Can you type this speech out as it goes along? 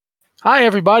Hi,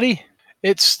 everybody.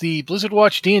 It's the Blizzard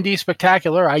Watch D&D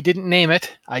Spectacular. I didn't name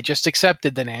it. I just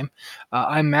accepted the name.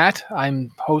 I'm Matt. I'm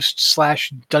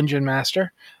host/dungeon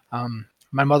master.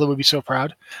 My mother would be so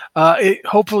proud.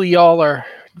 Hopefully y'all are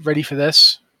ready for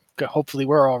this. Hopefully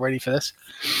we're all ready for this.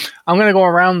 I'm going to go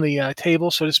around the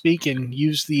table, so to speak, and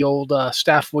use the old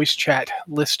staff voice chat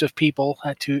list of people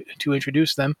to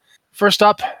introduce them. First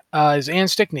up is Ann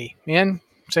Stickney. Ann,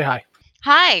 say hi.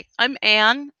 Hi, I'm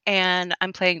Anne, and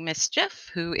I'm playing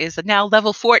Mischief, who is a now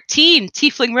level 14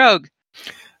 Tiefling Rogue.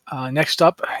 Next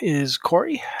up is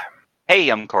Corey. Hey,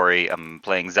 I'm Corey. I'm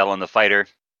playing Zellon the Fighter,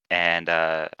 and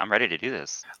I'm ready to do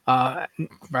this.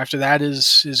 After that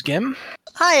is Gim.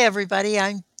 Hi, everybody.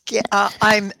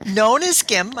 I'm known as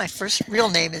Gim. My first real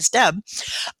name is Deb.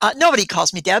 Nobody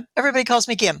calls me Deb. Everybody calls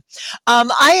me Gim.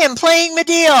 I am playing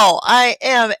Mediel. I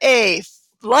am a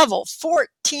level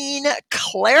 14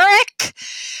 cleric,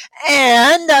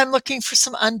 and I'm looking for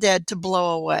some undead to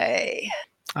blow away.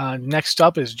 Next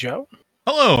up is Joe.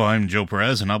 Hello, I'm Joe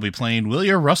Perez, and I'll be playing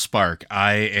William Rustspark.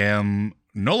 I am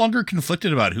no longer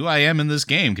conflicted about who I am in this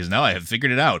game, because now I have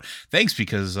figured it out. Thanks,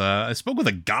 because I spoke with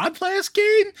a god last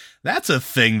game? That's a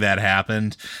thing that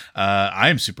happened. I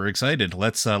am super excited.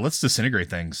 Let's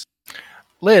disintegrate things.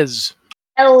 Liz.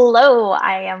 Hello,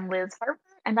 I am Liz Harper,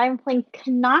 and I'm playing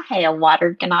Kanahe, a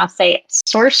Water Ganase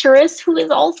sorceress who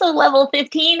is also level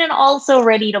 15 and also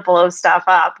ready to blow stuff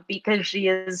up because she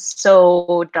is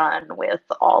so done with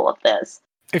all of this.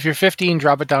 If you're 15,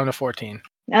 drop it down to 14.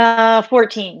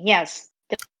 14, yes.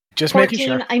 Just 14, making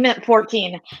sure. I meant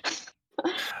 14.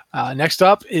 Next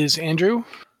up is Andrew.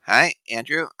 Hi,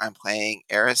 Andrew. I'm playing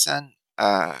Arison,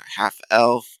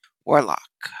 half-elf warlock.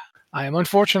 I am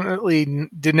unfortunately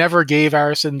never gave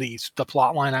Arison the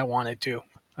plot line I wanted to.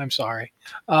 I'm sorry.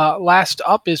 Last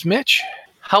up is Mitch.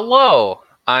 Hello,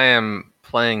 I am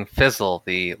playing Fizzle,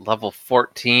 the level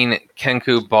 14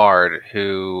 Kenku Bard,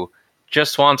 who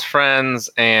just wants friends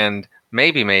and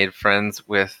maybe made friends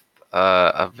with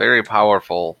a very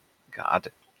powerful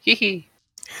god. Hee.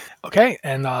 Okay,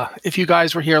 and if you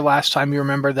guys were here last time, you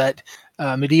remember that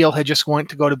Mediel had just went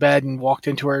to go to bed and walked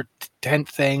into her tent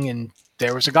thing, and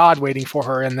there was a god waiting for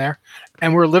her in there,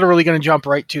 and we're literally going to jump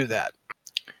right to that.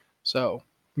 So,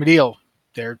 Mediel,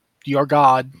 your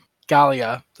god,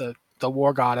 Galia, the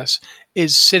war goddess,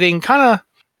 is sitting kind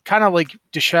of like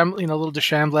little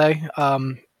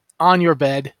Deshamble, on your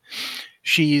bed.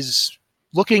 She's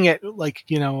looking at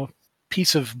a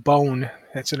piece of bone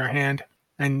that's in her hand,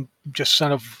 and just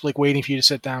sort of like waiting for you to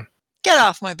sit down. Get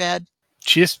off my bed.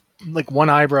 She just one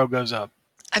eyebrow goes up.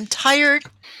 I'm tired.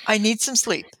 I need some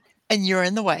sleep, and you're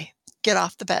in the way. Get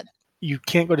off the bed. You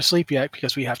can't go to sleep yet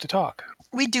because we have to talk.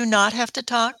 We do not have to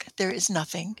talk. There is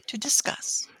nothing to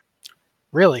discuss.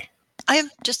 Really? I am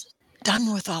just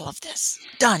done with all of this.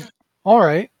 Done. All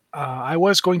right. I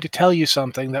was going to tell you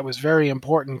something that was very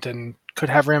important and could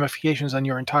have ramifications on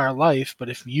your entire life, but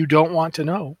if you don't want to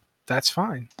know, that's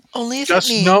fine. Only if Just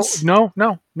it means...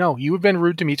 No. You have been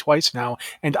rude to me twice now,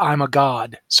 and I'm a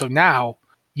god. So now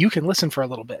you can listen for a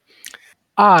little bit.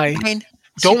 I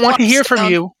don't want to hear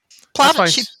from you.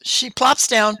 She plops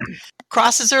down,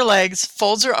 crosses her legs,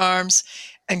 folds her arms,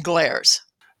 and glares.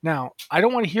 Now, I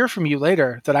don't want to hear from you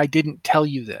later that I didn't tell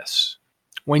you this.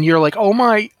 When you're like, oh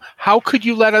my, how could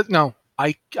you let us... No,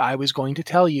 I was going to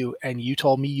tell you, and you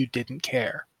told me you didn't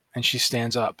care. And she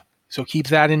stands up. So keep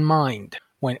that in mind.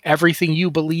 When everything you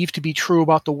believe to be true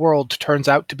about the world turns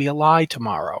out to be a lie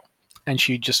tomorrow. And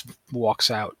she just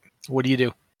walks out. What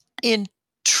do? In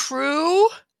true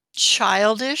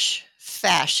childish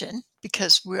fashion,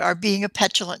 because we are being a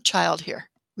petulant child here,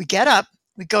 we get up,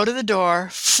 we go to the door,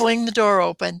 fling the door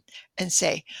open, and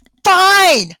say,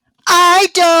 fine, I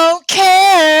don't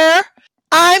care.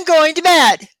 I'm going to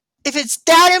bed. If it's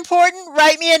that important,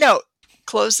 write me a note.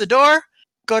 Close the door,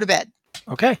 go to bed.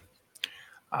 Okay.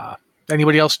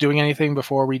 Anybody else doing anything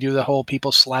before we do the whole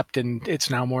people slept and it's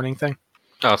now morning thing?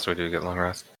 Oh, so we do get long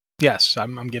rest. Yes,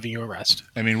 I'm giving you a rest.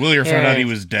 I mean, William found out he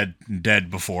was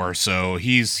dead before, so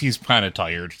he's kind of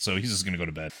tired, so he's just going to go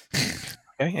to bed.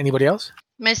 Okay, anybody else?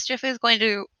 Mischief is going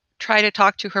to try to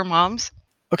talk to her moms.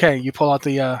 Okay, you pull out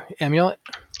the amulet?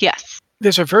 Yes.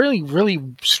 There's a very, really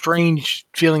strange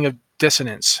feeling of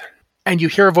dissonance, and you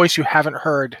hear a voice you haven't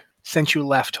heard since you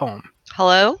left home.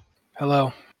 Hello?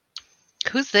 Hello.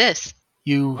 Who's this?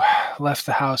 You left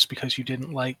the house because you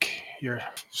didn't like your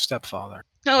stepfather.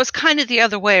 No, it's kind of the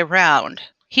other way around.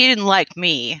 He didn't like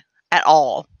me at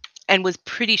all and was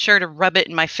pretty sure to rub it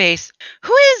in my face.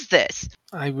 Who is this?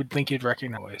 I would think you'd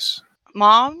recognize the voice.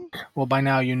 Mom? Well, by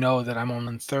now you know that I'm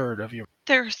only a third of you.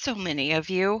 There are so many of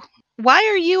you. Why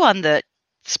are you on the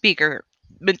speaker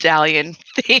medallion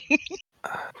thing?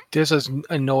 There's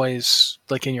a noise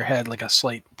like in your head, like a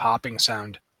slight popping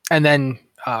sound. And then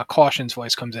Caution's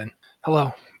voice comes in.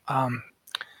 Hello.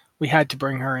 We had to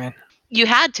bring her in. You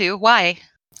had to. Why?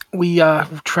 We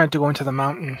tried to go into the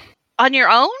mountain. On your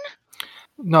own?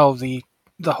 No, the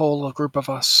whole group of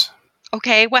us.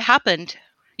 Okay, what happened?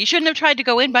 You shouldn't have tried to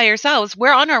go in by yourselves.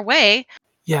 We're on our way.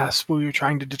 Yes, we were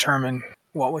trying to determine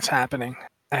what was happening,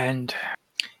 and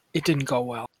it didn't go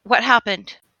well. What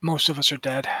happened? Most of us are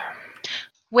dead.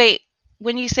 Wait,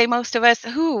 when you say most of us,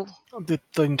 who? The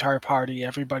entire party,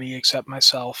 everybody except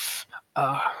myself,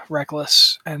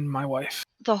 Reckless, and my wife.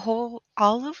 All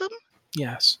of them?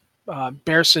 Yes.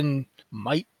 Bearson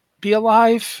might be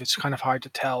alive. It's kind of hard to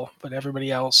tell, but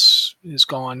everybody else is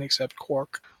gone except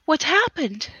Quark. What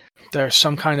happened? There's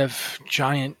some kind of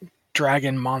giant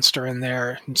dragon monster in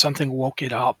there, and something woke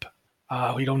it up.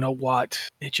 We don't know what.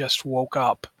 It just woke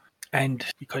up, and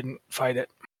we couldn't fight it.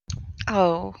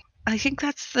 Oh, I think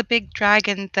that's the big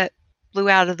dragon that blew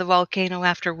out of the volcano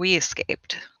after we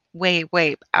escaped. Way,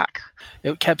 way back.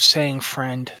 It kept saying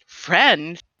friend.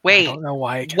 Friend? Wait. I don't know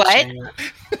why it kept what? saying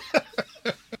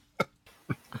it.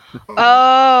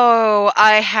 Oh,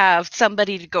 I have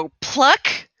somebody to go pluck.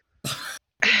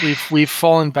 We've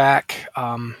fallen back.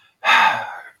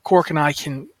 Quark and I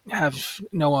can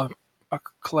know a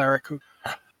cleric who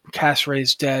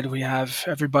Cass-Ray's dead. We have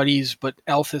everybody's but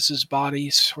Elthis's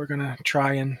bodies. We're gonna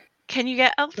try and. Can you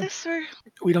get Elthis or?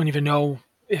 We don't even know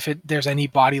if there's any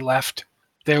body left.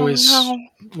 There was no.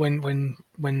 when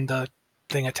the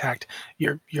thing attacked.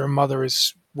 Your mother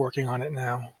is working on it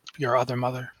now. Your other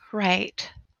mother. Right.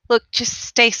 Look, just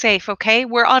stay safe, okay?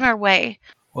 We're on our way.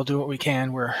 We'll do what we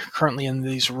can. We're currently in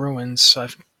these ruins.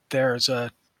 There's a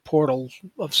portal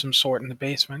of some sort in the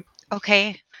basement.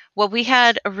 Okay. Well, we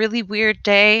had a really weird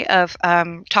day of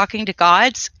talking to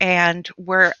gods, and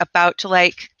we're about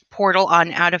to portal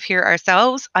on out of here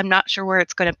ourselves. I'm not sure where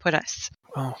it's going to put us.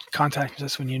 Well, contact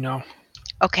us when you know.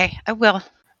 Okay, I will.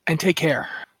 And take care.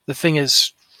 The thing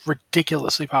is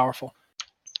ridiculously powerful.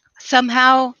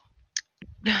 Somehow,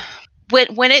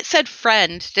 when it said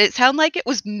friend, did it sound like it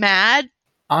was mad?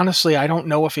 Honestly, I don't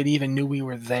know if it even knew we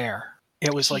were there.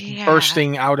 It was Yeah.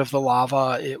 bursting out of the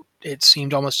lava. It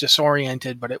seemed almost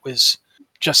disoriented, but it was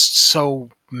just so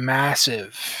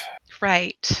massive.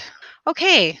 Right.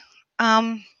 Okay.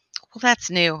 Well, that's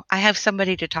new. I have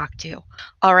somebody to talk to.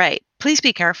 All right. Please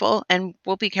be careful, and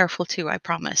we'll be careful too, I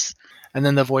promise. And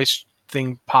then the voice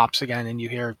thing pops again, and you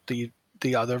hear the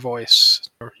other voice,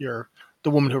 or the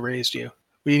woman who raised you.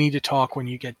 We need to talk when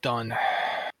you get done.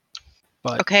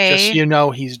 But Okay. just so you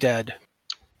know, he's dead.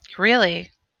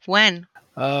 Really? When?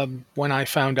 When I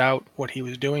found out what he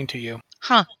was doing to you.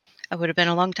 Huh. That would have been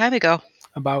a long time ago.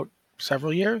 About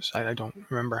several years. I don't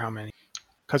remember how many.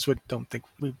 Because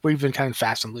we've been kind of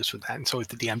fast and loose with that, and so if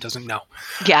the DM doesn't know.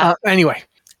 Yeah. Anyway,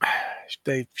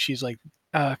 she's like,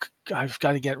 I've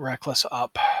got to get Reckless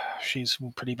up. She's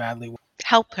pretty badly.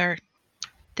 Help her.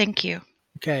 Thank you.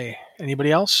 Okay.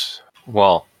 Anybody else?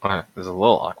 Well, this is a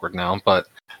little awkward now, but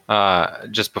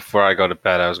just before I go to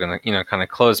bed, I was gonna, kind of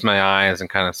close my eyes and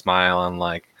kind of smile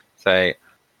and say,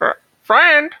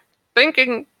 "Friend,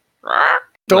 thinking."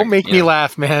 Don't make me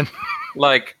laugh, man.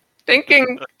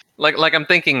 Thinking, like I'm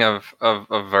thinking of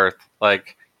Verth. I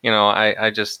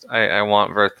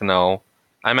want Verth to know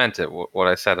I meant it. What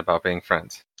I said about being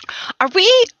friends. Are we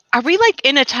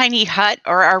in a tiny hut,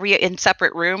 or are we in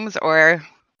separate rooms, or?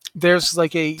 There's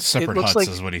a Separate it looks huts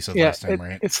is what he said last time,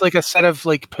 right? It's like a set of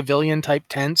pavilion type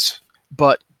tents,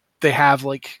 but they have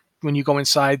when you go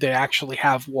inside, they actually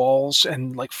have walls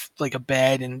and like a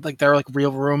bed, and they're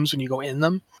real rooms when you go in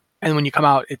them. And when you come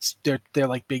out, they're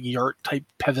like big yurt type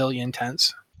pavilion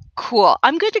tents. Cool.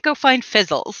 I'm good to go find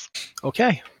Fizzles.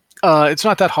 Okay. It's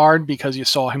not that hard because you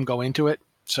saw him go into it.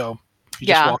 So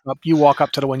you walk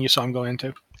up to the one you saw him go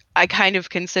into. I kind of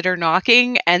consider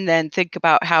knocking and then think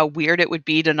about how weird it would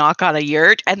be to knock on a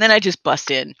yurt, and then I just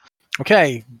bust in.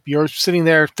 Okay. You're sitting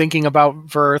there thinking about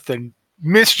Verth, and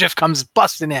mischief comes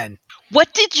busting in.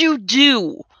 What did you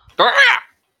do? What?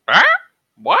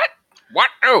 What?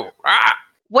 Oh,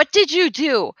 What did you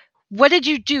do? What did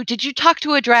you do? Did you talk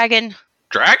to a dragon?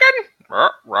 Dragon?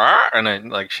 And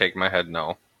I shake my head.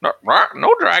 No,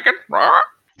 no dragon.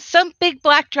 Some big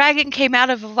black dragon came out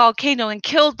of a volcano and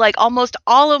killed almost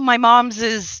all of my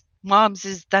mom's.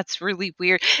 That's really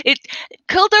weird. It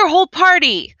killed their whole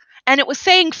party, and it was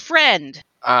saying friend.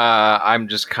 I'm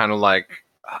just kind of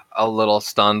a little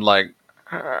stunned,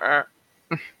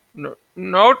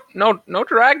 no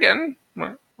dragon.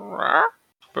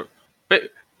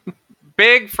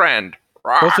 Big friend.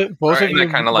 Both of Right, you,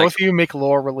 kinda both of you make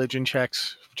lore religion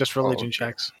checks. Just religion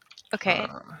checks. Okay.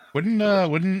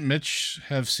 Wouldn't Mitch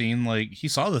have seen, like, he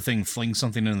saw the thing fling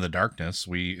something into the darkness?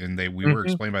 We were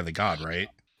explained by the god, right?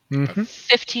 Mm-hmm.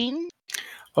 15.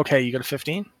 Okay, you got a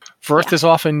 15. Firth Yeah. is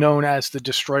often known as the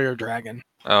Destroyer Dragon.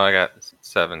 Oh, I got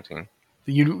 17.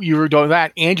 You were doing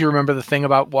that, and you remember the thing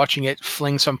about watching it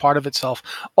fling some part of itself.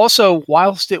 Also,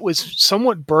 whilst it was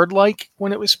somewhat bird-like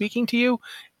when it was speaking to you,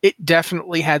 it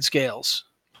definitely had scales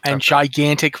and Okay.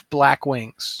 gigantic black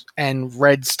wings and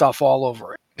red stuff all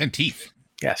over it. And teeth.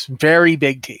 Yes, very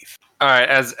big teeth. All right,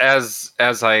 as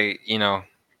I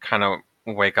kind of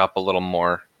wake up a little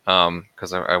more,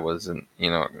 because I wasn't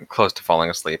close to falling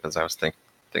asleep as I was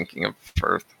thinking of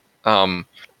Firth.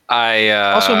 I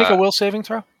Also, make a will saving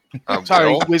throw.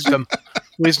 Sorry, wisdom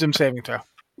saving throw.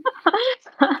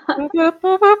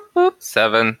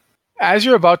 7. As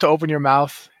you're about to open your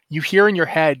mouth, you hear in your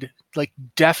head, like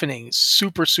deafening,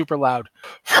 super, super loud,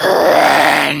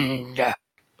 "Friend!"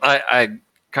 I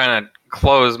kind of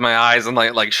close my eyes and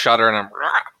like shudder, and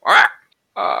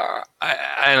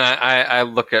I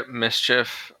look at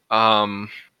Mischief,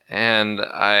 and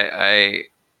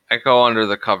I go under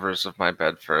the covers of my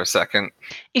bed for a second.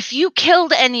 If you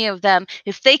killed any of them,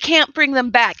 if they can't bring them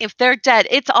back, if they're dead,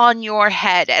 it's on your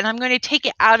head, and I'm going to take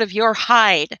it out of your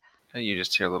hide. You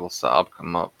just hear a little sob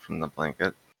come up from the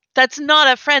blanket. That's not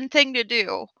a friend thing to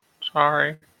do.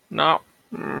 Sorry. No.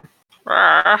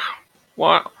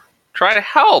 What? Try to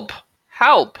help.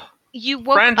 Help. You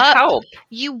woke Friend, up. help.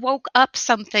 You woke up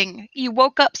something. You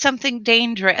woke up something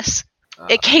dangerous.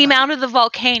 It came out of the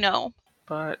volcano.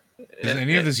 But Does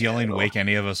any of this yelling wake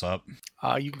any of us up?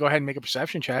 You can go ahead and make a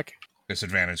perception check.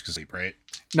 Disadvantage because sleep, right?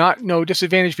 No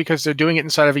disadvantage because they're doing it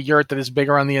inside of a yurt that is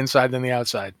bigger on the inside than the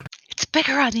outside. It's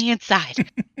bigger on the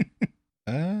inside.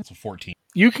 It's a 14.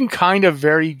 You can kind of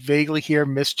very vaguely hear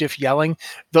Mischief yelling.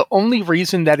 The only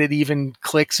reason that it even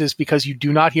clicks is because you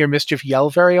do not hear Mischief yell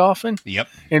very often. Yep.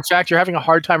 In fact, you're having a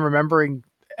hard time remembering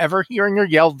ever hearing her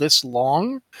yell this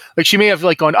long. Like, she may have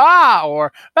like gone, "Ah,"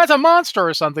 or "That's a monster,"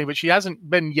 or something, but she hasn't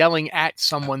been yelling at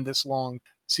someone this long.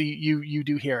 So you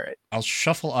do hear it. I'll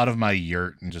shuffle out of my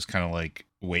yurt and just kind of like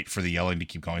wait for the yelling to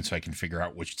keep going so I can figure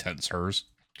out which tent's hers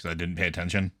because I didn't pay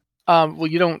attention. Well,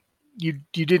 you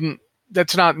didn't.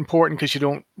 That's not important because you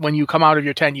don't. When you come out of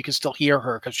your tent, you can still hear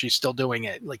her because she's still doing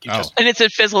it. Like you just. And it's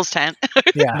at Fizzle's tent.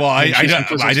 Yeah. Well, and she's in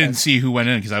Fizzle's I didn't tent. see who went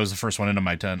in because I was the first one into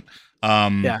my tent.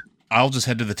 Yeah. I'll just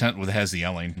head to the tent that has the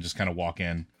yelling and just kind of walk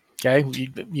in. Okay.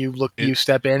 You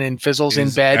step in and Fizzle's in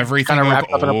Is bed, everything kind of okay?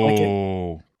 wrapped up in a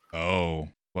blanket. Oh,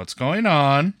 what's going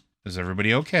on? Is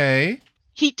everybody okay?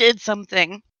 He did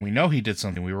something. We know he did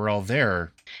something. We were all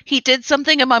there. He did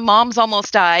something and my mom's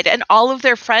almost died, and all of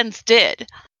their friends did.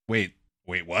 Wait,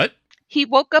 what? He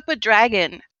woke up a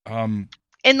dragon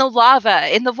In the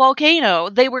lava, in the volcano.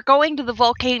 They were going to the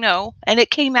volcano, and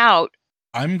it came out.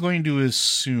 I'm going to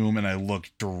assume, and I look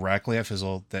directly at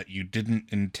Fizzle, that you didn't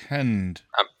intend.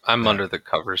 I'm under the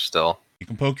covers still. You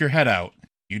can poke your head out.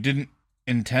 You didn't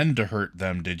intend to hurt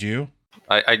them, did you?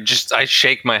 I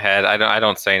shake my head. I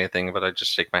don't say anything, but I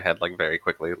just shake my head like very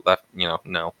quickly.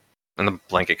 No. And the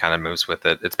blanket kind of moves with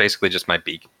it. It's basically just my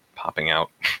beak popping out.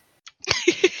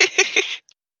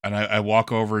 And I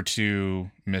walk over to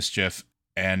Mischief,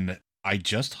 and I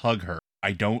just hug her.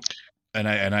 I don't, and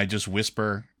I just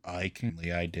whisper, I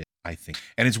did, I think.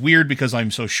 And it's weird because I'm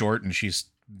so short and she's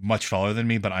much taller than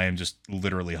me, but I am just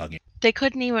literally hugging. They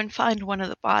couldn't even find one of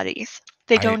the bodies.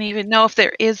 They don't even know if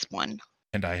there is one.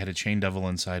 And I had a chain devil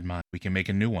inside mine. We can make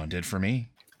a new one. Did for me.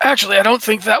 Actually, I don't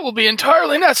think that will be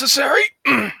entirely necessary.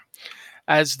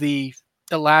 As the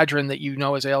Eladrin that you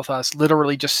know as Aelthas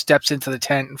literally just steps into the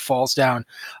tent and falls down.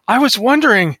 I was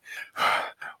wondering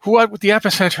what the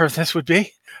epicenter of this would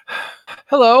be.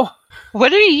 Hello.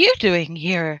 What are you doing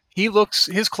here?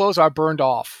 His clothes are burned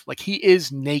off. Like, he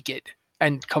is naked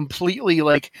and completely,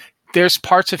 like, there's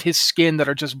parts of his skin that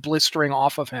are just blistering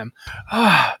off of him.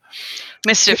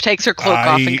 Mischief takes her cloak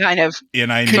off and kind of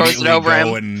and I throws it immediately over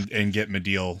go him. and get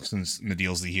Mediel, since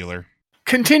Mediel's the healer.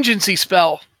 Contingency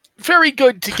spell. Very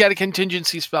good to get a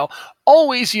contingency spell.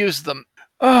 Always use them.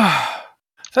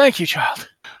 Thank you, child.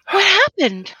 What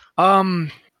happened?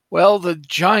 Well, the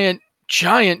giant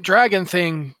dragon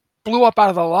thing blew up out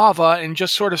of the lava and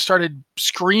just sort of started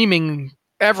screaming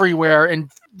everywhere and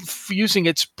using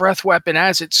its breath weapon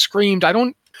as it screamed.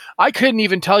 I couldn't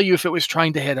even tell you if it was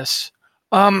trying to hit us.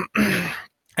 And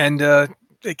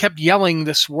it kept yelling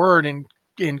this word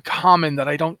in common that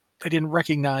I didn't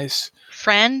recognize.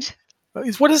 Friend?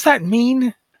 What does that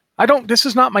mean? This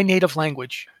is not my native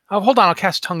language. Hold on, I'll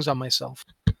cast tongues on myself.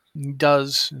 He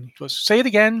does. And he goes, say it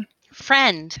again.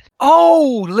 Friend.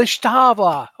 Oh,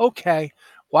 Lishtava. Okay.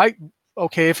 Why?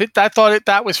 Okay, I thought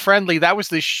that was friendly. That was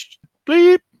the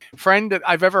bleep friend that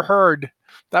I've ever heard.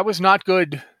 That was not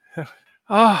good.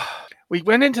 We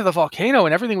went into the volcano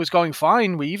and everything was going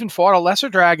fine. We even fought a lesser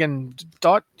dragon.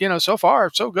 Thought, so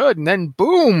far, so good. And then,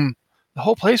 boom, the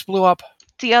whole place blew up.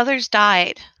 The others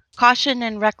died. Caution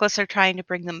and Reckless are trying to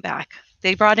bring them back.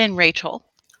 They brought in Rachel.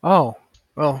 Oh,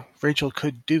 well, Rachel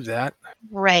could do that.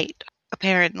 Right,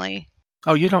 apparently.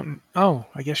 Oh, you don't... Oh,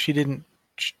 I guess she didn't...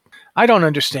 I don't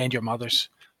understand your mothers.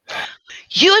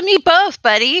 You and me both,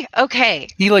 buddy. Okay.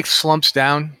 He, slumps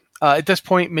down. At this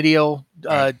point, Mediel,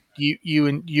 you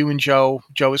and Joe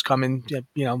has come in,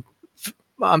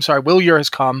 I'm sorry, Willier has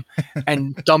come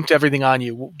and dumped everything on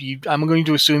you. I'm going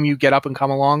to assume you get up and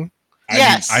come along.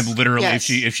 Yes. I'm literally, yes.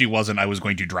 if she wasn't, I was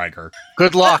going to drag her.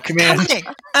 Good luck, man.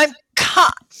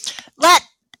 Let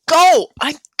go.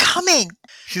 I'm coming.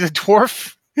 She's a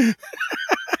dwarf.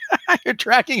 You're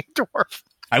dragging a dwarf.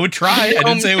 I would try. I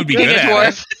didn't say it would be good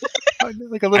at it.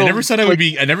 Like a little, I never said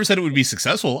it would be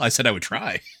successul. I said I would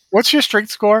try. What's your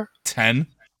strength score? 10.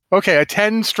 Okay, a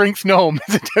 10 strength gnome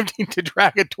is attempting to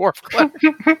drag a dwarf cleric.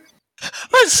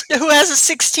 Who has a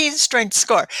 16 strength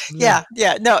score? Yeah.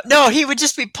 No, he would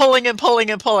just be pulling and pulling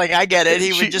and pulling. I get it.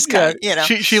 He would just kind of,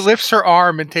 She lifts her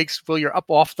arm and takes Willier up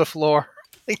off the floor.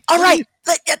 All right.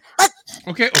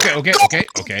 Okay.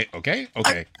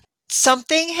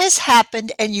 Something has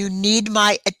happened and you need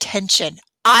my attention.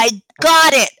 I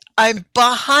got it. I'm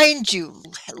behind you.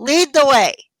 Lead the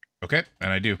way. Okay,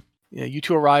 and I do. Yeah, you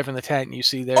two arrive in the tent and you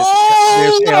see there's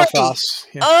Aelthos.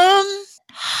 Yeah.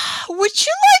 Would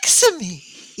you like some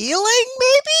healing,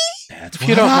 maybe? That's if what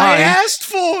you don't I mind. asked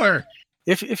for.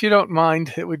 If you don't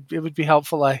mind, it would be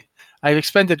helpful. I've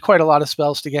expended quite a lot of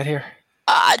spells to get here.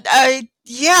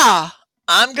 Yeah.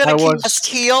 I'm gonna cast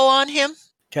heal on him.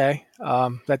 Okay.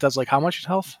 That does how much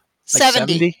health?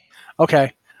 70.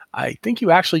 Okay. I think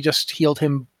you actually just healed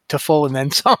him to full and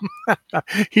then some.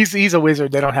 He's a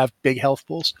wizard. They don't have big health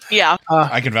pools. Yeah.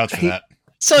 I can vouch for that.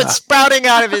 So it's sprouting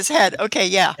out of his head. Okay,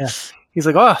 yeah. He's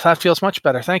like, oh, that feels much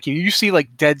better. Thank you. You see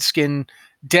dead skin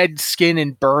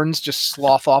and burns just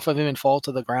slough off of him and fall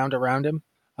to the ground around him.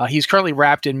 He's currently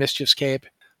wrapped in Mischief's cape.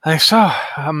 I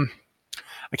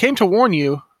came to warn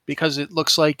you because it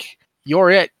looks like you're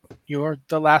it. You're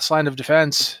the last line of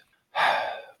defense.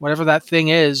 Whatever that thing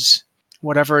is,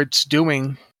 whatever it's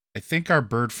doing. I think our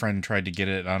bird friend tried to get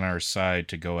it on our side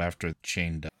to go after the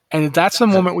chain dog. And that's the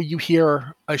moment where you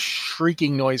hear a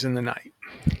shrieking noise in the night.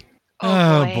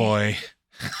 Oh boy.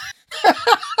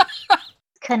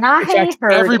 Kanahe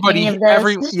heard everybody, any of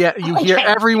this? you hear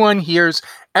everyone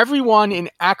in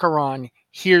Acheron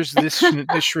hears this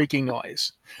shrieking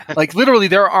noise. Literally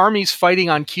there are armies fighting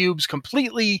on cubes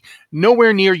completely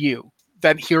nowhere near you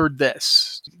that heard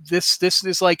this. This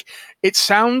is it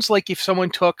sounds like if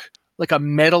someone took a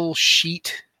metal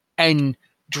sheet and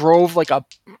drove a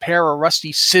pair of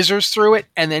rusty scissors through it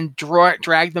and then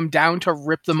dragged them down to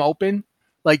rip them open.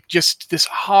 Just this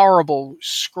horrible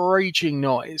screeching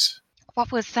noise.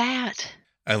 What was that?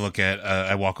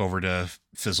 I walk over to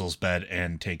Fizzle's bed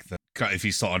and take if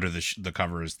he's still under the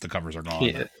covers are gone.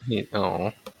 Okay.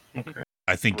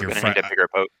 I think your friend.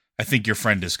 I think your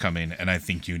friend is coming, and I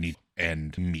think you need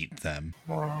and meet them.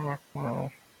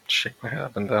 Well, shake my head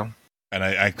up and down. And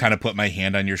I kind of put my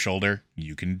hand on your shoulder.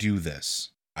 You can do this.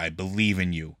 I believe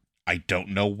in you. I don't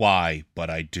know why, but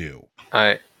I do.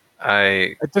 At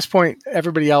this point,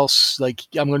 everybody else,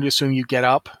 I'm going to assume you get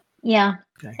up. Yeah.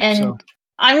 Okay, and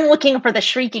I'm looking for the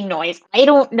shrieking noise. I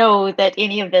don't know that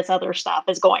any of this other stuff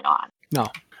is going on. No.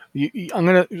 I'm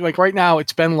going to, right now,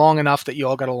 it's been long enough that you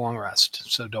all got a long rest.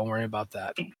 So don't worry about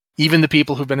that. Even the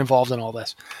people who've been involved in all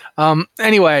this.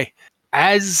 Anyway,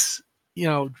 as,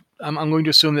 I'm going to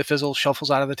assume that Fizzle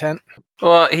shuffles out of the tent.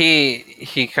 Well,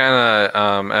 he kind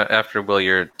of after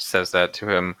Willier says that to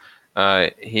him,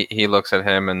 he looks at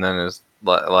him and then is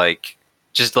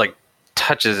just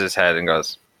touches his head and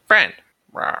goes, "Friend."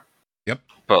 Yep.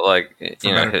 But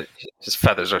his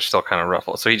feathers are still kind of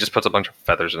ruffled, so he just puts a bunch of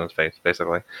feathers in his face,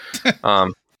 basically.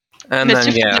 And Mr.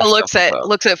 then Fizzle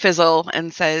looks at Fizzle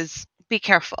and says, "Be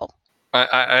careful."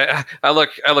 I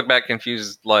look back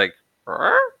confused,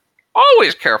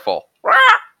 always careful.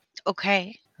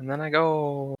 Okay. And then I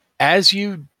go. As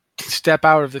you step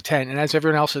out of the tent, and as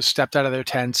everyone else has stepped out of their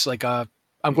tents,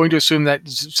 I'm going to assume that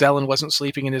Zelen wasn't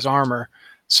sleeping in his armor,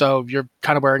 so you're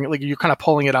kind of wearing it, you're kind of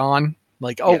pulling it on,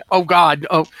 oh God,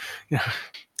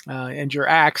 and your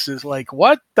axe is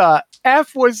what the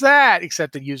F was that?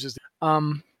 Except it uses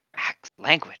Axe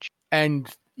language. And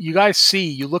you guys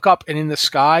you look up, and in the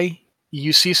sky,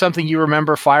 you see something you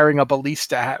remember firing a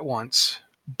ballista at once,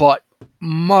 but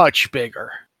much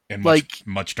bigger. And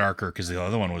much darker, because the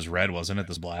other one was red, wasn't it?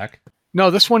 This black? No,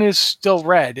 this one is still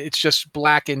red. It's just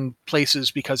black in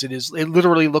places because it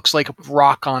literally looks like a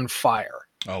rock on fire.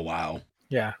 Oh, wow.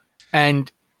 Yeah. And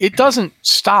it doesn't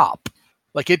stop.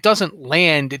 Like, it doesn't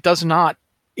land. It does not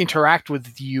interact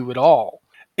with you at all.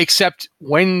 Except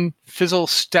when Fizzle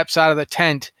steps out of the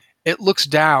tent, it looks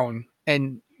down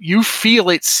and you feel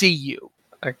it see you.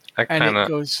 I And kind of.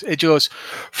 it goes,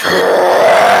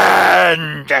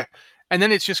 friend! And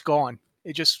then it's just gone.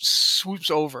 It just swoops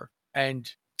over.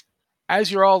 And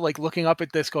as you're all like looking up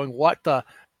at this going, what the?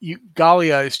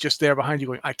 Galia is just there behind you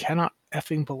going, I cannot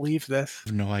effing believe this. I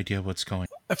have no idea what's going on.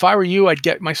 If I were you, I'd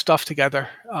get my stuff together.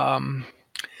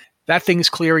 That thing's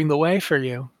clearing the way for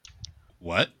you.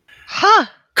 What? Huh.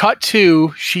 Cut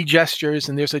to, she gestures,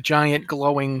 and there's a giant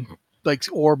glowing like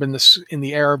orb in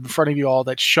the air in front of you all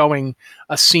that's showing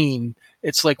a scene.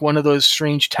 It's like one of those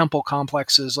strange temple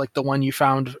complexes, like the one you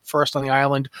found first on the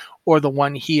island, or the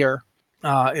one here.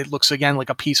 It looks again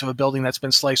like a piece of a building that's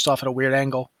been sliced off at a weird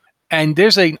angle. And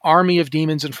there's an army of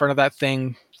demons in front of that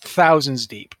thing, thousands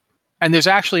deep. And there's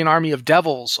actually an army of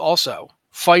devils also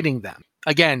fighting them.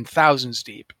 Again, thousands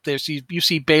deep. You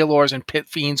see Balors and pit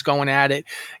fiends going at it.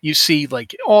 You see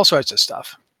like all sorts of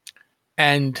stuff.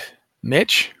 And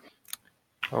Mitch,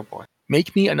 Oh boy.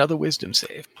 make me another wisdom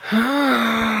save.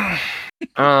 Can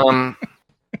I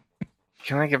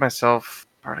give myself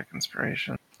bardic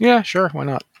inspiration? Yeah, sure. Why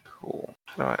not? Cool.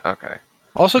 Okay.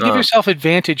 Also give No. yourself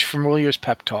advantage from Willier's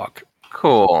pep talk.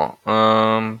 Cool.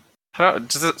 Does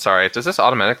this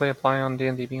automatically apply on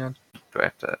D&D Beyond? Do I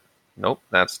have to? Nope,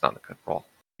 that's not a good roll.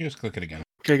 You just click it again.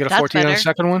 Can you get a That's 14 on the better.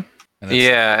 second one? And that's-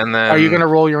 Yeah, and then Are you going to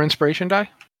roll your inspiration die?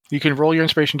 You can roll your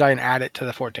inspiration die and add it to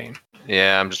the 14.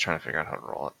 Yeah, I'm just trying to figure out how to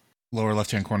roll it. Lower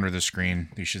left-hand corner of the screen,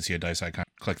 you should see a dice icon.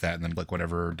 Click that and then click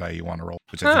whatever die you want to roll.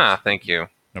 Which I think, Thank you.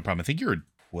 no problem. I think you're a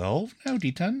 12 now,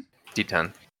 D10?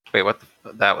 D10. Wait, what?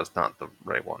 That was not the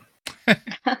right one.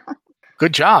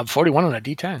 Good job. 41 on a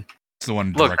D10. It's the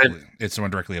one Look, directly. It's the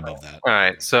one directly above that. All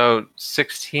right, so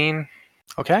 16.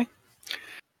 Okay.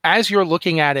 As you're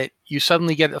looking at it, you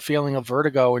suddenly get a feeling of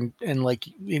vertigo and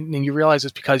you realize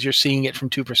it's because you're seeing it from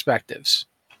two perspectives.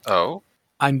 Oh,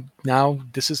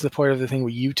 This is the point of the thing where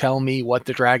you tell me what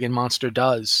the dragon monster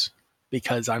does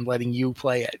because I'm letting you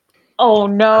play it. Oh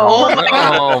no.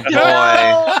 oh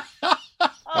boy.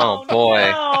 Oh,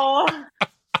 boy. No.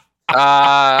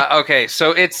 Okay,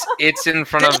 so it's in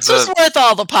front of This is the. worth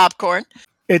all the popcorn.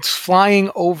 It's flying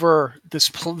over this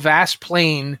vast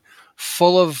plain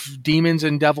full of demons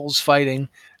and devils fighting,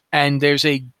 and there's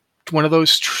one of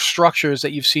those structures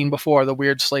that you've seen before, the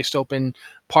weird sliced open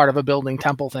part of a building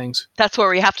temple things. That's where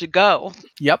we have to go.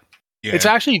 Yep. Yeah. It's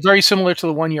actually very similar to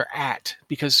the one you're at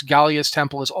because Gallia's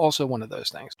temple is also one of those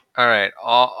things. All right,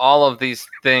 all of these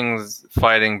things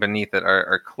fighting beneath it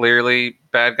are clearly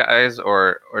bad guys,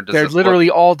 or does They're this literally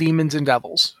all demons and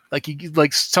devils. Like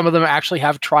some of them actually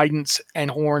have tridents and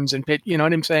horns and pit. You know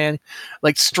what I'm saying?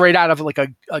 Like straight out of like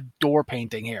a door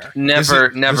painting here.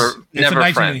 never It's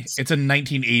a friends? It's a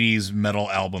 1980s metal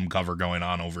album cover going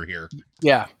on over here.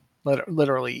 Yeah,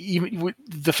 literally. Even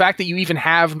the fact that you even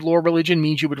have lore religion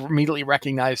means you would immediately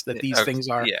recognize that these Okay, things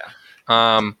are. Yeah.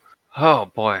 Oh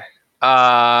boy.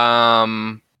 I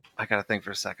gotta think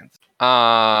for a second.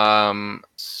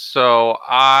 So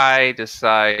I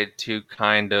decide to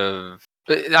kind of.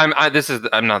 I'm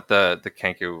not the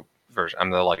Kenku version.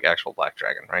 I'm the like actual black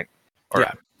dragon, right?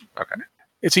 Yeah. Okay.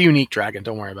 It's a unique dragon.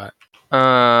 Don't worry about it.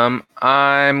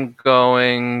 I'm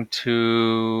going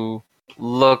to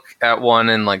look at one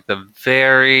in like the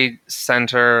very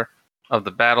center of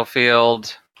the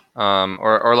battlefield,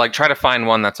 or like try to find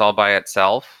one that's all by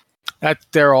itself. It's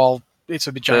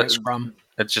a giant scrum.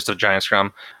 It's just a giant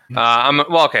scrum.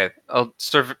 Okay. I'll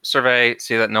survey,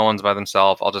 see that no one's by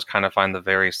themselves. I'll just kind of find the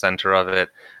very center of it,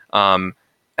 and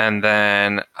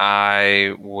then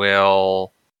I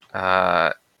will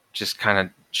just kind of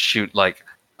shoot like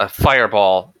a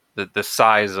fireball the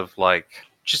size of like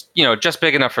just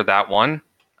big enough for that one,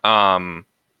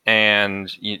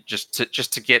 and just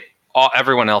to get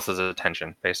everyone else's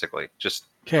attention, basically. Just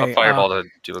a fireball to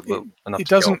do enough. It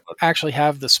doesn't skill. actually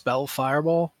have the spell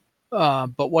fireball,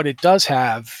 but what it does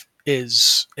have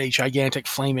is a gigantic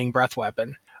flaming breath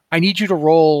weapon. I need you to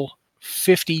roll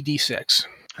 50 d6.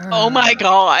 Oh my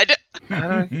god.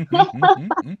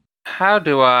 How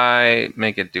do I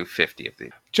make it do 50 of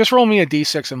these? Just roll me a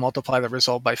d6 and multiply the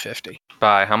result by 50.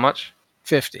 By how much?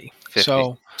 50. 50.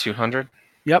 So, 200?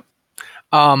 yep.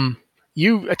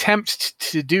 You attempt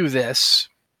to do this,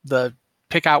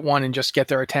 pick out one and just get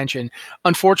their attention.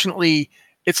 Unfortunately,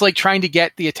 it's like trying to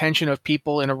get the attention of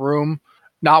people in a room,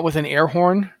 not with an air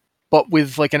horn, but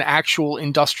with like an actual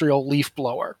industrial leaf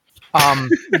blower.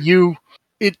 You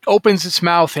it opens its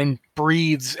mouth and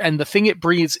breathes, and the thing it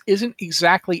breathes isn't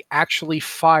exactly actually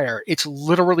fire. It's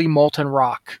literally molten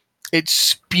rock. It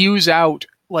spews out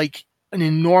like an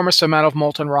enormous amount of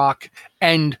molten rock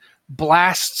and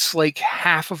blasts like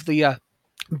half of the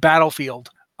battlefield.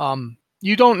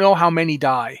 You don't know how many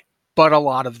die, but a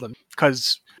lot of them,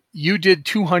 because you did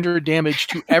 200 damage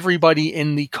to everybody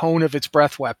in the cone of its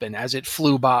breath weapon as it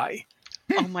flew by.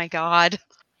 Oh my god.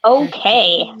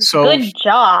 Okay. So- Good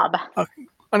job.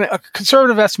 A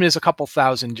conservative estimate is a couple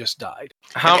thousand just died.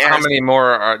 How And many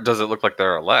more does it look like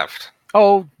there are left?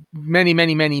 Oh, many,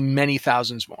 many, many, many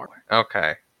thousands more.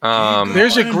 Okay.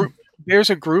 There's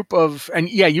a group of, and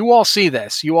yeah, you all see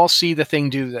this. You all see the thing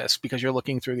do this because you're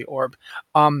looking through the orb.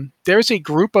 There's a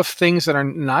group of things that are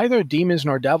neither demons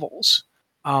nor devils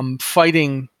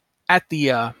fighting at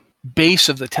the base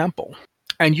of the temple.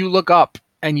 And you look up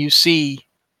and you see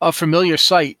a familiar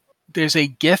sight. There's a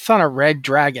Gith on a red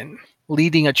dragon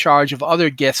leading a charge of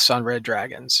other Giths on red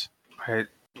dragons.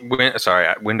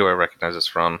 When do I recognize this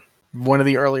from? One of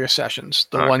the earlier sessions,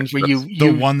 the Okay, ones where that's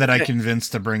The one that I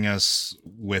convinced to bring us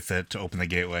with it to open the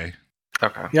gateway.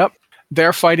 Okay. Yep,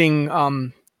 they're fighting.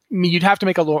 You'd have to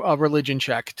make a religion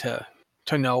check to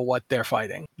know what they're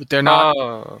fighting, but they're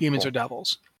not demons cool. or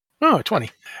devils. Oh, 20.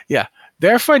 Yeah,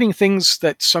 they're fighting things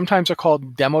that sometimes are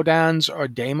called demodans or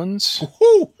daemons.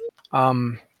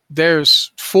 Woohoo!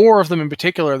 There's 4 of them in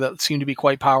particular that seem to be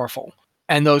quite powerful,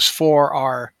 and those 4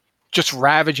 are just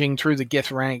ravaging through the Gith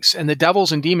ranks, and the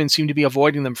devils and demons seem to be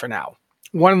avoiding them for now.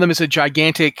 One of them is a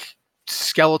gigantic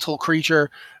skeletal creature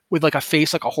with like a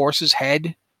face like a horse's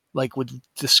head, like with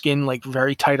the skin like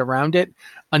very tight around it.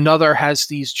 Another has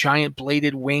these giant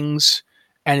bladed wings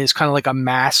and is kind of like a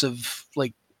massive,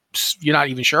 like, you're not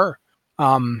even sure.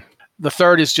 The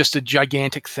third is just a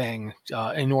gigantic thing,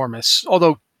 enormous.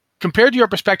 Although compared to your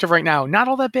perspective right now, not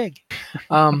all that big.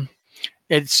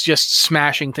 It's just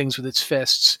smashing things with its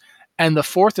fists. And the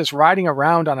fourth is riding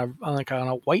around on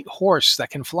a white horse that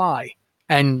can fly,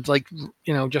 and like,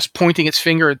 just pointing its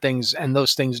finger at things, and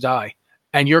those things die.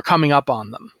 And you're coming up on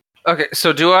them. Okay,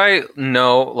 so do I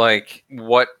know like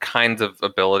what kinds of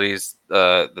abilities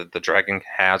the dragon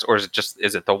has, or is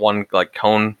it the one like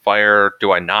cone fire?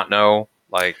 Do I not know?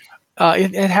 Like,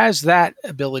 it has that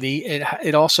ability.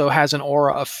 It also has an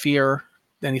aura of fear.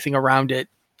 Anything around it,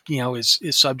 is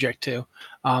subject to.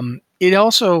 It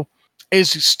also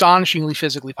is astonishingly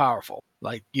physically powerful.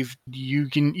 Like you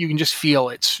can just feel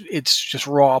it's just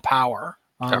raw power.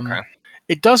 Okay.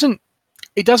 It doesn't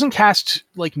cast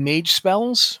like mage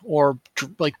spells or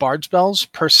like bard spells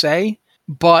per se,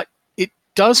 but it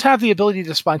does have the ability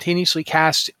to spontaneously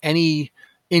cast any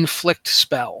inflict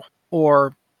spell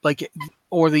or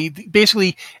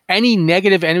basically any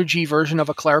negative energy version of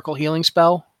a clerical healing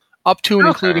spell up to and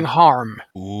including harm.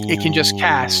 It can just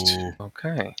cast. Ooh.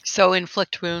 Okay. So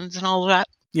inflict wounds and all of that.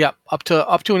 Yep, up to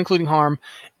and including harm.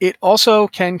 It also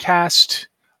can cast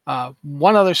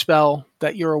one other spell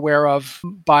that you're aware of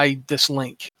by this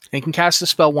link. It can cast the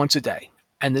spell once a day,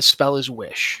 and this spell is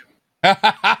Wish.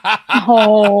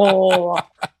 Oh.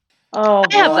 Oh,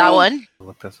 I have that boy. one.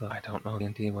 Look this up. I don't know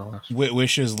D&D well enough.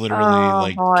 Wish is literally Oh,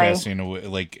 like boy. casting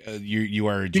you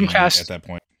are a can genie cast- at that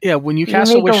point. Yeah, when you You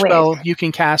cast a make a Wish wish. spell, you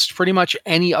can cast pretty much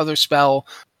any other spell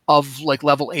of like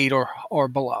level 8 or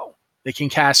below. They can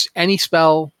cast any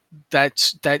spell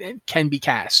that can be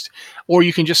cast, or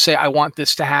you can just say, "I want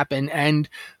this to happen," and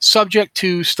subject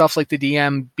to stuff like the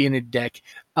DM being a dick,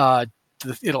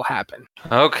 it'll happen.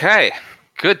 Okay.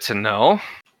 Good to know.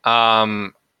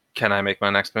 Can I make my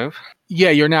next move? Yeah,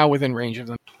 you're now within range of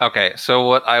them. Okay, so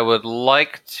what I would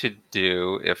like to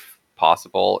do, if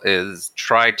possible, is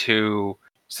try to,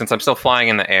 since I'm still flying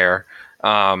in the air,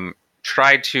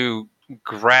 try to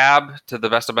grab to the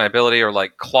best of my ability, or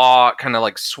like claw, kind of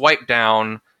like swipe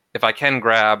down, if I can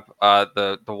grab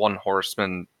the one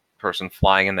horseman person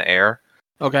flying in the air.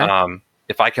 Okay.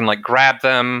 If I can like grab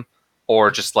them, or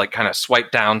just like kind of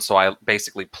swipe down, so I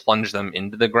basically plunge them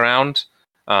into the ground,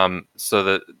 so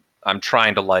that I'm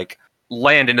trying to like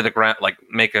land into the ground, like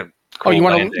make a cool you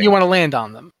want landing. to land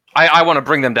on them. I want to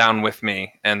bring them down with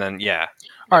me, and then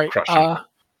All right. crush them.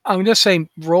 I'm going to say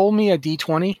roll me a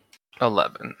d20.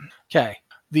 11. Okay.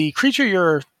 The creature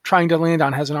you're trying to land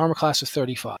on has an armor class of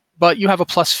 35, but you have a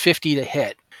plus 50 to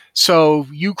hit. So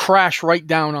you crash right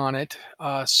down on it,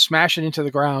 smash it into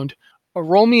the ground.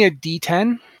 Roll me a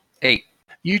d10. 8.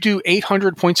 You do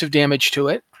 800 points of damage to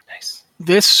it. Nice.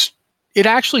 It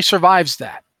actually survives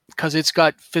that because it's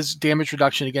got damage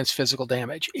reduction against physical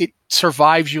damage. It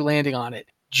survives you landing on it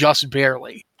just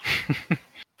barely.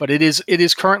 But it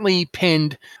is currently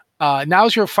pinned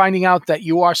Now's you're finding out that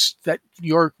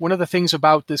you're one of the things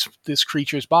about this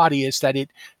creature's body is that it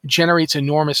generates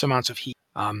enormous amounts of heat.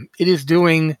 It is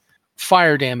doing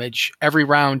fire damage every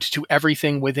round to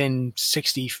everything within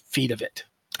 60 feet of it.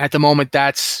 At the moment,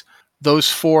 that's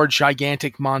those 4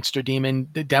 gigantic monster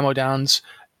demodons,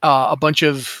 a bunch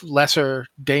of lesser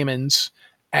daemons,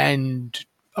 and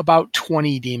about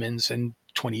 20 demons and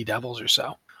 20 devils or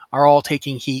so are all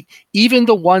taking heat. Even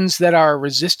the ones that are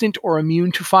resistant or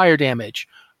immune to fire damage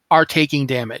are taking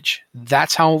damage.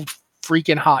 That's how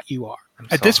freaking hot you are.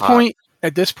 At this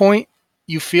point,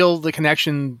 you feel the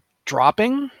connection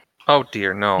dropping. Oh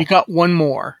dear, no. You got one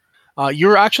more.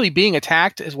 You're actually being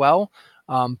attacked as well,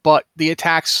 but the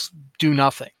attacks do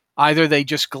nothing. Either they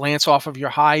just glance off of your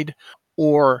hide,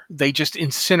 or they just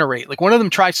incinerate. Like one of them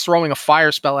tries throwing a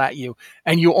fire spell at you,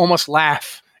 and you almost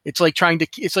laugh. It's like trying to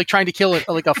kill it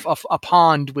like a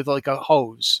pond with like a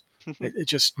hose.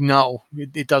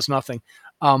 It does nothing.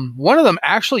 One of them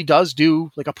actually does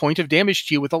do like a point of damage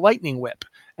to you with a lightning whip,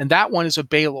 and that one is a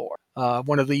Balor,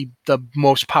 one of the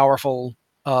most powerful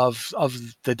of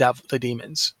the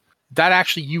demons. That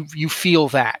actually you feel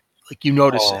that, like you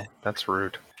notice it. That's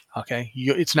rude. Okay,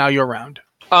 it's now your round.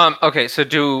 Okay, so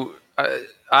do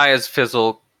I as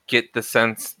Fizzle get the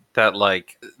sense that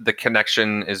like the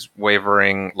connection is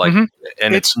wavering, like,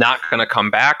 and it's not going to come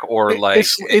back, or like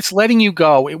it's letting you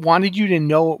go. It wanted you to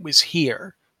know it was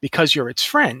here because you're its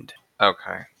friend.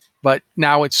 Okay, but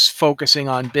now it's focusing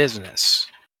on business.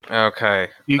 Okay,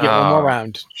 you get one more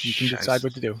round. You can decide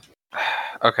what to do.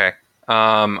 Okay,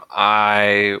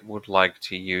 I would like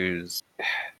to use.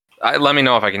 Let me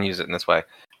know if I can use it in this way.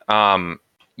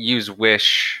 Use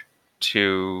wish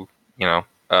to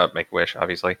make a wish,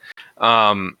 obviously.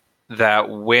 That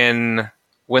when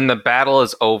the battle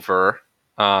is over,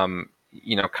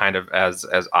 kind of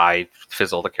as I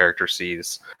Fizzle, the character,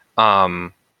 sees,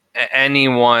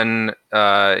 anyone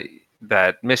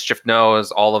that Mischief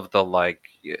knows, all of the like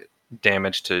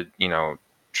damage to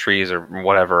trees or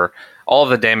whatever, all of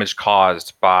the damage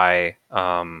caused by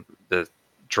the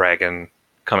dragon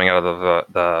coming out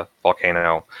of the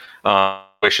volcano,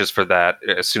 wishes for that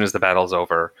as soon as the battle's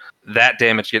over, that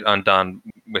damage get undone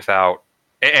without,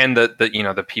 and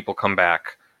the people come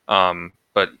back,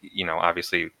 but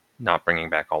obviously not bringing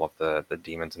back all of the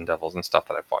demons and devils and stuff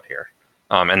that I fought here,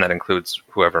 and that includes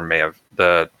whoever may have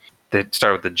they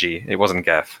started with the G. It wasn't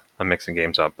Geth. I'm mixing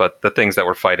games up, but the things that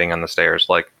were fighting on the stairs,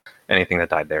 like anything that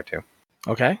died there too.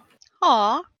 Okay.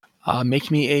 Aw. Make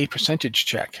me a percentage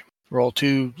check. Roll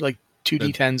 2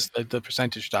 d10s, the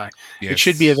percentage die. Yes. It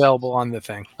should be available on the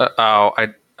thing.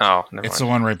 Never It's mind. the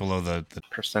one right below the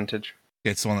Percentage.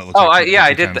 It's the one that looks.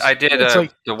 I did. I did the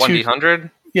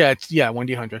 1d100. Yeah, it's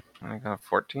 1d100. I got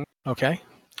 14. Okay.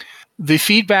 The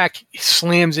feedback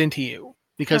slams into you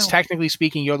because technically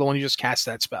speaking, you're the one who just cast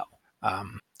that spell.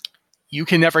 You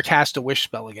can never cast a wish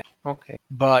spell again. Okay.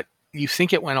 But you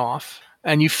think it went off,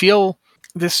 and you feel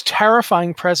this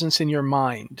terrifying presence in your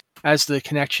mind as the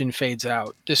connection fades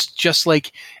out. It's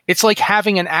like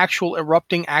having an actual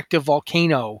erupting active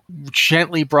volcano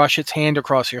gently brush its hand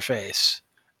across your face.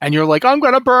 And you're like, I'm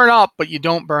going to burn up, but you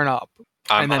don't burn up.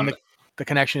 And then the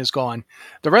connection is gone.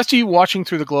 The rest of you watching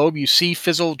through the globe, you see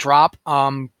Fizzle drop.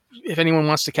 If anyone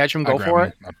wants to catch him, go for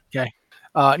it. Okay.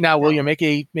 Now, William, make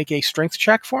a strength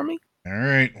check for me. All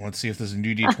right. Let's see if this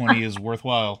new D20 is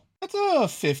worthwhile. That's a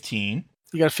 15.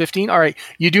 You got a 15? All right.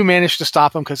 You do manage to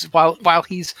stop him because while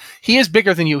he is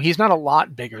bigger than you, he's not a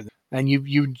lot bigger. And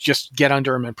you just get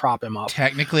under him and prop him up.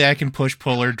 Technically, I can push,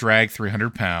 pull, or drag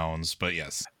 300 pounds, but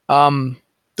yes.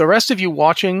 The rest of you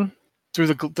watching through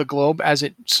the globe as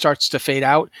it starts to fade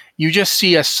out, you just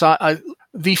see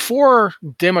the 4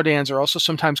 Demodans are also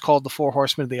sometimes called the 4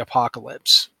 Horsemen of the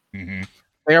Apocalypse. Mm-hmm.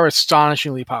 They are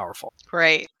astonishingly powerful.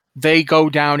 Great. They go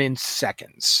down in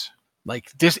seconds.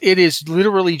 Like this, it is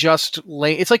literally just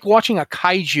it's like watching a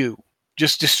kaiju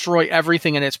just destroy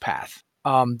everything in its path.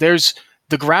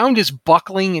 The ground is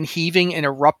buckling and heaving and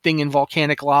erupting in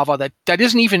volcanic lava that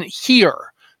isn't even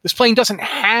here. This plane doesn't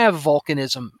have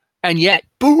volcanism, and yet,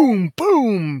 boom,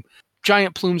 boom,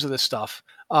 giant plumes of this stuff.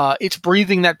 It's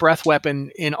breathing that breath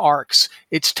weapon in arcs.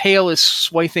 Its tail is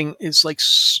swiping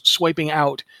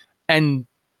out, and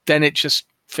then it just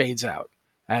fades out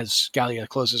as Gallia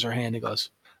closes her hand and goes,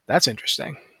 "That's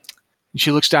interesting." And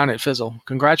she looks down at Fizzle.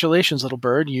 "Congratulations, little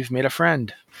bird. You've made a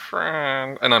friend."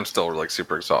 Friend. And I'm still like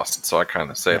super exhausted, so I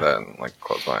kind of say that and like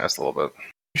close my eyes a little bit.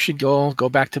 You should go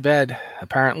back to bed.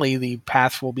 Apparently the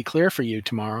path will be clear for you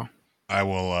tomorrow. I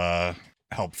will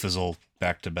help Fizzle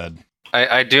back to bed.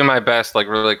 I do my best, like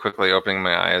really quickly opening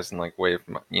my eyes and like wave,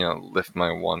 lift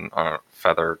my one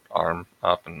feathered arm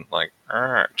up and like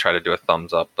try to do a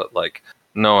thumbs up, but like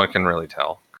no one can really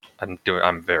tell.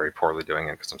 I'm very poorly doing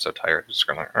it because I'm so tired. Just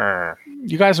going like.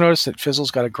 You guys notice that Fizzle's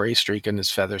got a gray streak in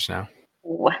his feathers now.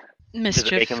 Ooh.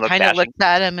 Mischief make him look kind of dashing? looks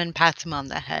at him and pats him on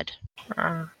the head.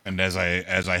 And as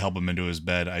I help him into his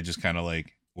bed, I just kind of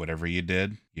like, whatever you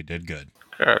did good.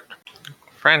 Good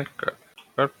friend,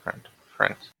 good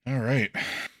friend. All right.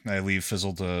 I leave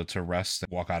Fizzle to rest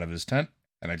and walk out of his tent,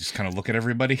 and I just kind of look at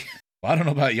everybody. Well, I don't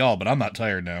know about y'all, but I'm not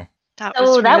tired now. That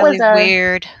Oh, was that really was a-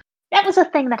 weird. That was a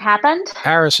thing that happened.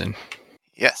 Harrison,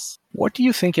 Yes. what do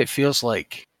you think it feels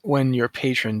like when your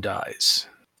patron dies?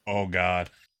 Oh, God.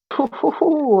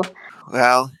 Ooh.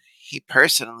 Well, he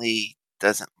personally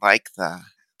doesn't like the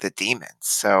demons,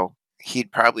 so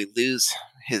he'd probably lose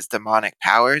his demonic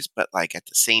powers, but like at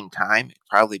the same time, it'd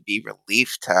probably be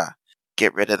relief to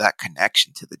get rid of that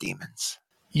connection to the demons.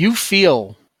 You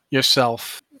feel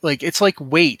yourself, like it's like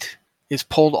weight is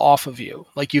pulled off of you.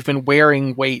 Like you've been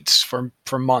wearing weights for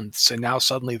months, and now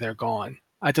suddenly they're gone.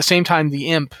 At the same time, the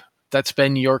imp that's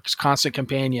been your constant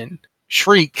companion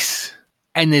shrieks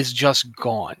and is just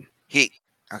gone.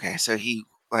 So he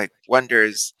like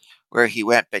wonders where he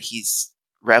went, but he's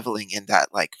reveling in that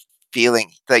like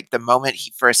feeling. Like the moment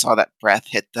he first saw that breath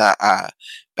hit the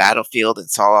battlefield and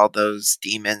saw all those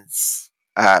demons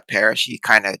perish, he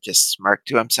kind of just smirked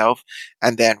to himself.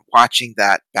 And then watching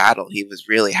that battle, he was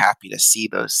really happy to see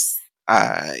those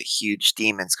huge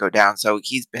demons go down. So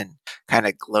he's been kind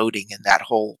of gloating in that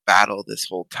whole battle this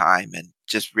whole time and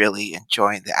just really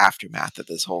enjoying the aftermath of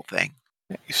this whole thing.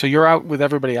 So you're out with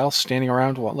everybody else standing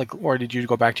around, or did you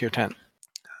go back to your tent?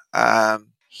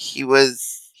 He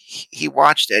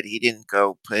watched it. He didn't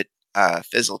go put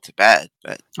Fizzle to bed,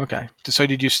 but Okay. So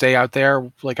did you stay out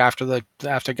there like after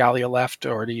Galia left,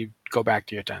 or do you go back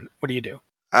to your tent? What do you do?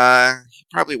 he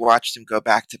probably watched him go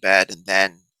back to bed, and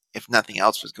then, if nothing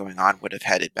else was going on, would have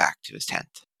headed back to his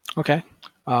tent. Okay.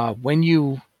 When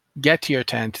you get to your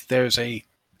tent, there's a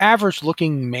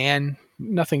average-looking man,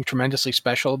 nothing tremendously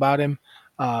special about him,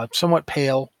 somewhat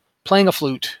pale, playing a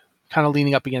flute, kind of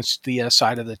leaning up against the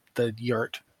side of the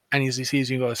yurt. And as he sees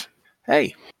you, he goes,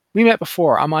 "Hey, we met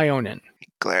before. I'm Ionin." He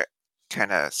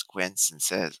kind of squints and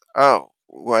says, "Oh,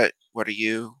 what are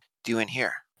you doing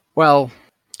here?" Well,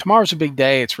 tomorrow's a big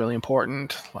day. It's really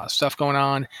important. A lot of stuff going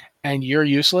on. And you're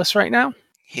useless right now?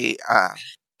 He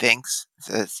thinks,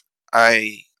 says,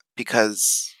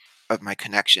 because of my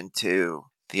connection to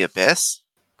the abyss,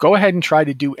 Go ahead and try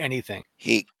to do anything.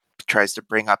 he tries to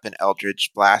bring up an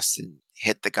Eldritch Blast and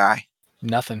hit the guy.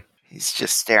 Nothing. He's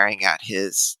just staring at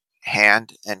his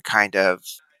hand and kind of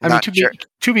I mean, not sure.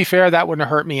 to be fair, that wouldn't have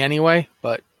hurt me anyway.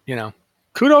 But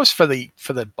kudos for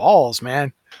the balls,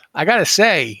 man. I gotta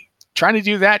say, trying to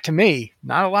do that to me,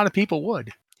 not a lot of people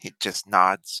would. He just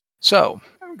nods. So,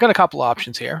 I've got a couple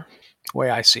options here. The way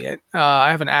I see it,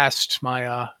 I haven't asked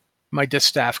my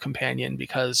distaff companion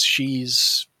because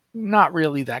she's not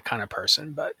really that kind of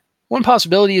person. But one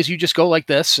possibility is you just go like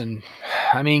this, and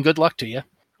I mean, good luck to you.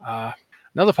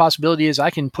 Another possibility is I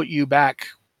can put you back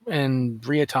in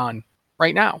Riaton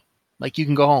right now. Like, you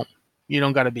can go home. You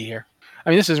don't got to be here. I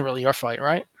mean, this isn't really your fight,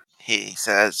 right? He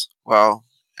says, "Well,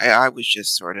 I was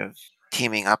just sort of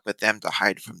teaming up with them to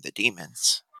hide from the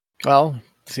demons." Well,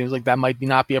 seems like that might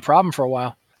not be a problem for a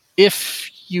while. If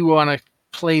you want to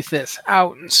play this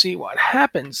out and see what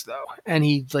happens, though, and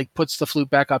he like puts the flute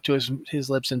back up to his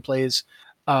lips and plays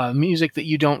music that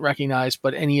you don't recognize,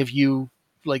 but any of you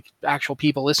like actual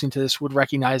people listening to this would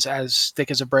recognize as Thick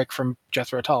as a Brick from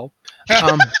Jethro Tull.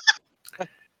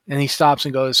 And he stops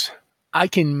and goes, "I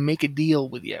can make a deal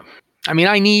with you. I mean,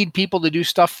 I need people to do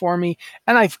stuff for me,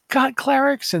 and I've got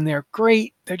clerics, and they're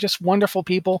great. They're just wonderful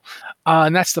people,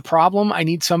 and that's the problem. I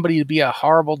need somebody to be a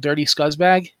horrible, dirty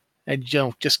scuzzbag and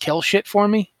just kill shit for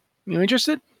me. You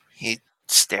interested?" He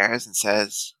stares and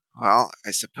says, "Well,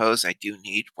 I suppose I do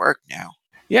need work now."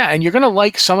 Yeah, and you're going to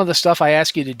like some of the stuff I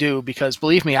ask you to do because,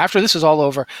 believe me, after this is all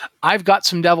over, I've got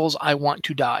some devils I want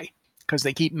to die because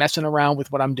they keep messing around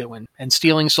with what I'm doing and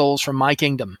stealing souls from my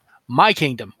kingdom,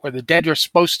 where the dead are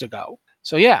supposed to go.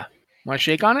 So yeah, want to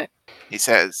shake on it? He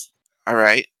says, "All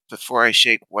right, before I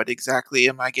shake, what exactly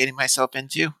am I getting myself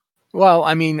into?" Well,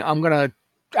 I mean, I'm going to,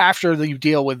 after you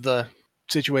deal with the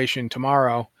situation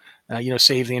tomorrow,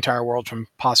 save the entire world from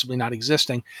possibly not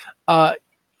existing,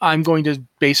 I'm going to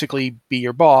basically be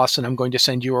your boss, and I'm going to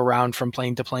send you around from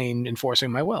plane to plane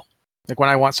enforcing my will. Like when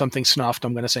I want something snuffed,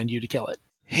 I'm going to send you to kill it.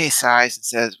 He sighs and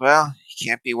says, "Well, it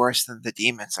can't be worse than the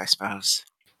demons, I suppose."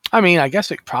 I mean, I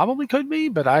guess it probably could be,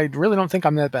 but I really don't think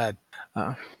I'm that bad.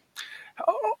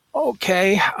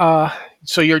 Okay.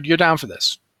 So you're down for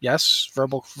this? Yes.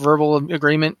 Verbal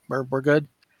agreement. We're good.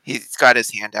 He's got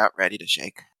his hand out ready to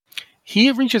shake.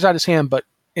 He reaches out his hand, but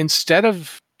instead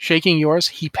of shaking yours,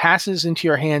 he passes into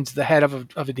your hands the head of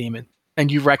a demon,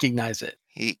 and you recognize it.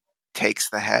 He takes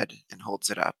the head and holds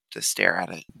it up to stare at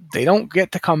it. They don't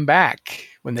get to come back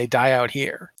when they die out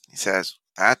here. He says,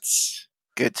 "That's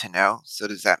good to know. So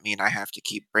does that mean I have to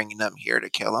keep bringing them here to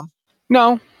kill them?"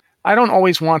 No, I don't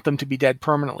always want them to be dead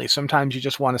permanently. Sometimes you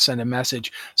just want to send a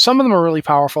message. Some of them are really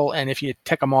powerful, and if you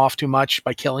tick them off too much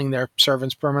by killing their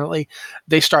servants permanently,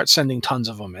 they start sending tons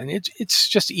of them. And it's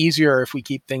just easier if we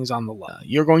keep things on the low.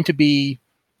 You're going to be...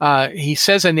 he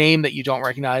says a name that you don't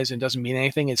recognize and doesn't mean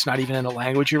anything. It's not even in a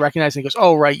language you recognize. And he goes,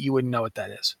 "Oh, right, you wouldn't know what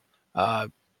that is.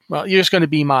 Well, you're just going to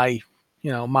be my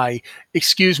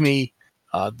excuse me,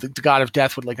 the god of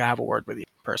death would like to have a word with you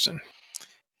person."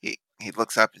 He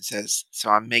looks up and says, "So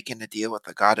I'm making a deal with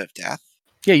the god of death?"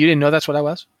 Yeah, you didn't know that's what I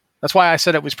was? That's why I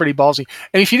said it was pretty ballsy.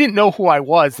 And if you didn't know who I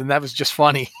was, then that was just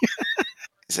funny.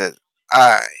 He says,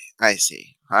 I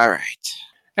see. All right.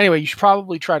 Anyway, you should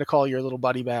probably try to call your little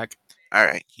buddy back. All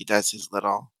right. He does his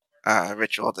little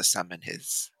ritual to summon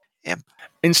his imp.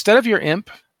 Instead of your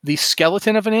imp, the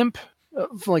skeleton of an imp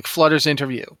flutters into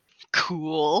view.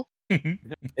 Cool.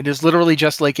 It is literally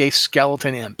just like a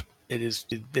skeleton imp.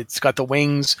 It's got the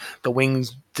wings,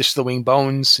 just the wing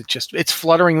bones. It's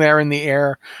fluttering there in the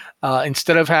air.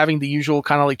 Instead of having the usual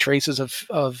kind of like traces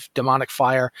of demonic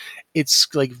fire, it's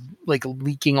like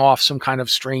leaking off some kind of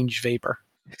strange vapor.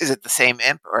 Is it the same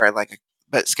imp or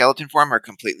but skeleton form or a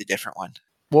completely different one?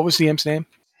 What was the imp's name?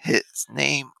 His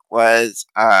name was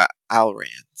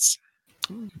Alrans.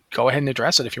 Go ahead and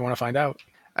address it if you want to find out.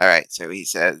 All right. So he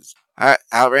says,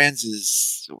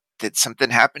 Alrans did something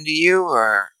happen to you,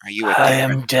 or are you a I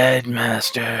am dead,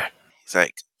 master. He's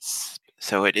like,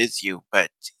 "So it is you, but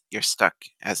you're stuck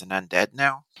as an undead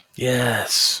now?"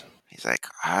 Yes. He's like,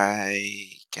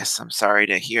 "I guess I'm sorry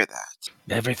to hear that."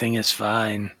 Everything is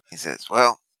fine. He says,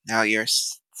 "Well, now you're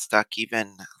stuck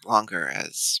even longer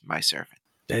as my servant."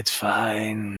 It's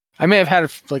fine. I may have had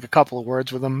a couple of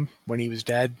words with him when he was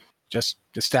dead, just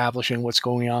establishing what's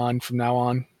going on from now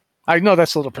on. I know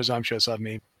that's a little presumptuous of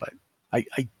me, but I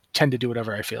tend to do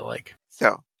whatever I feel like.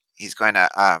 So he's going to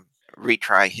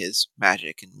retry his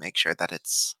magic and make sure that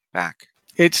it's back.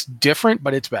 It's different,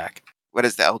 but it's back. What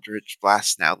does the Eldritch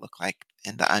Blast now look like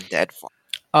in the undead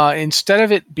form? Instead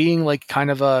of it being like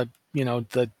kind of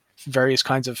the various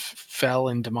kinds of fell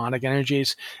and demonic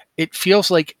energies, it feels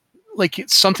like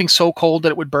it's something so cold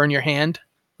that it would burn your hand.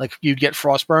 Like you'd get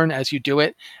frostburn as you do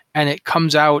it, and it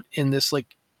comes out in this like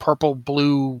purple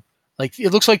blue, like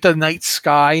it looks like the night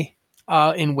sky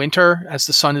in winter as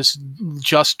the sun is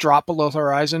just dropped below the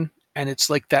horizon, and it's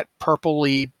like that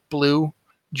purpley blue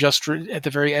just at the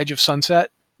very edge of sunset.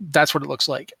 That's what it looks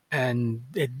like, and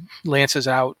it lances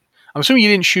out. I'm assuming you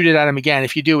didn't shoot it at him again.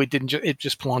 If you do, it didn't. It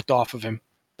just plunked off of him.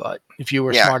 But if you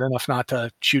were smart enough not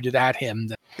to shoot it at him,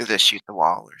 then you just shoot the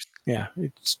wall.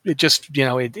 It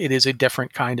is a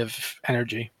different kind of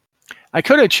energy. I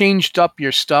could have changed up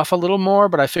your stuff a little more,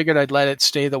 but I figured I'd let it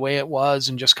stay the way it was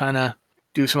and just kind of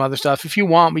do some other stuff. If you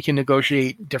want, we can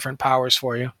negotiate different powers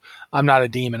for you. I'm not a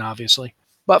demon, obviously.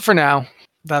 But for now,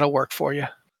 that'll work for you.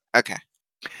 Okay.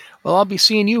 Well, I'll be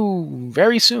seeing you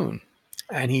very soon.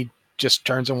 And he just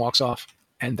turns and walks off.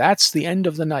 And that's the end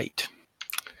of the night.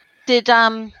 Did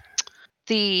oh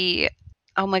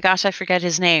my gosh, I forget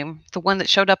his name. The one that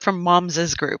showed up from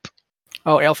Moms's group.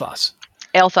 Oh, Aelthas.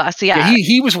 Aelthas, yeah.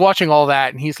 He was watching all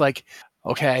that, and he's like,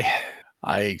 "Okay,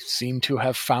 I seem to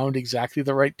have found exactly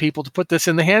the right people to put this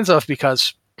in the hands of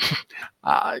because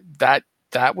that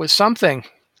was something."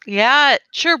 Yeah, it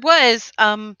sure was.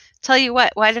 Tell you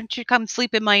what, why don't you come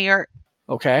sleep in my yurt?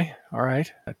 Okay, all right,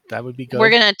 that would be good. We're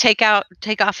gonna take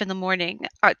off in the morning.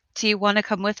 Do you want to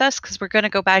come with us? Because we're gonna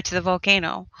go back to the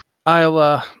volcano.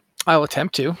 I'll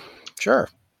attempt to. Sure.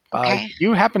 Okay.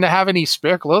 You happen to have any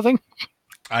spare clothing?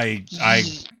 I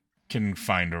can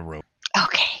find a rope.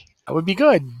 Okay. That would be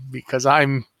good because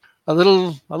I'm a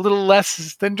little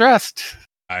less than dressed.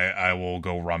 I will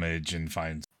go rummage and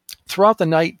find. Throughout the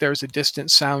night, there's a distant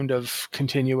sound of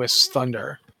continuous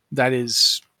thunder that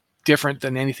is different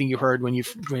than anything you heard when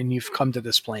you've come to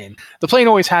this plane. The plane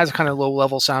always has a kind of low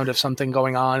level sound of something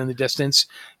going on in the distance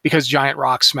because giant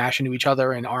rocks smash into each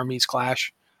other and armies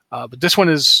clash. But this one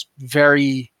is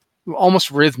very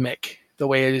almost rhythmic. The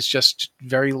way it is just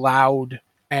very loud,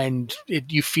 and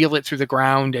you feel it through the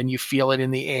ground and you feel it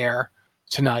in the air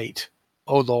tonight.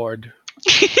 Oh Lord.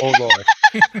 Oh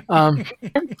Lord.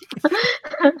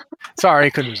 Sorry, I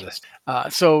couldn't resist.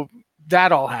 So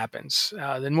that all happens.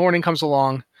 Then morning comes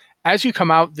along. As you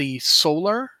come out, the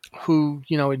solar who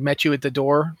had met you at the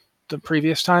door the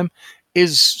previous time,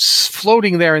 is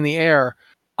floating there in the air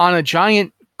on a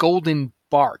giant golden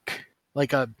bark,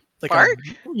 like a Bark?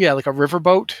 like a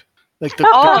riverboat, like the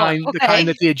kind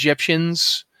that the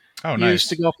Egyptians Oh, used nice.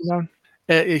 to go up and down.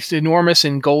 It's enormous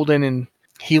and golden, and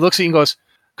he looks at you and goes,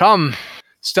 "Come,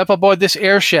 step aboard this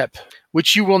airship,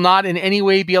 which you will not in any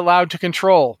way be allowed to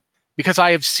control, because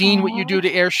I have seen what you do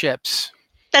to airships."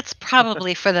 That's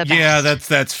probably for the best. Yeah,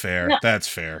 that's fair. No. That's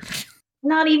fair.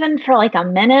 Not even for like a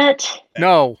minute.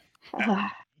 No.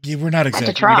 Ugh. Yeah, we're not to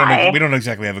exactly. try. We don't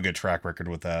exactly have a good track record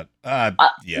with that.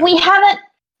 Yeah.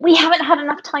 We haven't had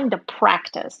enough time to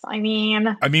practice. I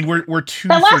mean, I mean, we're 2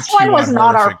 the for last 2 one was on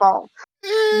not our horrific. fault.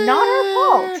 Not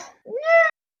our fault.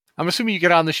 I'm assuming you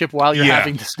get on the ship while you're Yeah.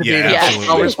 having this debate Yeah, about absolutely.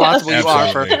 how responsible you are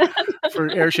Absolutely.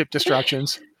 for airship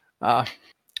destructions. The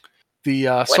if we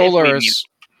Solars.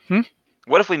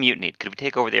 What if we mutinied? Could we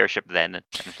take over the airship then and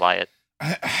fly it?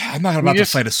 I'm not about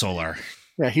just- to fight a Solar.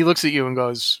 Yeah, he looks at you and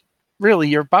goes, "Really,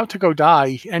 you're about to go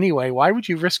die anyway. Why would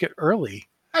you risk it early?"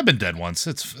 I've been dead once.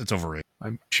 It's overrated.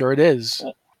 I'm sure it is.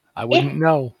 I wouldn't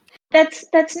know.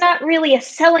 That's not really a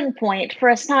selling point for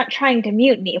us not trying to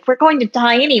mutiny. If we're going to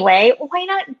die anyway, why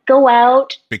not go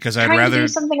out Because I'd trying to rather do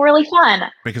something really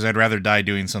fun? die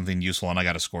doing something useful, and I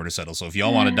got a score to settle. So if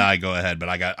y'all want to die, go ahead. But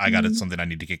I got something I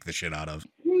need to kick the shit out of.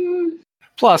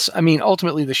 Plus, I mean,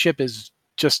 ultimately, the ship is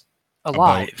just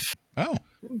alive. Oh,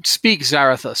 Speak,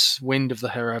 Zarathus, wind of the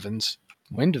heavens.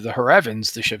 Wind of the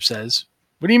heavens, the ship says.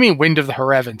 What do you mean, wind of the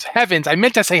heavens? Heavens. I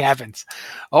meant to say heavens.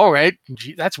 All right.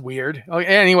 Gee, that's weird. Oh,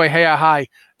 anyway, hey, hi.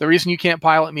 The reason you can't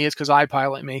pilot me is because I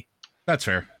pilot me. that's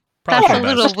fair. That's for a the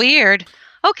little best. weird.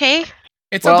 Okay.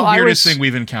 It's Well, not the I weirdest was- thing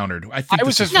we've encountered. I think I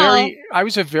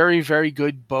was a very, very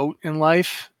good boat in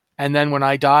life. And then when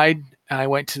I died and I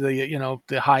went to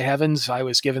the high heavens, I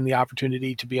was given the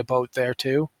opportunity to be a boat there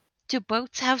too. Do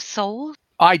boats have souls?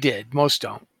 I did. Most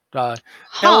don't.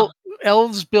 Huh.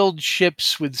 Elves build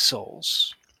ships with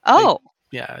souls. Oh.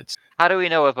 Yeah. How do we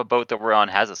know if a boat that we're on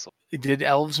has a soul? Did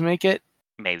elves make it?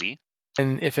 Maybe.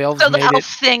 And if elves So the made elf it,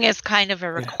 thing is kind of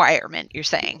a requirement, you're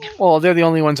saying. well, they're the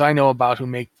only ones I know about who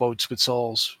make boats with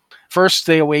souls. First,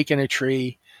 they awaken a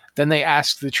tree. Then they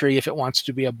ask the tree if it wants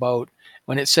to be a boat.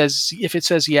 If it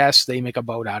says yes, they make a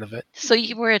boat out of it. So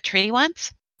you were a tree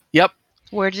once? Yep.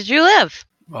 Where did you live?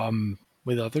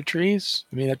 With other trees.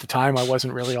 I mean, at the time, I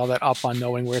wasn't really all that up on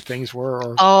knowing where things were.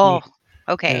 Or Oh,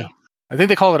 okay. Yeah. I think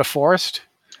they call it a forest.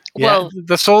 Yeah, Well,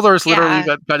 the Solar's literally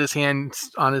yeah. got his hand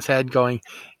on his head going,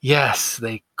 yes,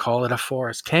 they call it a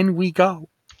forest. Can we go?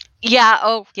 Yeah.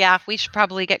 Oh, yeah. We should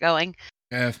probably get going.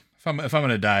 If I'm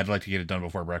gonna die, I'd like to get it done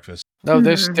before breakfast. No,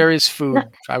 Mhm. there is food.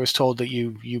 I was told that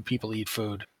you people eat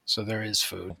food, so there is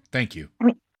food. Thank you.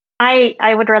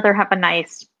 I would rather have a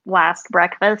nice last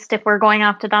breakfast if we're going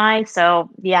off to die. So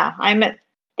yeah,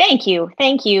 thank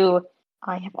you.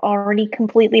 I have already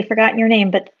completely forgotten your name,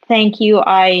 but thank you.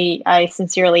 I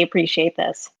sincerely appreciate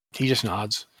this. He just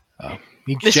nods.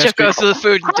 He This ship goes to the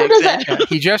food and How takes does it. it-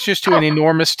 he gestures to an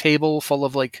enormous table full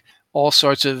of like all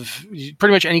sorts of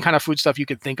pretty much any kind of food stuff you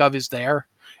could think of is there.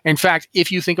 In fact,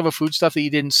 if you think of a food stuff that you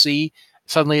didn't see,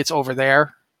 suddenly it's over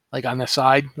there, like on the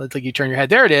side. Like you turn your head,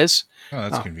 there it is. Oh,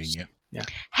 that's Oh. convenient.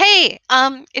 Hey,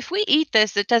 if we eat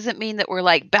this, it doesn't mean that we're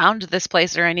like bound to this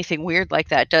place or anything weird like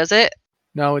that, does it?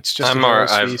 No, it's just I've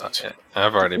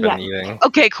already been eating.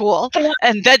 Okay, cool.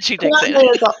 And then she takes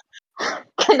it.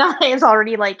 Kanai is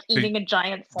already like eating a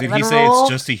giant Did cinnamon he say roll. it's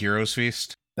just a hero's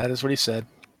feast? That is what he said.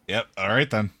 Yep. All right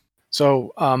then.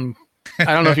 So, I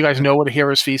don't know if you guys know what a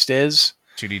hero's feast is.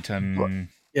 2d10.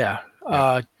 Yeah.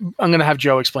 I'm going to have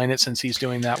Joe explain it since he's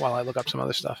doing that while I look up some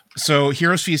other stuff. So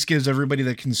Heroes Feast gives everybody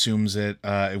that consumes it,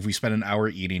 if we spend an hour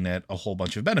eating it, a whole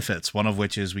bunch of benefits. One of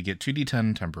which is we get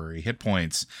 2d10 temporary hit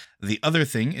points. The other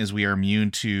thing is we are immune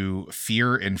to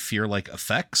fear and fear-like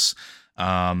effects,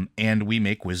 and we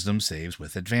make wisdom saves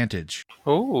with advantage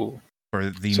Ooh. for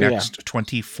the So, yeah. next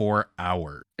 24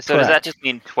 hours. So does that Correct. just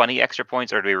mean 20 extra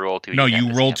points, or do we roll 2d10? No, you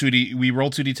to roll see 2d. We roll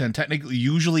 2d10. Technically,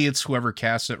 usually it's whoever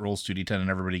casts it rolls 2d10,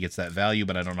 and everybody gets that value.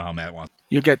 But I don't know how Matt wants.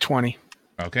 You get 20.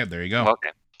 Okay, there you it? go. Okay.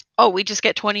 Oh, we just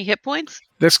get 20 hit points?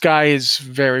 This guy is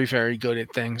very, very good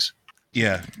at things.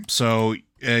 Yeah. So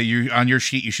you on your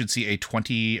sheet, you should see a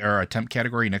 20 or a temp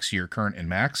category next to your current and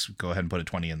max. Go ahead and put a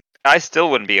 20 in. I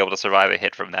still wouldn't be able to survive a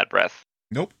hit from that breath.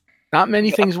 Nope. Not many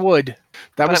things would.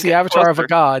 That But was I'm the getting avatar of a closer.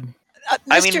 god.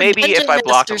 I mean, maybe if I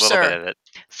blocked a little bit of it.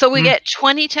 So we Hmm. get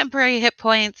 20 temporary hit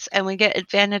points and we get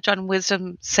advantage on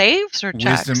wisdom saves or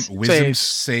checks? Wisdom Saves.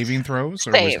 saving throws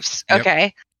or Saves. Yep.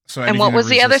 Okay. So And anything what that was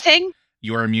the other resists- thing?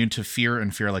 You are immune to fear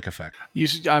and fear-like effect.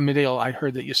 Medial, I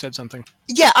heard that you said something.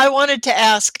 Yeah, I wanted to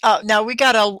ask. Now we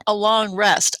got a long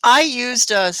rest. I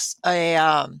used a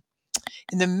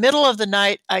in the middle of the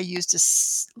night. I used a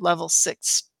level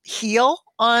 6 heal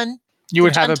on. You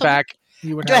would have it gentleman. back.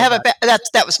 You would Do I have it back?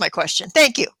 That was my question.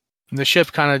 Thank you. And the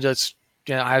ship kind of just,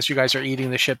 as you guys are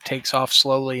eating, the ship takes off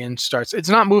slowly and starts. It's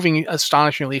not moving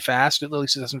astonishingly fast. At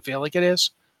least it doesn't feel like it is.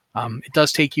 It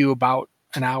does take you about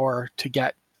an hour to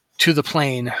get to the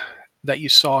plane that you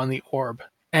saw in the orb.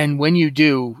 And when you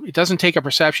do, it doesn't take a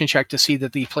perception check to see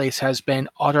that the place has been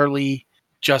utterly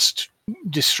just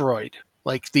destroyed.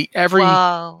 Like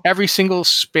every single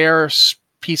spare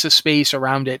piece of space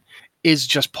around it is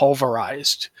just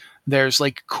pulverized. There's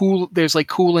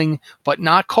cooling, but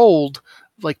not cold,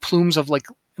 like plumes of like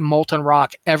molten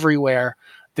rock everywhere.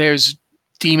 There's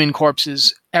demon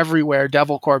corpses everywhere,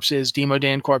 devil corpses,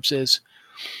 Demodan corpses.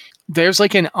 There's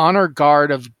like an honor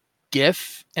guard of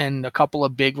Gith and a couple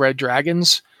of big red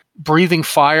dragons breathing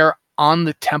fire on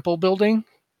the temple building,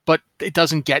 but it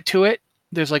doesn't get to it.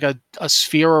 There's like a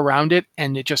sphere around it,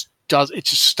 and it just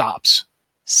stops.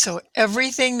 So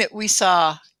everything that we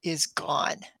saw is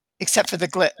gone, except for the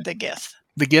Gith.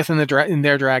 The Gith and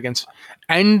their dragons.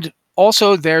 And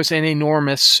also there's an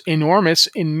enormous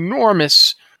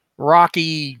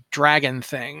rocky dragon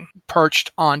thing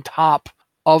perched on top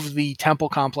of the temple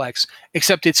complex,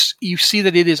 except you see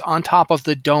that it is on top of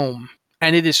the dome,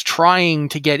 and it is trying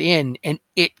to get in, and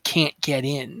it can't get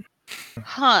in.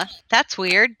 Huh, that's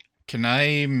weird. Can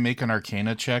I make an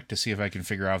Arcana check to see if I can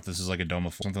figure out if this is like a dome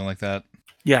of something like that?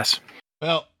 Yes.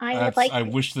 Well, I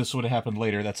wish this would have happened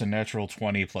later. That's a natural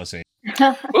 20 plus 8.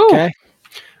 Okay.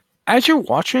 As you're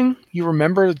watching, you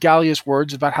remember Gallia's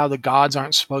words about how the gods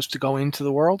aren't supposed to go into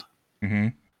the world? Mm-hmm.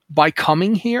 By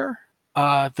coming here,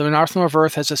 the Nartham of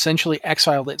Earth has essentially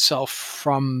exiled itself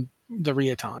from the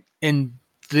Rheaton. And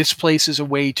this place is a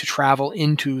way to travel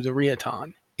into the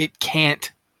Rheaton. It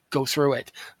can't go through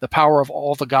it. The power of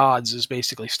all the gods is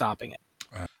basically stopping it.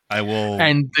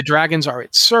 And the dragons are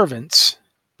its servants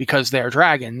because they're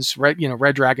dragons.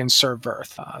 Red dragons serve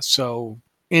Verth. So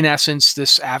in essence,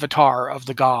 this avatar of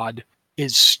the god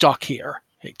is stuck here.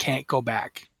 It can't go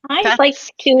back. I'd like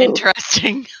to.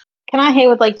 Interesting. Kanahe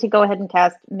would like to go ahead and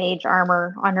cast Mage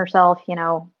Armor on herself,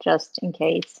 just in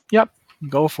case. Yep.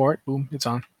 Go for it. Boom. It's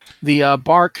on. The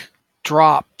bark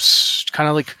drops, kind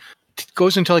of like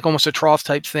goes into like almost a trough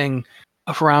type thing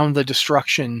around the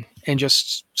destruction and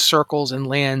just circles and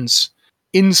lands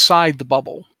inside the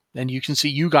bubble. And you can see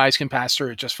you guys can pass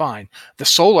through it just fine. The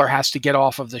Solar has to get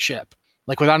off of the ship.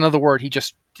 Like without another word, he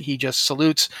just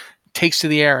salutes, takes to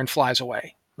the air and flies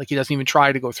away. Like he doesn't even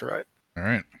try to go through it. All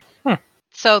right.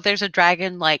 So there's a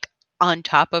dragon like on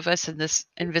top of us in this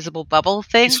invisible bubble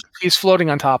thing? He's floating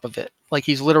on top of it. Like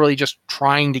he's literally just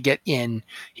trying to get in.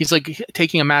 He's like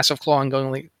taking a massive claw and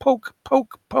going like poke,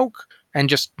 poke, poke, and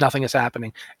just nothing is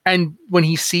happening. And when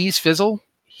he sees Fizzle,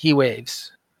 he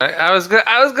waves. I was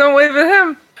gonna wave at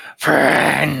him.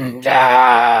 Friend,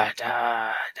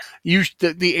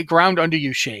 the ground under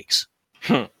you shakes.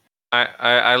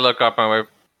 I look up and I wave,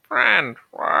 friend.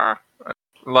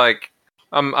 Like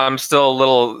I'm still a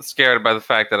little scared by the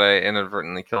fact that I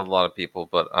inadvertently killed a lot of people,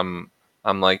 but I'm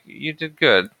like, you did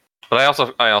good. But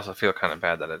I also feel kind of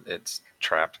bad that it's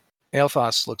trapped.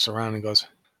 Aelthas looks around and goes,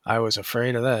 I was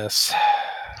afraid of this.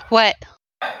 What?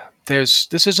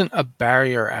 This isn't a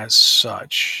barrier as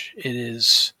such. It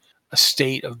is a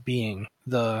state of being.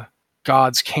 The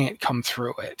gods can't come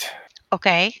through it.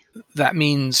 Okay. That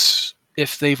means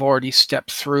if they've already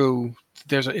stepped through,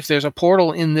 if there's a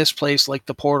portal in this place like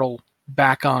the portal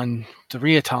back on the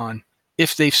Rheaton,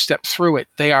 if they've stepped through it,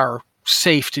 they are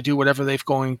safe to do whatever they're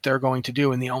going to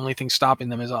do, and the only thing stopping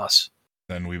them is us.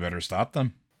 Then we better stop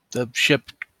them. The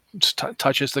ship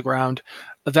touches the ground.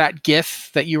 That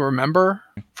Gith that you remember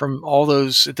from all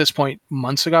those, at this point,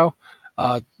 months ago,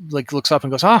 looks up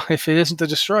and goes, if it isn't the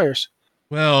destroyers.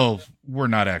 Well, we're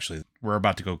not actually. We're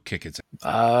about to go kick its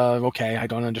ass. Okay, I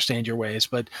don't understand your ways,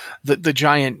 but the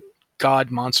giant god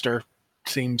monster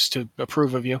seems to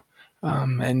approve of you.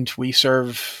 And we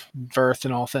serve Verth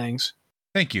in all things.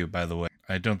 Thank you, by the way.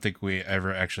 I don't think we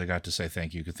ever actually got to say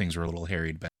thank you because things were a little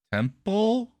harried. But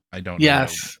temple? I don't know.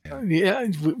 Yes. Yeah,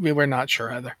 we were not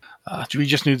sure either. We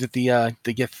just knew that the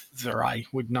Githzerai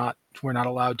were not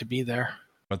allowed to be there.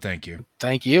 But thank you.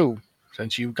 Thank you,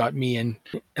 since you got me and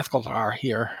Ethkaldar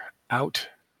here out.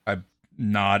 I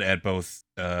nod at both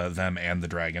them and the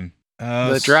dragon.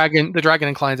 The dragon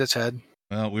inclines its head.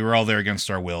 Well, we were all there against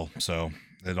our will, so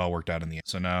it all worked out in the end.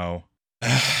 So now,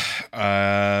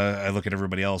 I look at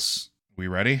everybody else. We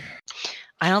ready?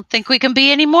 I don't think we can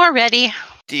be any more ready.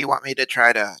 Do you want me to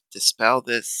try to dispel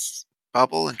this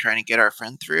bubble and try to get our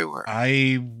friend through? Or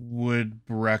I would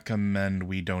recommend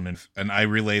we don't. And I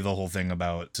relay the whole thing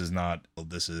about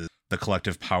this is the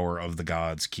collective power of the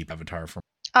gods keep Avatar from.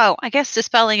 Oh, I guess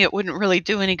dispelling it wouldn't really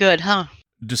do any good, huh?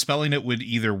 Dispelling it would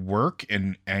either work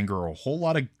and anger a whole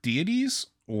lot of deities,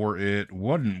 or it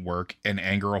wouldn't work and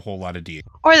anger a whole lot of deities.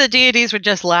 Or the deities would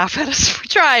just laugh at us for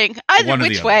trying. Either One or the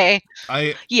which other.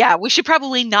 way. Yeah, we should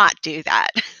probably not do that.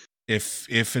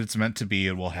 If it's meant to be,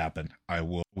 it will happen.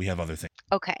 We have other things.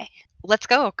 Okay. Let's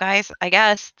go, guys. I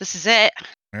guess this is it.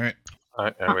 All right.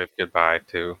 I wave goodbye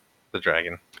to the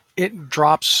dragon. It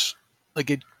drops, like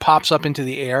it pops up into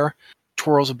the air,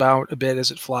 twirls about a bit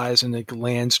as it flies, and it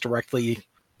lands directly,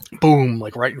 boom,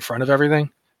 like right in front of everything,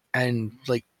 and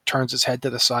like turns its head to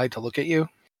the side to look at you,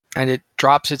 and it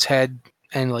drops its head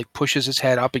and like pushes its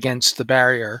head up against the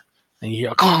barrier, and you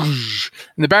hear,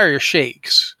 and the barrier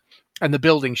shakes, and the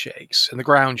building shakes, and the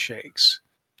ground shakes,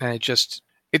 and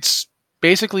it's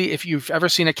basically if you've ever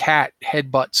seen a cat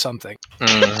headbutt something,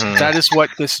 that is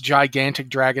what this gigantic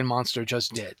dragon monster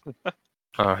just did.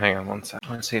 Oh, hang on one sec. I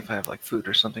want to see if I have like food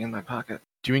or something in my pocket.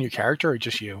 Do you mean your character or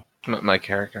just you? My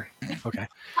character. Okay.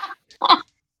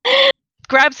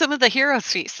 Grab some of the hero's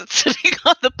feast that's sitting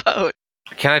on the boat.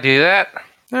 Can I do that?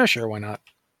 Oh, sure, why not?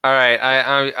 All right.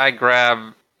 I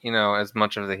grab as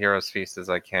much of the hero's feast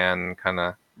as I can, kind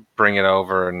of bring it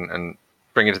over and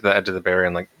bring it to the edge of the barrier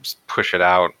and like just push it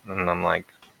out, and I'm like,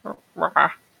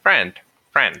 friend,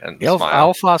 and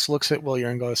smile. Alphas looks at Willier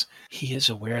and goes, he is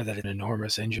aware that an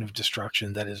enormous engine of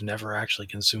destruction that has never actually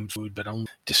consumed food but only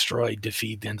destroyed to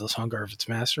feed the endless hunger of its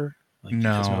master. Like, you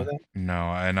guys know that?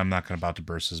 No, and I'm not about to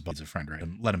burst his bubble. He's a friend, right?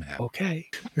 Let him have it. Okay.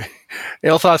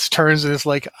 Alphas turns and is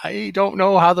like, I don't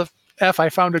know how the F I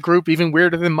found a group even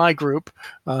weirder than my group.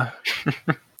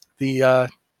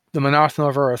 The Monarth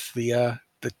of Earth, the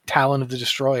talon of the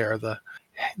destroyer,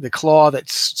 the claw that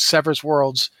severs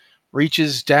worlds,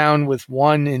 reaches down with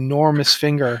one enormous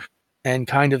finger and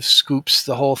kind of scoops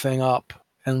the whole thing up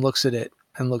and looks at it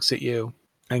and looks at you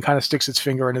and kind of sticks its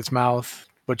finger in its mouth,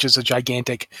 which is a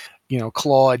gigantic,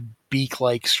 clawed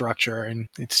beak-like structure, and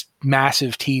its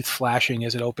massive teeth flashing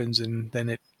as it opens, and then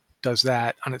it does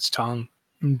that on its tongue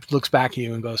and looks back at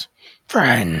you and goes,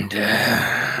 friend,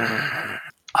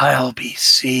 I'll be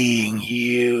seeing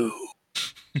you.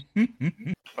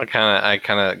 I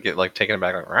kind of get like taken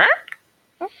aback, like, Rah?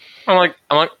 I'm like,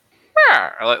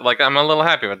 Rah! like I'm a little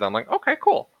happy with that. I'm like, okay,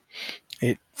 cool.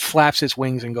 It flaps its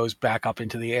wings and goes back up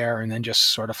into the air and then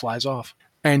just sort of flies off.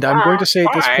 And I'm going to say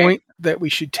at this point that we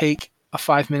should take a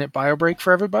 5-minute bio break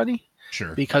for everybody.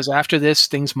 Sure. Because after this,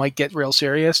 things might get real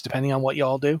serious, depending on what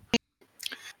y'all do.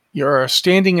 You're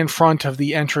standing in front of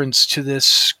the entrance to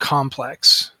this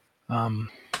complex.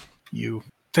 You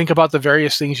think about the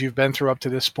various things you've been through up to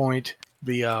this point.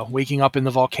 The waking up in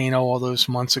the volcano all those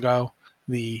months ago.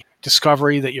 The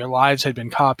discovery that your lives had been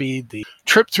copied. The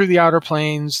trip through the outer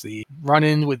planes. The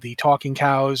run-in with the talking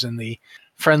cows and the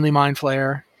friendly mind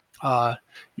flayer.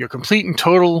 Your complete and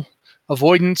total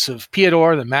avoidance of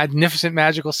Piador, the magnificent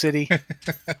magical city.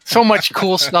 So much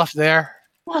cool stuff there.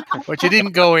 But you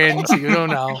didn't go in, so you don't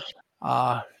know.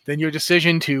 Then your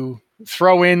decision to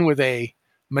throw in with a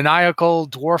maniacal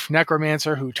dwarf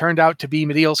necromancer who turned out to be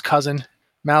Medial's cousin,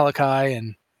 Malachi,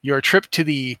 and your trip to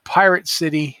the pirate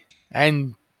city,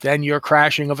 and then your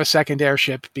crashing of a second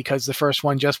airship because the first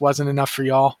one just wasn't enough for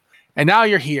y'all. And now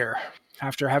you're here,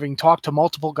 after having talked to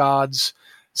multiple gods,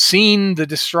 seen the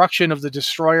destruction of the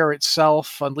destroyer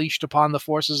itself unleashed upon the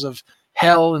forces of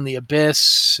hell and the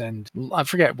abyss, and I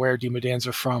forget where Demodans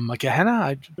are from, like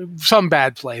Gehenna? Some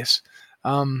bad place.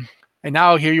 And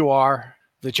now here you are.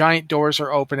 The giant doors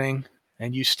are opening,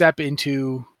 and you step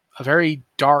into a very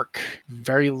dark,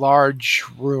 very large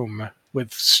room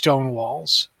with stone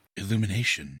walls.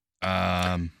 Illumination.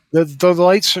 The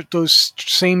lights, those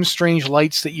same strange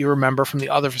lights that you remember from the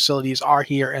other facilities, are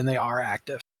here, and they are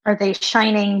active. Are they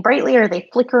shining brightly? Are they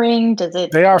flickering? Does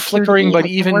it? They are appear to flickering, be but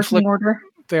like even working order?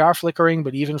 They are flickering,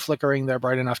 but even flickering, they're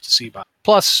bright enough to see by.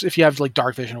 Plus, if you have like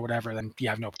dark vision or whatever, then you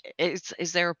have no.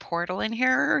 Is there a portal in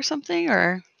here or something,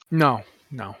 or? No.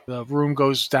 The room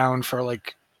goes down for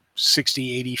like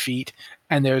 60, 80 feet,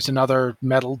 and there's another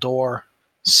metal door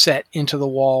set into the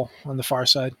wall on the far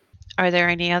side. Are there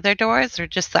any other doors, or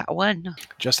just that one?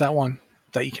 Just that one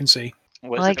that you can see.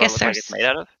 What does Well, I the door guess look like it's made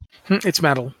out of? It's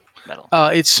metal. Metal.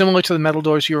 It's similar to the metal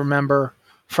doors you remember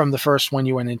from the first one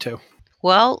you went into.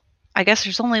 Well, I guess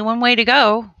there's only one way to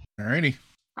go. Alrighty.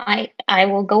 I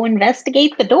will go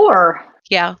investigate the door.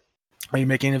 Yeah. Are you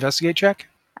making an investigate check?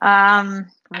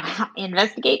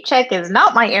 Investigate check is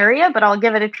not my area, but I'll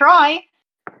give it a try.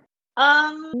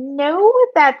 No,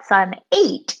 that's an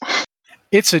 8.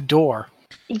 It's a door.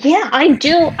 Yeah, I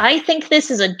do. I think this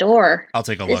is a door. I'll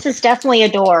take a This look. is definitely a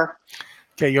door.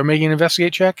 Okay, you're making an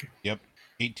investigate check.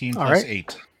 18 All plus right.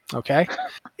 8. Okay,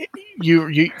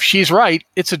 she's right.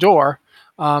 It's a door.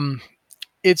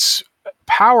 It's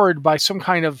powered by some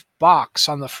kind of box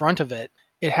on the front of it.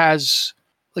 It has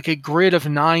like a grid of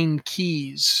 9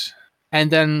 keys,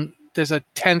 and then there's a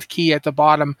 10th key at the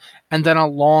bottom, and then a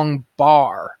long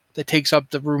bar that takes up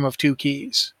the room of 2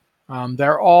 keys.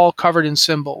 They're all covered in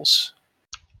symbols.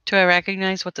 Do I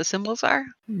recognize what the symbols are?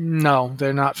 No,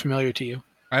 they're not familiar to you.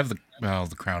 I have the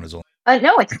crown is only.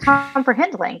 No, it's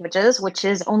comprehend languages, which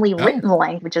is only Oh. written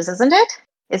languages, isn't it?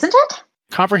 Isn't it?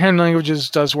 Comprehend languages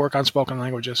does work on spoken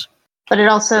languages. But it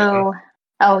also.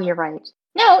 Oh, you're right.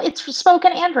 No, it's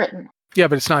spoken and written. Yeah,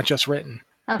 but it's not just written.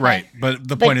 Okay. Right, but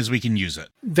the But- point is we can use it.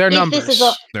 They're If numbers. this is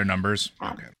a- Their numbers. Oh,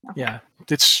 Okay. Yeah,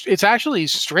 it's actually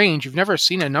strange. You've never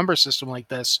seen a number system like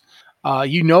this.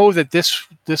 You know that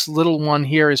this little one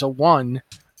here is a 1,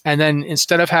 and then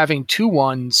instead of having 2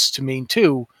 ones to mean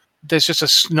 2, there's just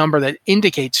a number that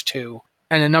indicates 2,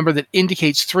 and a number that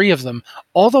indicates 3 of them,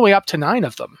 all the way up to 9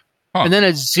 of them, Huh. and then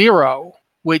a 0,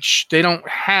 which they don't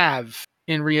have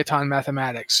in Riotan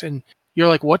mathematics. And you're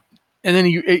like, what? And then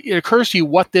it occurs to you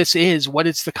what this is, what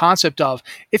it's the concept of.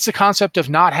 It's the concept of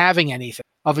not having anything,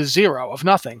 of a 0, of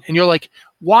nothing. And you're like,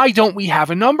 why don't we have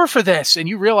a number for this? And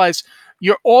you realize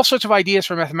all sorts of ideas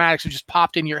for mathematics have just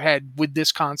popped in your head with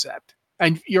this concept.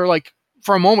 And you're like,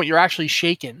 for a moment, you're actually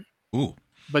shaken. Ooh.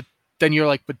 But then you're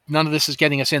like, but none of this is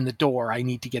getting us in the door. I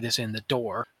need to get us in the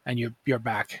door. And you're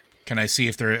back. Can I see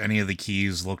if any of the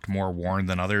keys looked more worn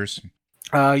than others?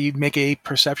 You'd make a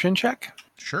perception check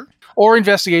Sure. or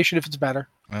investigation if it's better.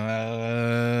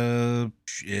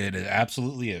 It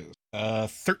absolutely is.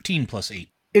 13 plus 8.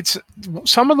 It's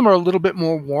some of them are a little bit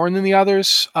more worn than the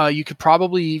others. You could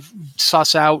probably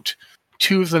suss out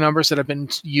 2 of the numbers that have been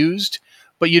used,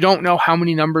 but you don't know how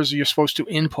many numbers you're supposed to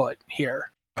input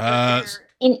here. Are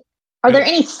there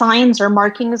any signs or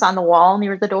markings on the wall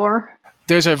near the door?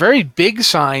 There's a very big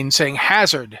sign saying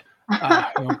hazard.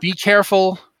 Be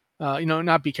careful.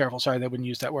 Not be careful. Sorry, they wouldn't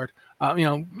use that word.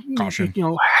 Caution.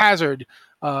 Hazard.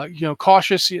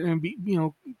 Cautious.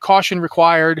 Caution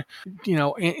required.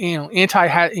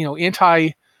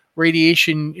 Anti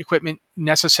radiation equipment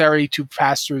necessary to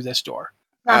pass through this door.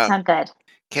 Not sound good.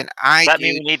 Can I Does that do?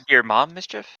 mean we need your mom,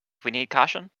 Mischief? We need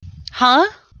caution? Huh?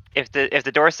 If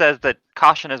the door says that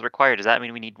caution is required, does that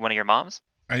mean we need one of your moms?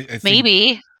 I think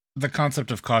Maybe. the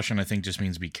concept of caution, I think, just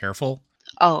means be careful.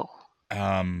 Oh.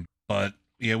 But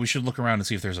yeah, we should look around and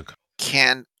see if there's a.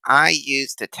 Can I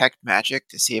use detect magic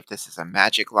to see if this is a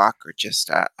magic lock or just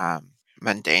a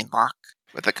mundane lock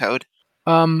with a code?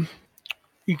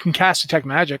 You can cast detect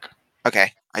magic.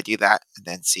 Okay, I do that and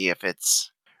then see if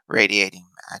it's radiating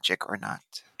magic or not.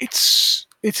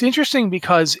 It's interesting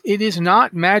because it is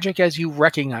not magic as you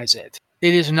recognize it.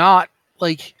 It is not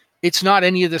like it's not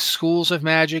any of the schools of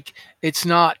magic. It's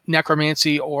not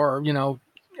necromancy or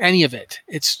any of it.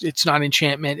 It's not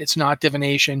enchantment. It's not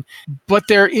divination. But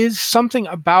there is something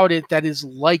about it that is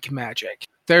like magic.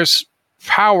 There's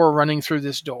power running through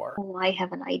this door. Oh, I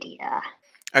have an idea.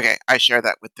 Okay, I share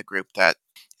that with the group that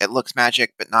it looks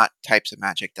magic, but not types of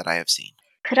magic that I have seen.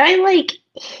 Could I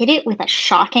hit it with a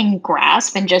shocking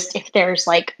grasp and just if there's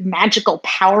magical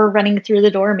power running through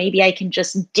the door, maybe I can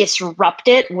just disrupt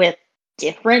it with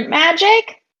different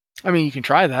magic? I mean, you can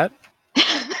try that.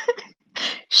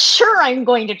 Sure, I'm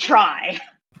going to try.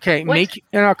 Okay, What? make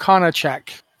an Arcana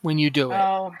check when you do it.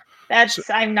 Oh,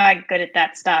 I'm not good at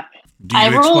that stuff. Do you I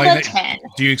rolled a explain 10.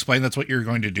 Do you explain that's what you're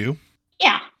going to do?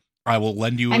 Yeah. I will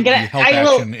lend you I'm the gonna- help I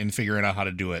will- action in figuring out how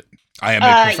to do it. I am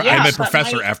yeah, I'm a but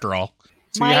professor my- after all.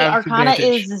 So you My have Arcana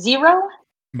advantage. is 0.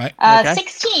 My, Okay.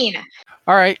 16.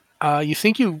 All right. You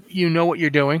think you know what you're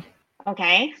doing.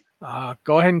 Okay.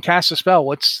 Go ahead and cast a spell.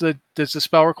 Does the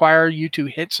spell require you to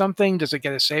hit something? Does it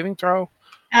get a saving throw?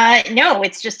 No,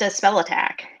 it's just a spell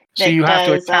attack. So you have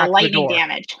to does, attack the lightning door.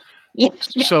 damage. Yeah.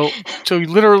 So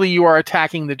literally you are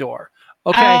attacking the door.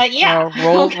 Okay. Yeah.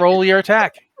 Roll your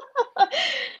attack.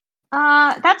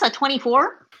 That's a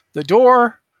 24. The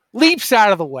door leaps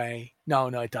out of the way. No,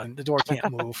 it doesn't. The door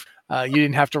can't move. You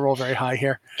didn't have to roll very high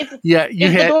here. Yeah, you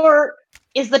hit.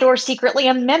 Is the door secretly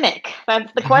a mimic?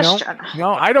 That's the question.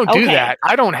 No, I don't do Okay. that.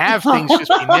 I don't have things just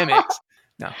be mimics.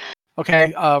 No.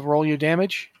 Okay, roll your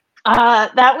damage.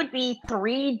 That would be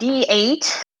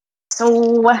 3d8.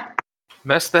 So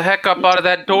Mess the heck up out of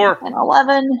that door. 10,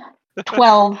 11,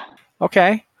 12.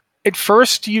 Okay. At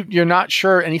first, you're not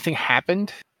sure anything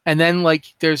happened. and then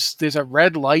like there's a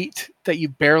red light that you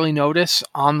barely notice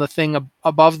on the thing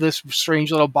above this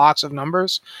strange little box of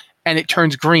numbers, and it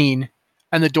turns green,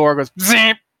 and the door goes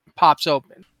zip, pops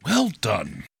open. Well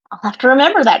done. I'll have to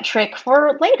remember that trick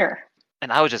for later.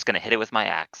 And I was just gonna hit it with my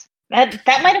axe. That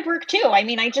might have worked too. I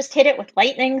mean, I just hit it with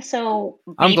lightning, so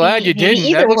I'm glad you didn't.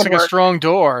 either That looks would like a work. strong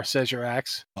door, says your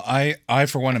axe. I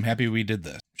for one am happy we did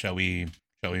this. Shall we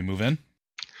move in?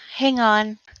 Hang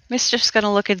on. Mischief's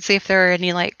gonna look and see if there are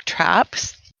any like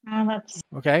traps. Oh, that's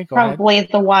Okay, go ahead. probably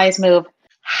the wise move.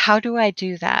 How do I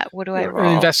do that? What do I An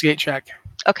roll? investigate check.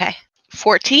 Okay.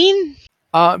 14?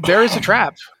 There is a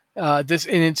trap.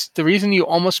 It's the reason you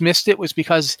almost missed it was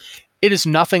because it is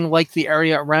nothing like the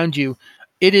area around you.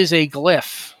 It is a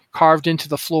glyph carved into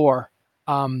the floor.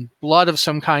 Blood of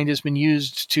some kind has been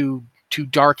used to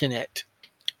darken it,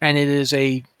 and it is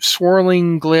a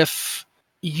swirling glyph.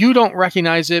 You don't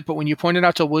recognize it, but when you point it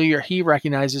out to Willier, he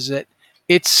recognizes it.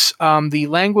 It's the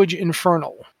language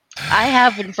Infernal. I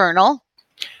have Infernal.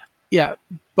 Yeah,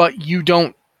 but you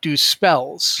don't do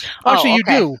spells. Oh, Actually,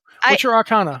 okay. you do. What's your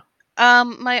Arcana?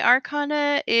 My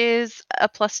Arcana is a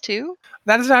 +2.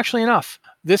 That is actually enough.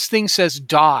 This thing says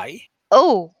die.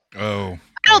 Oh. Oh.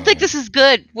 I don't think this is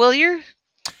good, Willier.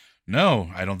 No,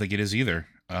 I don't think it is either.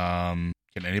 Can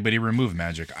anybody remove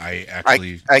magic? I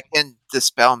can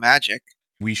dispel magic.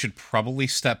 We should probably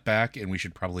step back and we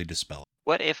should probably dispel it.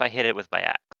 What if I hit it with my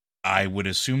axe? I would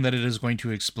assume that it is going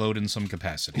to explode in some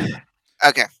capacity.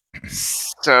 Okay.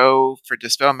 So for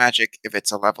dispel magic, if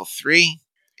it's a level 3,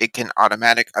 it can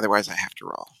automatic. Otherwise, I have to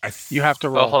roll. You have to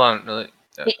roll. Oh, hold on. Really?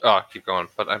 Keep going.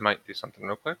 But I might do something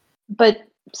real quick. But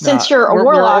since Nah, you're a we're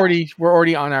warlock, we're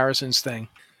already on Arison's thing.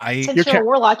 since you're a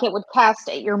warlock, it would cast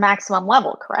at your maximum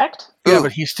level, correct? Yeah, Ooh.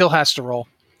 but he still has to roll.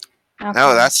 Okay.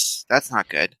 No, that's not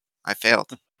good. I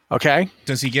failed. Okay.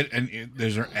 Does he get?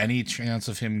 Is there any chance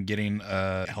of him getting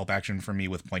a help action from me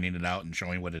with pointing it out and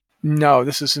showing what it? No,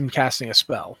 this is him casting a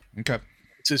spell. Okay.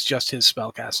 This is just his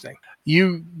spell casting.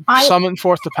 You I- summon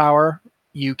forth the power.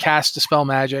 You cast dispel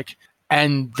magic,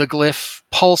 and the glyph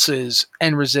pulses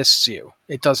and resists you.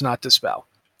 It does not dispel.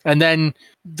 And then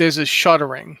there's a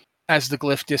shuddering as the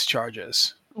glyph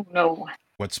discharges. Oh, no.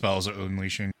 What spells are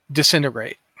unleashing?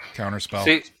 Disintegrate. Counter spell.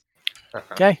 See?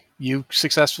 Okay. You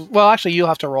successful. Well, actually, you'll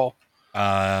have to roll.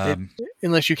 Um,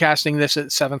 Unless you're casting this at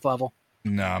 7th level.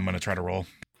 no, I'm gonna try to roll.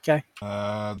 Okay.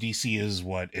 DC is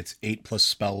what? It's 8 plus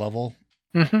spell level,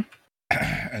 Mm-hmm.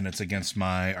 and it's against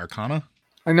my Arcana.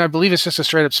 And I believe it's just a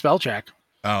straight up spell check.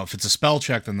 Oh, if it's a spell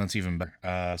check, then that's even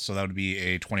better. So that would be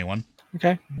a 21.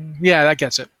 Okay. Yeah, that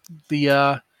gets it.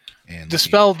 The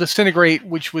spell Disintegrate,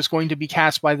 which was going to be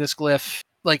cast by this glyph,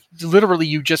 like literally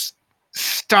you just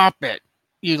stop it.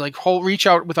 You like reach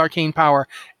out with arcane power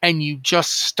and you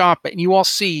just stop it. And you all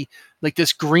see like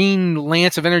this green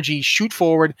lance of energy shoot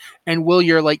forward, and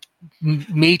Willier like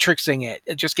matrixing it.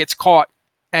 It just gets caught,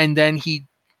 and then he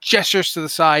gestures to the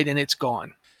side and it's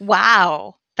gone.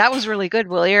 Wow. That was really good,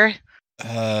 Willier.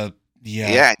 Yeah.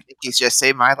 Yeah, I think he's just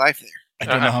saved my life there. I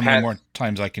don't know how many more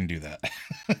times I can do that.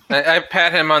 I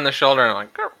pat him on the shoulder and I'm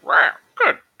like,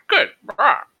 good.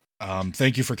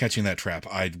 Thank you for catching that trap.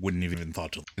 I wouldn't have even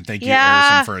thought to. And thank you,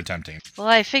 Yeah. Arison, for attempting. Well,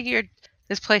 I figured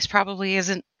this place probably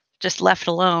isn't just left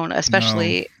alone,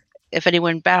 especially if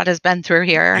anyone bad has been through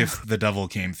here. If the devil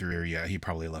came through here, yeah, he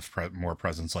probably left more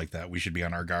presence like that. We should be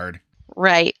on our guard.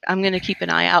 Right. I'm going to keep an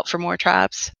eye out for more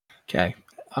traps. Okay.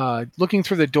 Looking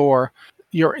through the door,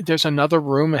 there's another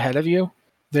room ahead of you.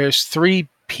 There's 3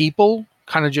 people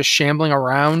kind of just shambling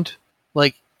around,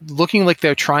 like looking like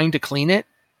they're trying to clean it.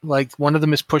 Like one of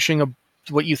them is pushing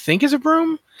what you think is a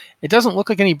broom. It doesn't look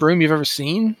like any broom you've ever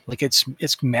seen. Like it's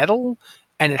metal,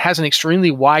 and it has an extremely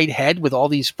wide head with all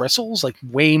these bristles, like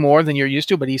way more than you're used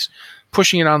to, but he's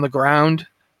pushing it on the ground.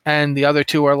 And the other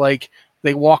 2 are like,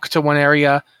 they walk to one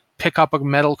area, pick up a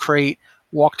metal crate,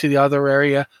 walk to the other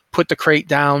area, put the crate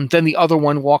down. Then the other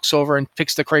one walks over and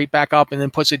picks the crate back up and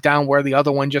then puts it down where the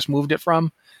other one just moved it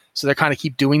from. So they kind of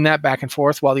keep doing that back and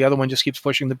forth while the other one just keeps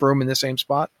pushing the broom in the same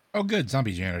spot. Oh, good.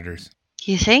 Zombie janitors.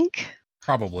 You think?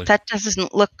 Probably. That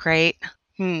doesn't look great.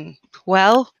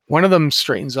 Well, One of them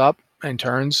straightens up and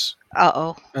turns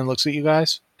uh-oh. and looks at you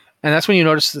guys. And that's when you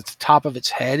notice that the top of its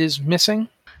head is missing.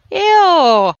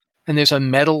 Ew. And there's a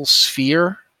metal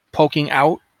sphere poking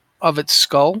out of its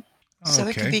skull. So it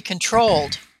Okay. could be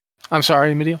controlled. I'm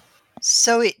sorry, Medial.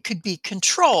 So it could be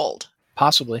controlled.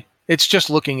 Possibly. It's just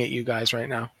looking at you guys right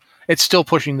now. It's still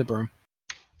pushing the broom.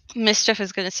 Mischief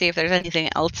is going to see if there's anything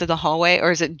else in the hallway,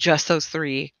 or is it just those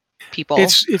 3 people?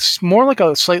 It's more like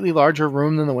a slightly larger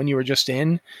room than the one you were just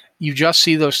in. You just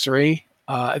see those 3.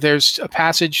 There's a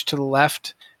passage to the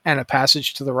left, and a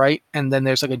passage to the right, and then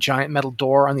there's like a giant metal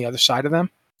door on the other side of them.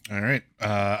 All right.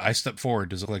 I step forward.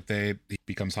 Does it look like he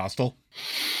becomes hostile?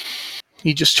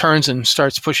 He just turns and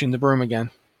starts pushing the broom again.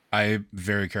 I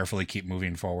very carefully keep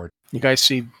moving forward. You guys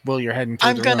see Willier heading through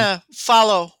I'm the going room. to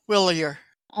follow Willier.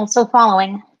 Also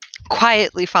following.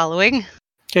 Quietly following.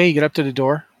 Okay, you get up to the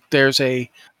door. There's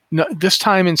this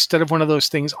time, instead of one of those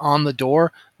things on the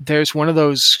door, there's one of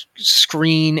those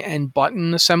screen and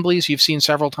button assemblies you've seen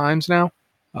several times now.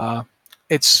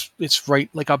 It's right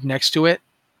like up next to it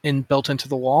and built into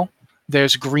the wall.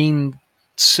 There's green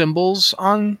symbols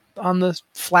on the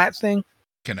flat thing.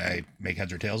 Can I make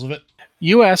heads or tails of it?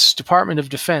 U.S. Department of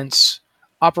Defense,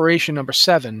 Operation Number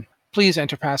 7. Please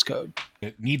enter passcode.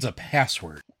 It needs a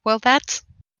password. Well, that's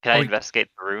Can I Oh, investigate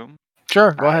the room?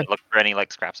 Sure, go ahead. Look for any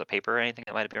like scraps of paper or anything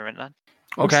that might have been written on.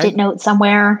 Okay, Post-it note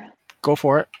somewhere. go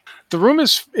for it. The room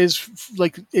is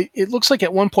like it looks like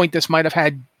at one point this might have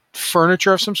had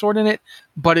furniture of some sort in it,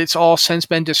 but it's all since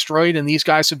been destroyed, and these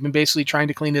guys have been basically trying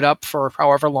to clean it up for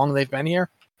however long they've been here.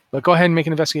 But go ahead and make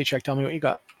an investigate check. Tell me what you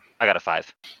got. I got a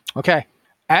 5. Okay.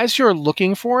 As you're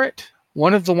looking for it,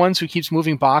 one of the ones who keeps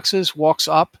moving boxes walks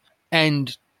up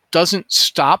and doesn't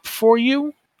stop for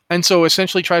you, and so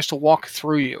essentially tries to walk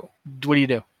through you. What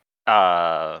do?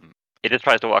 It just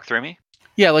tries to walk through me.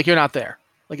 Yeah, like you're not there.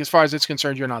 Like as far as it's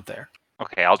concerned, you're not there.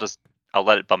 Okay, I'll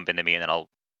let it bump into me and then I'll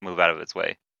move out of its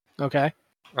way. Okay.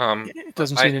 Um, It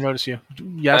doesn't seem to notice you.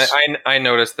 Yes. I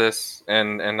noticed this,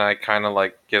 and I kind of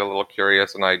like get a little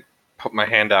curious, and I put my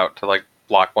hand out to like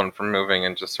block one from moving,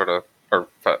 and just sort of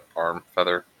arm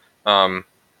feather,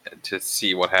 to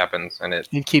see what happens, and it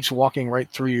keeps walking right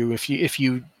through you.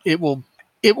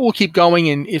 It will keep going,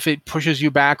 and if it pushes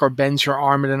you back or bends your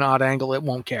arm at an odd angle, it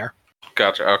won't care.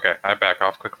 Gotcha. Okay, I back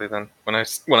off quickly then when I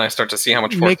start to see how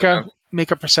much force. Make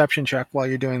a perception check while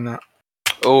you're doing that.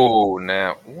 Oh,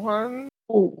 now 1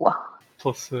 Ooh.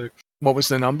 plus 6, What was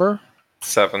the number?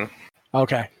 7.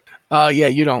 Okay. Yeah,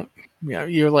 you don't. Yeah,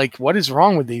 you're like, what is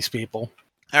wrong with these people?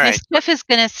 All right. Mischief is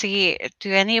gonna see.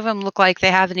 Do any of them look like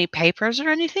they have any papers or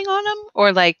anything on them,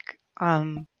 or like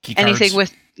Key anything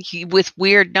cards? with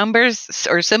weird numbers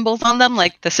or symbols on them,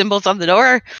 like the symbols on the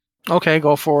door? Okay,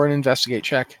 go for an investigate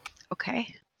check.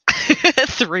 Okay,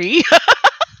 3.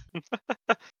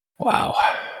 Wow.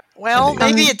 Well,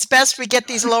 maybe it's best we get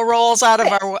these low rolls out of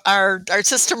our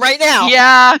system right now.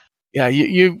 Yeah. Yeah,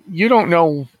 you don't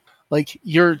know, like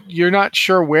you're not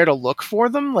sure where to look for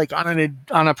them. Like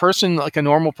on a person, like a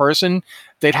normal person,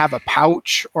 they'd have a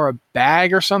pouch or a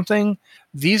bag or something.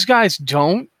 These guys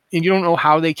don't, and you don't know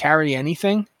how they carry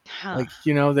anything. Huh. Like,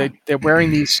 they're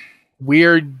wearing these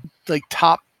weird like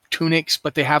top tunics,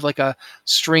 but they have like a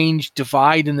strange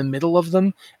divide in the middle of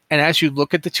them. And as you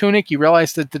look at the tunic, you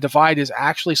realize that the divide is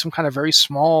actually some kind of very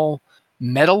small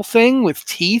metal thing with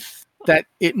teeth that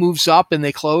it moves up and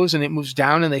they close, and it moves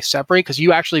down and they separate, because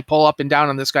you actually pull up and down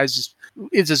on this guy's.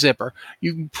 It's a zipper.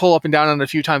 You pull up and down on it a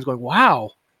few times going,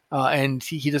 wow. And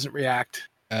he doesn't react.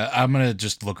 I'm going to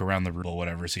just look around the room or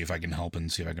whatever, see if I can help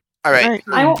and see if I can. All right.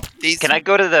 I don't. Can I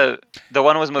go to the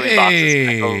one who was moving boxes? Can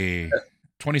I go- Hey!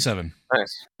 27.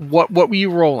 Nice. What were you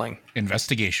rolling?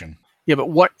 Investigation. Yeah, but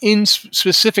what in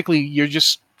specifically, you're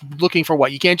just looking for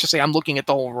what? You can't just say, I'm looking at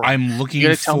the whole room. I'm looking You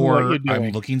gotta tell me what you're I'm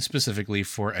doing. looking specifically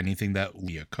for anything that will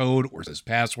be a code or says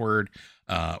password,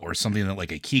 or something that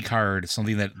like a key card,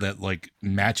 something that like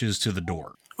matches to the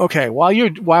door. Okay,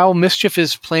 while Mischief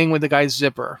is playing with the guy's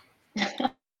zipper,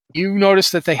 you notice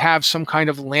that they have some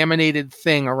kind of laminated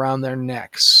thing around their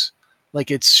necks. Like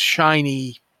it's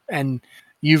shiny, and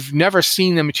you've never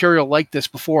seen a material like this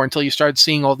before until you started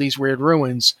seeing all these weird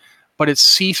ruins. But it's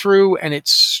see-through and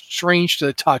it's strange to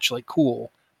the touch, like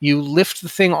cool. You lift the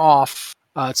thing off.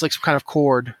 It's like some kind of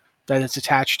cord that it's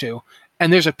attached to.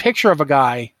 And there's a picture of a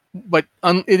guy, but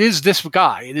it is this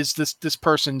guy. It is this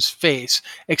person's face,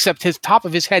 except his top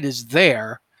of his head is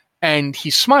there, and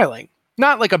he's smiling.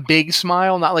 Not like a big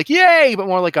smile, not like, yay, but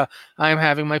more like a, I'm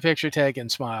having my picture taken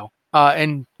smile.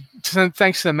 And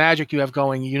thanks to the magic you have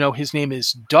going, you know his name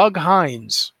is Doug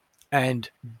Hines. And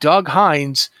Doug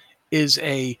Hines is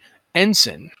a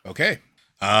ensign. Okay.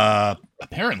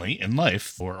 Apparently in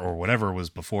life, or whatever was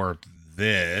before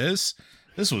this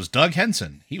was Doug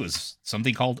Henson. He was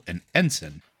something called an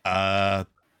ensign. I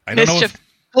don't know Mischief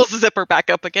pulls the zipper back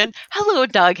up again. Hello,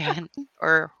 Doug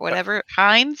or whatever.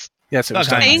 Hines. Yes, it was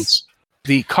Doug Doug Hines. Hines.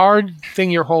 The card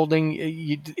thing you're holding,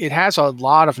 it has a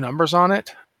lot of numbers on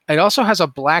it. It also has a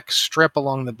black strip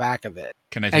along the back of it.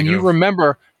 Can I take And it you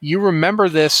over? remember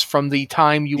this from the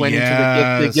time you went into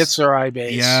the Githzerai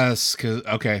base. Yes,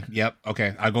 okay, yep,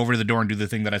 okay. I'll go over to the door and do the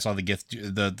thing that I saw the Gith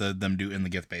them do in the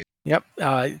Gith base. Yep.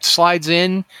 It slides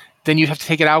in. then you have to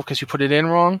take it out because you put it in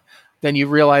wrong. Then you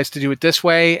realize to do it this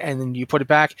way, and then you put it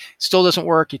back. Still doesn't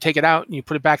work. You take it out and you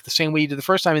put it back the same way you did the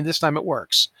first time, and this time it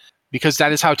works because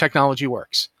that is how technology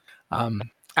works.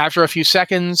 After a few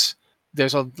seconds,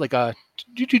 there's a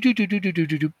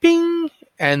bing,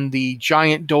 and the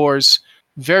giant doors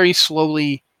very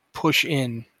slowly push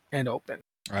in and open.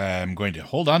 I'm going to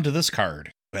hold on to this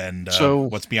card. And So-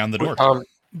 what's beyond the door?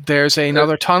 There's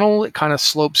another tunnel. It kind of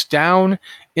slopes down.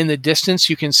 In the distance,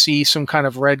 you can see some kind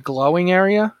of red glowing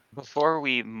area. Before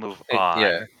we move on,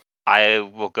 Yeah. I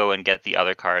will go and get the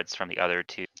other cards from the other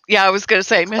two. Yeah, I was going to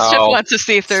say, Mischief Oh. wants to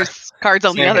see if there's cards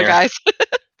on the Same other here. guys.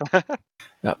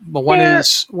 But one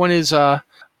is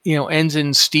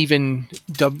Ensign Stephen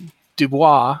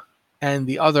Dubois, and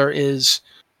the other is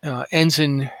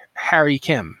Ensign Harry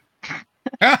Kim.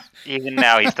 Even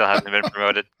now, he still hasn't been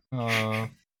promoted.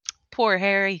 Poor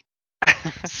Harry.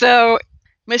 So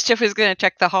Mischief is going to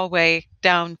check the hallway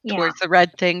down Yeah. towards the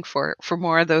red thing for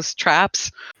more of those traps.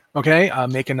 Okay,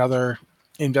 make another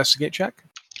investigate check.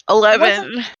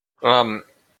 11.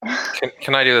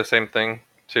 Can I do the same thing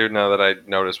too? Now that I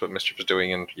noticed what Mischief is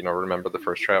doing, and remember the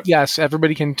first trap. Yes,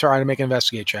 everybody can try to make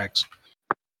investigate checks.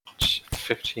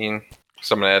 15.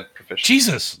 So I'm gonna add proficiency.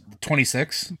 Jesus,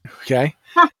 26. Okay.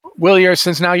 Willier,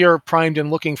 since now you're primed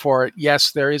and looking for it,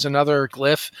 yes, there is another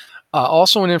glyph.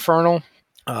 Also an infernal.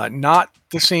 Not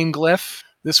the same glyph.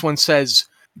 This one says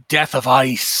Death of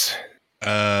Ice.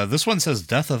 This one says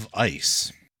Death of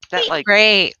Ice. That like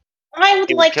Great. I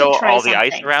would it would like to kill try all the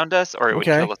ice something. around us, or it would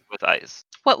Okay. kill us with ice.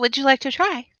 What would you like to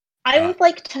try? I would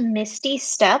like to Misty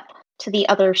Step to the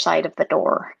other side of the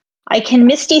door. I can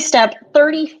Misty Step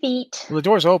 30 feet. Well, the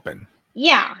door's open.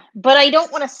 Yeah, but I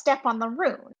don't want to step on the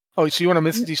rune. Oh, so you want to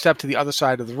misty step to the other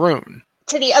side of the room?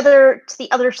 To the other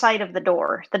side of the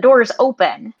door. The door is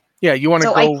open. Yeah, you want to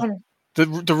So go. I can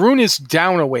The rune is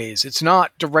down a ways. It's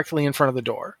not directly in front of the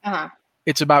door.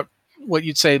 It's about what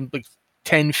you'd say like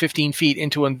 10, 15 feet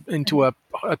into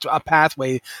a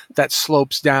pathway that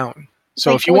slopes down.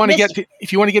 So Like if you with want to Misty-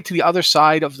 get to the other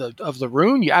side of the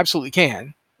rune, you absolutely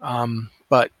can.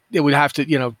 But it would have to,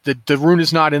 the rune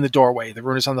is not in the doorway. The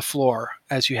rune is on the floor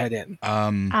as you head in.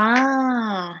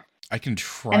 Ah. I can And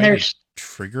try to there's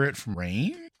trigger it from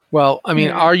rain. Well, I mean,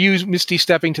 Yeah. are you misty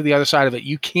stepping to the other side of it?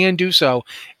 You can do so.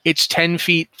 It's 10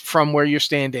 feet from where you're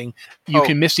standing. You Oh.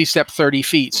 can misty step 30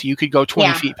 feet, so you could go 20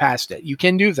 Yeah. feet past it. You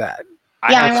can do that.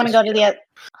 Yeah, I have want to go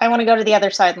to the other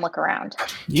side and look around.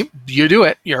 You do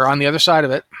it. You're on the other side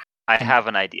of it. I have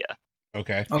an idea.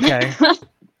 Okay. Okay.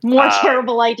 More Uh,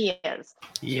 terrible ideas.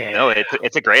 Yeah. No,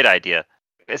 it's a great idea.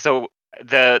 So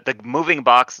the moving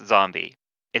box zombie,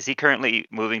 is he currently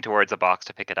moving towards a box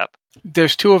to pick it up?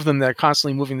 There's two of them that are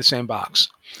constantly moving the same box.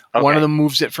 One of Okay. them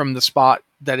moves it from the spot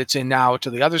that it's in now to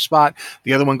the other spot.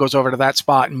 The other one goes over to that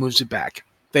spot and moves it back.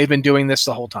 They've been doing this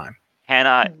the whole time.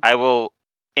 Hannah, I will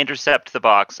intercept the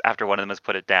box after one of them has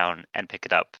put it down and pick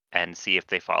it up and see if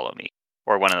they follow me,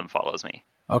 or one of them follows me.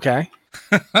 Okay.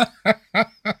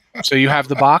 So you have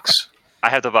the box? I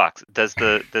have the box. Does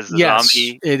the Yes.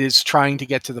 zombie? It is trying to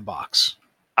get to the box.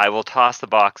 I will toss the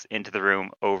box into the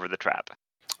room over the trap,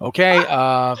 Okay.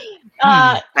 and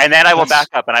then I will That's- back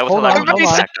up, and I will hold tell on, everybody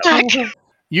hold to on. back up.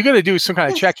 You got to do some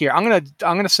kind of check here. I'm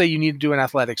gonna say you need to do an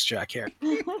athletics check here.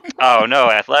 Oh no,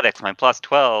 athletics, my plus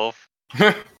 12.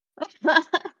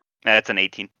 That's an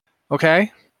 18.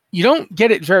 Okay. You don't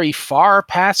get it very far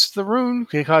past the rune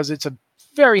because it's a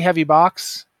very heavy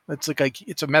box. It's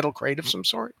it's a metal crate of some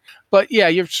sort. But yeah,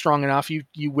 you're strong enough. You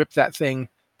whip that thing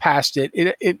past it.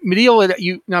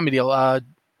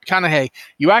 Kanahe,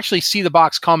 you actually see the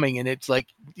box coming, and it's like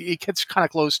it gets kind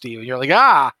of close to you. And you're like,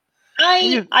 I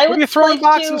what are would you throwing like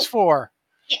boxes to, for?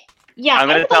 Yeah, I'm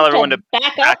gonna I would tell like everyone to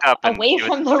back up and away do it.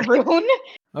 from the rune.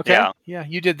 Okay. Yeah. Yeah,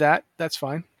 you did that. That's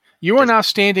fine. You are now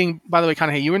standing, by the way,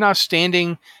 Kanahe, you are now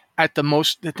standing at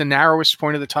the narrowest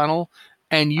point of the tunnel,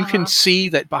 and you can Uh-huh. see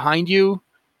that behind you,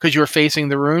 because you're facing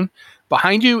the rune,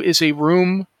 behind you is a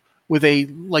room with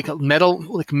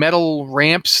metal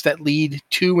ramps that lead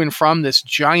to and from this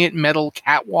giant metal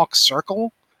catwalk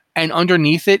circle, and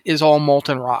underneath it is all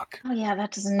molten rock. Oh yeah,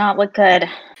 that does not look good.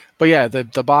 But yeah,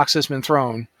 the box has been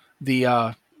thrown.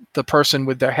 The person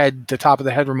with their head, the top of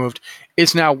the head removed,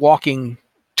 is now walking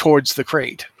towards the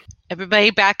crate.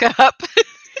 Everybody back up.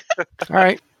 All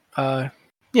right.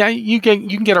 Yeah, you can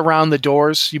get around the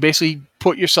doors. You basically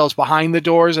put yourselves behind the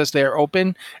doors as they're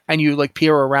open, and you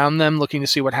peer around them, looking to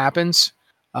see what happens.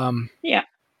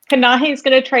 Kanahe's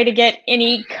going to try to get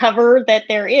any cover that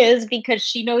there is because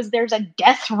she knows there's a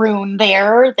death rune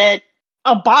there that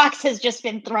a box has just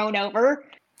been thrown over.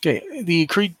 Okay, the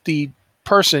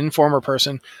former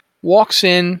person,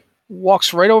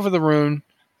 walks right over the rune,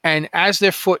 and as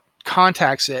their foot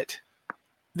contacts it,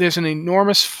 there's an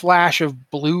enormous flash of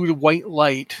blue to white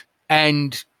light,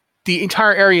 and the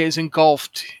entire area is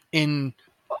engulfed in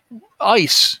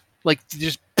ice. Like,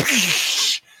 just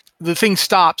the thing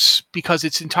stops because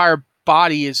its entire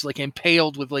body is like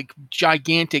impaled with like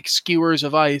gigantic skewers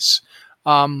of ice,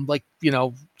 like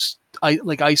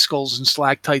like icicles and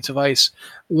stalactites of ice.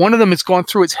 One of them has gone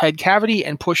through its head cavity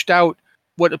and pushed out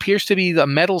what appears to be the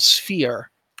metal sphere,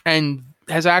 and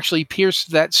has actually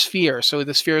pierced that sphere. So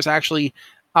the sphere is actually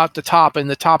out the top, and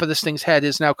the top of this thing's head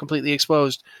is now completely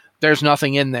exposed. There's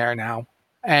nothing in there now,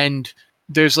 and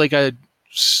there's like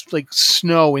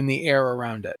snow in the air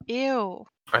around it. Ew.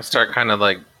 I start kind of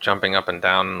like jumping up and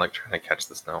down and like trying to catch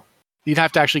the snow. You'd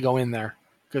have to actually go in there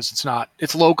because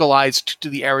it's localized to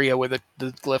the area where the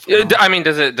glyph. I mean,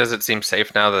 does it seem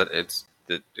safe now that it's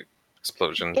the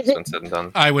explosion has been said and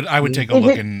done? I would take a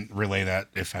look and relay that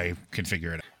if I can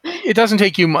figure it out. It doesn't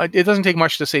take you much. It doesn't take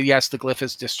much to say yes. The glyph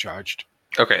is discharged.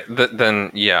 Okay,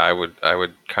 then yeah, I would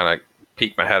kind of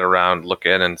peek my head around, look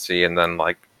in and see, and then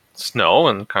like snow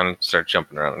and kind of start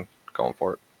jumping around and going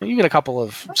for it. You get a couple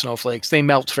of snowflakes. They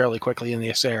melt fairly quickly in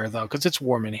this air, though, because it's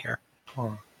warm in here.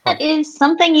 That is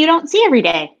something you don't see every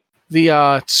day.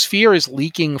 The sphere is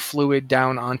leaking fluid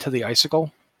down onto the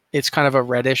icicle. It's kind of a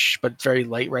reddish, but very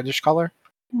light reddish color.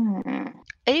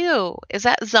 Ew. Is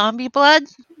that zombie blood?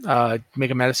 Make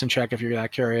a medicine check if you're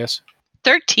that curious.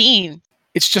 13.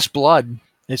 It's just blood.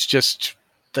 It's just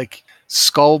like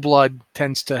skull blood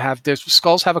tends to have.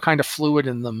 Skulls have a kind of fluid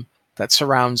in them that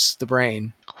surrounds the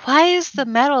brain. Why is the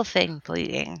metal thing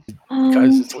bleeding?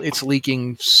 Because it's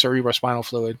leaking cerebrospinal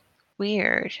fluid.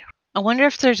 Weird. I wonder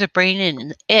if there's a brain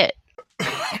in it.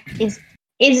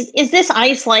 Is this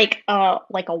ice like a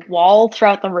wall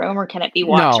throughout the room, or can it be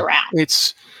walked around?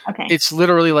 It's okay. It's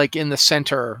literally like in the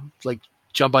center, like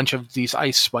a bunch of these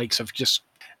ice spikes of just.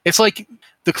 It's like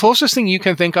the closest thing you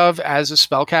can think of as a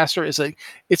spellcaster is like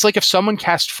it's like if someone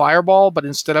cast fireball, but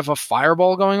instead of a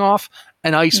fireball going off,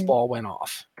 an ice ball went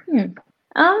off.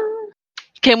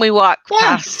 Can we walk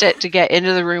past it to get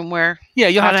into the room where? Yeah,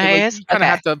 you'll have to is? kind of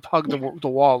have to hug the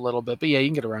wall a little bit, but yeah, you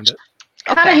can get around it.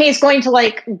 Kanahe is going to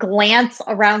like glance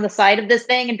around the side of this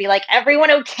thing and be like, "Everyone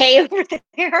okay over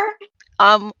there?"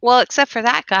 Well, except for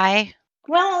that guy.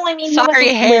 Well, I mean, sorry,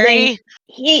 Harry.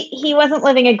 He wasn't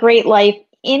living a great life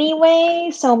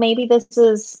anyway, so maybe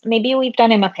we've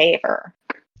done him a favor.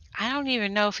 I don't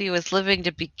even know if he was living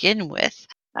to begin with.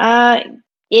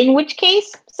 In which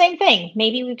case, same thing.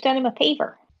 Maybe we've done him a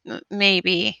favor.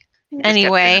 Maybe. Just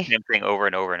Anyway, kept doing the same thing over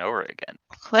and over and over again.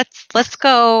 let's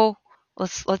go.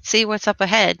 Let's see what's up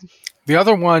ahead. The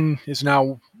other one is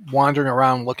now wandering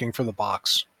around looking for the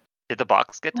box. Did the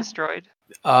box get destroyed?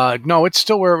 No, it's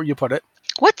still where you put it.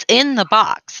 What's in the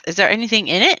box? Is there anything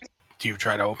in it? Do you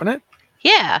try to open it?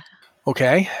 Yeah.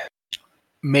 Okay.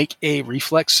 Make a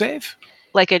reflex save.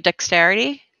 Like a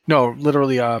dexterity? No,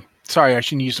 literally. Sorry, I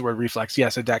shouldn't use the word reflex.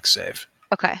 Yes, a dex save.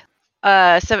 Okay.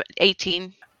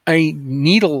 18. A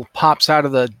needle pops out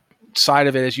of the side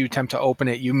of it as you attempt to open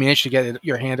it. You manage to get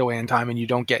your hand away in time, and you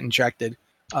don't get injected.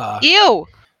 Ew!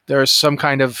 There's some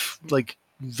kind of like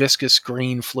viscous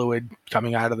green fluid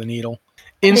coming out of the needle.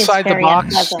 Inside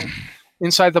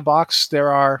the box,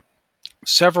 there are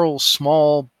several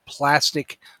small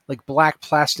plastic, like black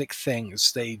plastic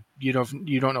things. You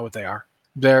don't know what they are.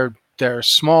 They're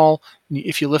small.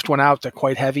 If you lift one out, they're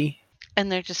quite heavy.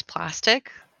 And they're just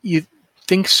plastic? You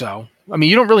think so. I mean,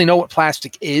 you don't really know what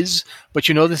plastic is, but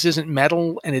you know this isn't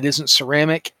metal and it isn't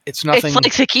ceramic. It's nothing. It's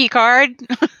like the key card.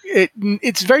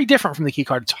 It's very different from the key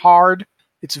card. It's hard.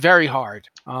 It's very hard.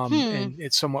 And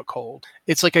it's somewhat cold.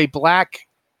 It's like it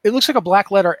looks like a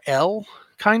black letter L,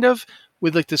 kind of,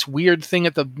 with like this weird thing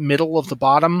at the middle of the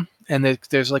bottom, and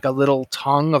there's like a little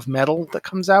tongue of metal that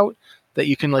comes out that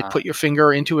you can like put your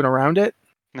finger into and around it.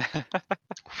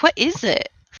 What is it?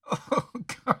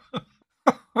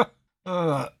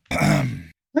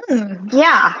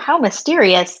 Yeah, how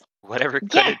mysterious. Whatever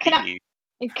could Yeah, it be?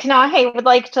 Kanahe would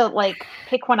like to like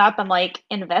pick one up and like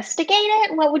investigate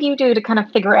it. What would you do to kind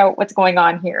of figure out what's going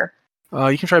on here?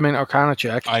 You can try an Arcana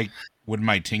check. Would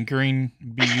my tinkering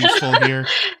be useful here?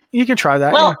 You can try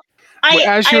that. Well,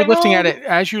 as you're looking at it,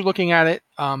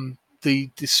 the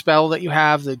spell that you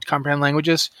have, the comprehend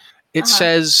languages, it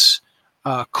says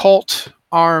Colt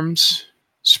Arms,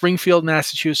 Springfield,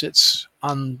 Massachusetts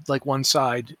on like one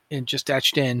side, and just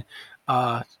etched in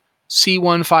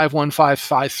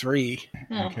C151553.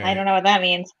 Okay. I don't know what that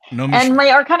means. No And my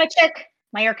Arcana check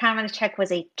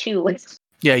was a 2.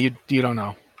 Yeah, you don't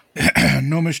know.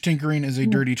 Gnomish tinkering is a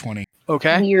dirty 20.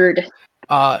 Okay. Weird.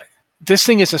 This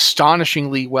thing is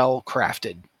astonishingly well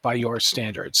crafted. by your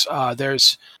standards.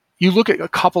 You look at a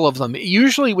couple of them.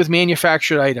 Usually with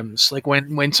manufactured items, like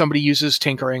when somebody uses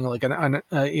tinkering, like I want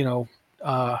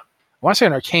to say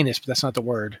an arcanist, but that's not the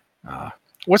word.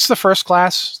 What's the first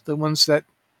class? The ones that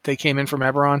they came in from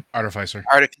Eberron? Artificer.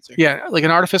 Yeah, like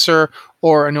an artificer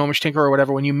or a gnomish tinker or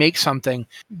whatever. When you make something,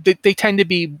 they tend to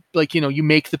be like, you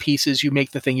make the pieces, you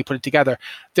make the thing, you put it together.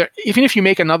 Even if you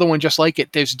make another one just like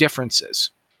it, there's differences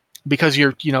because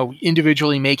you're,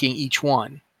 individually making each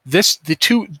one. The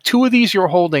two of these you're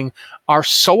holding are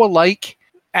so alike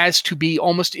as to be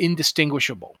almost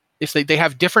indistinguishable. If they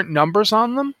have different numbers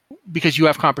on them because you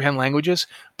have comprehend languages,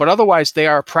 but otherwise they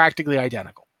are practically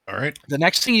identical. All right. The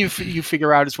next thing you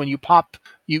figure out is when you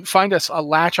find a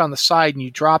latch on the side and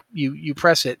you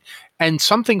press it, and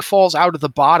something falls out of the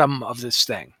bottom of this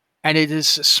thing, and it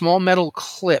is a small metal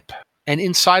clip, and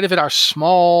inside of it are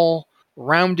small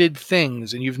rounded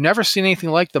things, and you've never seen anything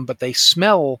like them, but they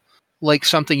smell like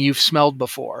something you've smelled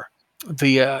before.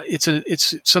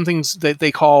 It's something that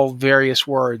they call various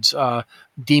words,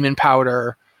 demon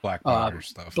powder, black powder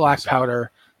stuff, black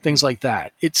powder, things like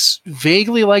that. It's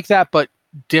vaguely like that, but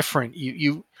different.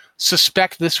 You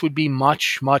suspect this would be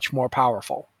much, much more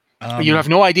powerful. You have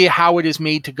no idea how it is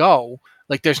made to go.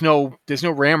 Like there's no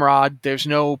ramrod, there's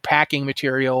no packing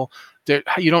material.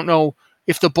 You don't know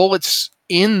if the bullet's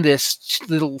in this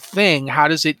little thing. How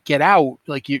does it get out?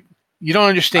 Like you don't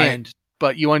understand,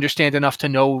 but you understand enough to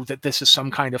know that this is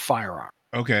some kind of firearm.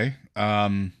 Okay.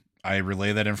 I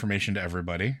relay that information to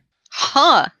everybody.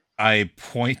 Huh. I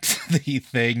point the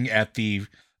thing at the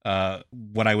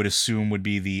what I would assume would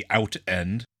be the out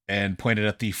end and point it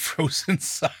at the frozen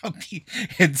zombie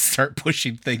and start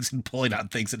pushing things and pulling on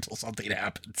things until something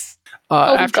happens.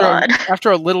 God.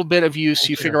 After a little bit of use,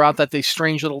 you figure out that the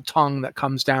strange little tongue that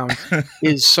comes down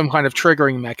is some kind of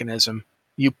triggering mechanism.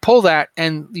 You pull that,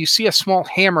 and you see a small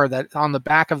hammer that on the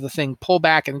back of the thing pull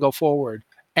back and go forward.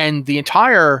 And the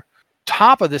entire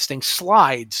top of this thing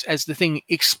slides as the thing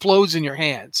explodes in your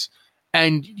hands.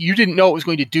 And you didn't know it was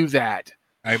going to do that.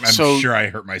 I'm sure I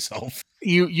hurt myself.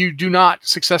 You do not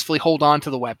successfully hold on to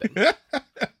the weapon.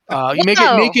 You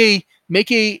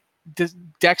make a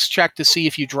dex check to see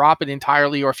if you drop it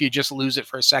entirely or if you just lose it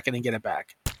for a second and get it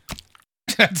back.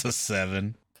 That's a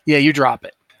 7. Yeah, you drop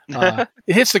it.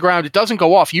 It hits the ground. It doesn't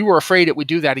go off. You were afraid it would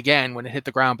do that again when it hit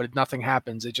the ground, but nothing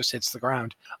happens. It just hits the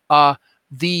ground.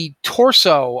 The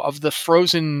torso of the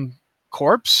frozen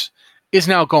corpse is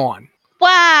now gone.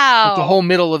 Wow. Like the whole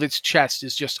middle of its chest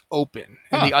is just open,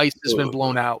 and the ice has been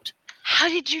blown out. How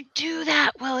did you do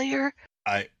that, Willier?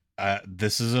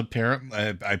 This is apparent.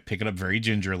 I pick it up very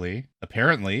gingerly.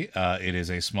 Apparently, it is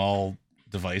a small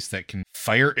device that can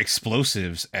fire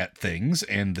explosives at things,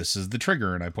 and this is the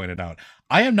trigger, and I pointed out.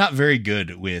 I am not very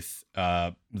good with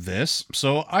this,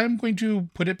 so I'm going to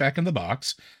put it back in the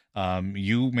box.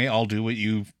 You may all do what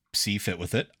you see fit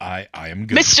with it. I am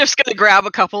good. Mischief's gonna grab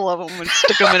a couple of them and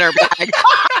stick them in her bag.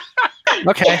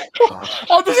 Okay.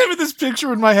 I'm just having this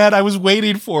picture in my head. I was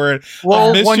waiting for it.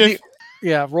 Roll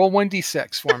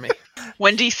 1d6 for me.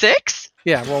 1d6?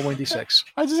 Yeah, roll 1d6.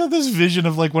 I just have this vision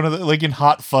of like one of the, like in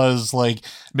Hot Fuzz, like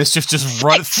Mischief just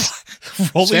runs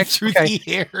rolling 6? through Okay.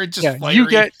 the air and just Yeah,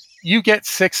 firing. you get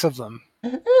 6 of them,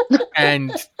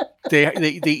 and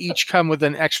they each come with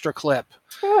an extra clip.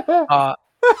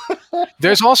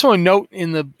 There's also a note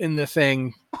in the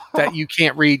thing that you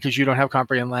can't read because you don't have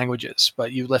comprehend languages,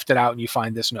 but you lift it out and you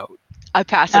find this note. I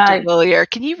pass it to Willier.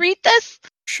 Can you read this?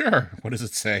 Sure. What does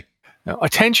it say? Now,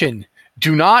 attention!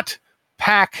 Do not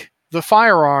pack the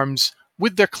firearms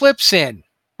with their clips in.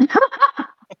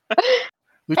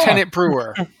 Lieutenant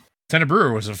Brewer. Lieutenant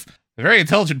Brewer was a very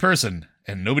intelligent person,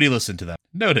 and nobody listened to them.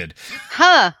 Noted.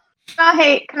 Huh.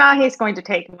 Kanahe's going to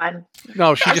take one.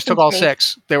 No, she just took all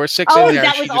 6. There were 6 Oh, in there.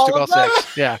 that She was just all took all of them?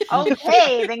 6. Yeah.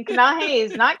 Okay, then Kanahe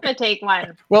is not going to take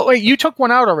one. Well, wait, you took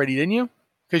one out already, didn't you?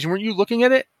 Because weren't you looking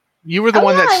at it? You were the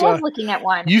one yeah, that's. I was looking at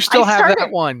one. You still I have started-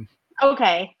 that one.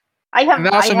 Okay. I have. And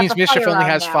that also I have means a Mischief only firearm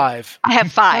has now. 5. I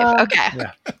have 5. Oh. Okay.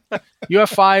 Yeah. You have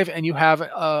 5, and you have,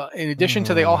 in addition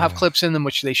to they all have clips in them,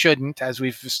 which they shouldn't, as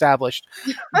we've established,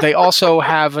 they also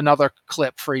have another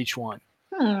clip for each one.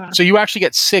 So you actually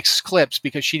get 6 clips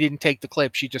because she didn't take the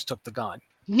clip, she just took the gun.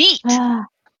 Neat.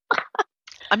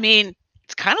 I mean,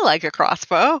 it's kind of like a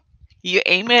crossbow. You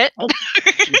aim it.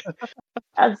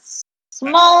 A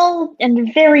small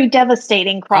and very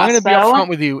devastating I'm going to be crossbow. upfront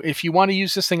with you. If you want to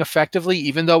use this thing effectively,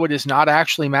 even though it is not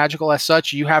actually magical as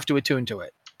such, you have to attune to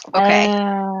it. Okay.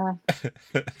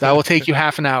 That will take you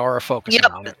half an hour of focusing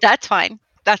Yep, on it. that's fine.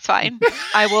 That's fine.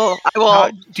 I will.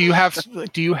 Do you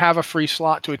have a free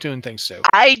slot to attune things to?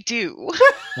 I do.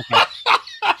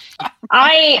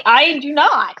 I do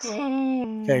not.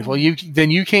 Okay, well you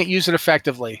can't use it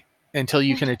effectively until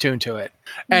you can attune to it.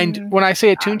 And when I say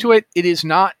attune to it, it is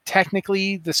not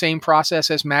technically the same process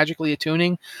as magically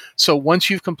attuning. So once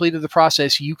you've completed the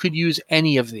process, you could use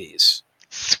any of these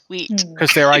Sweet.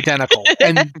 because they're identical.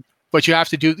 But you have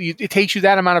to do. It takes you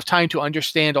that amount of time to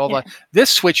understand all the. This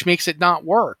switch makes it not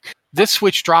work. This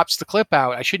switch drops the clip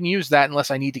out. I shouldn't use that unless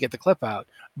I need to get the clip out.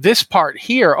 This part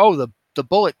here, the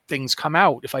bullet things come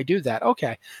out if I do that.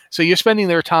 Okay. So you're spending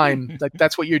their time.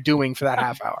 That's what you're doing for that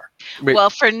half hour. Well,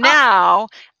 for now,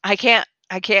 I can't.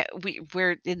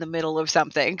 We're in the middle of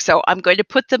something, so I'm going to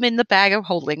put them in the bag of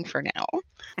holding for now.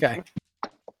 Okay.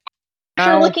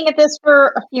 After looking at this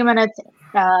for a few minutes,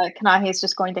 Kanahe is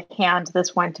just going to hand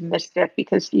this one to Mischief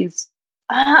because he's.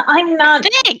 I'm not.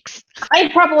 Thanks.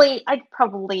 I'd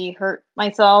probably hurt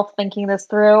myself thinking this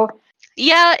through.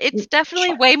 Yeah, it's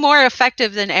definitely way more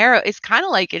effective than arrow. It's kind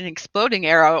of like an exploding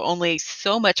arrow, only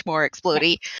so much more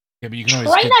explodey. Yeah, but you can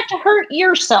always Try not to hurt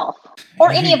yourself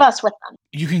or any of us with them.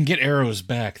 You can get arrows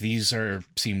back. These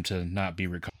seem to not be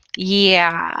recovered.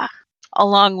 Yeah,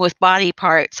 along with body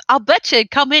parts. I'll bet you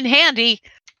it'd come in handy.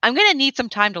 I'm going to need some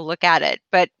time to look at it,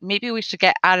 but maybe we should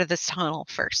get out of this tunnel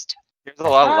first. There's a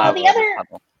lot of lava. The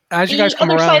other, as you guys come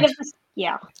other around, side of this,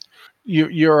 yeah.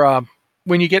 You're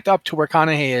when you get up to where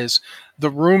Kanahe is, the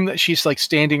room that she's like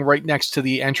standing right next to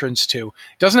the entrance to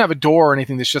doesn't have a door or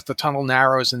anything. There's just the tunnel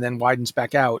narrows and then widens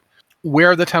back out.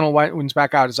 Where the tunnel widens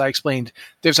back out, as I explained,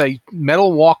 there's a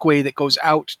metal walkway that goes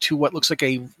out to what looks like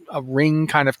a ring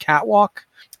kind of catwalk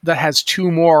that has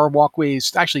three more walkways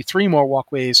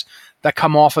that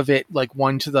come off of it, like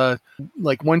one to the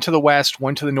west,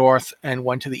 one to the north, and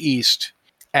one to the east.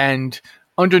 And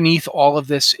underneath all of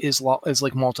this is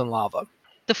like molten lava.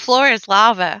 The floor is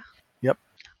lava. Yep.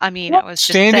 I mean, I was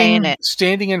just saying it.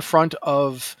 Standing in front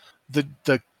of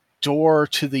the door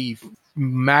to the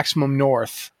maximum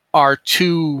north are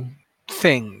two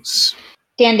things.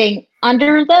 Standing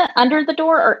under the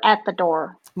door or at the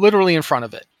door? Literally in front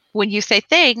of it. When you say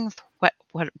things, what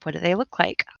do they look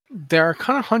like? They're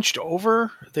kind of hunched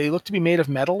over. They look to be made of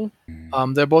metal.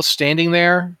 They're both standing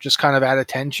there, just kind of at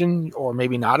attention, or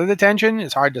maybe not at attention.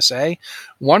 It's hard to say.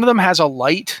 One of them has a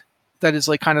light that is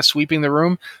like kind of sweeping the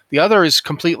room. The other is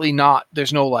completely not.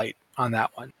 There's no light on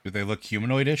that one. Do they look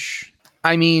humanoidish?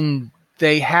 I mean,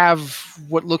 they have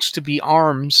what looks to be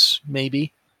arms,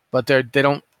 maybe, but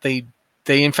they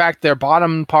in fact their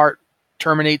bottom part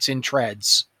terminates in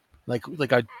treads, like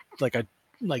a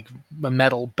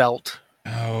metal belt.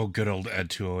 Oh, good old Ed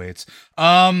 208s.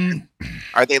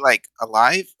 Are they like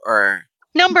alive or?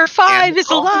 Number 5 is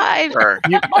alive.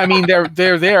 I mean,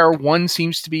 they're there. One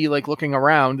seems to be like looking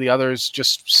around. The others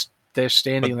just they're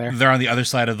standing there. They're on the other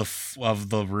side of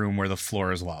the room where the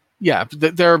floor is lava. Yeah,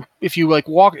 they're if you were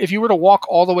to walk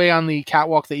all the way on the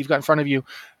catwalk that you've got in front of you,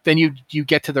 then you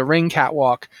get to the ring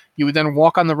catwalk. You would then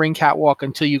walk on the ring catwalk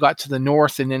until you got to the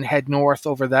north, and then head north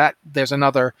over that. There's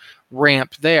another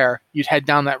ramp there. You'd head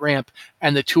down that ramp,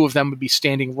 and the two of them would be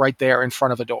standing right there in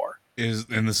front of a door.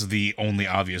 And this is the only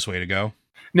obvious way to go?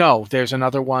 No, there's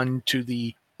another one to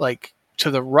the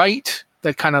right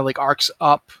that kind of like arcs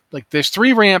up. Like there's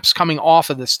 3 ramps coming off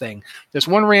of this thing. There's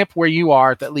one ramp where you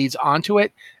are that leads onto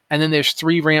it, and then there's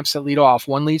 3 ramps that lead off.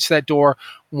 One leads to that door,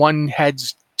 one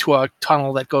heads to a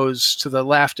tunnel that goes to the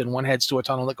left, and one heads to a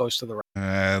tunnel that goes to the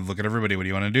right. Look at everybody. What do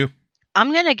you want to do?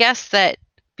 I'm going to guess that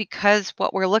because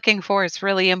what we're looking for is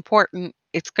really important,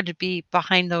 it's going to be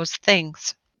behind those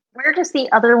things. Where does the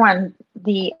other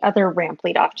ramp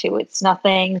lead off to? It's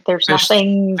nothing. There's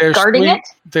nothing guarding it?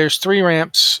 There's 3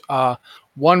 ramps.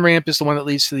 One ramp is the one that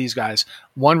leads to these guys.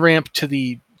 One ramp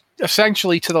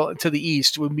essentially to the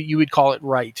east, you would call it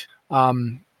right.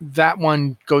 That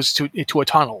one goes to a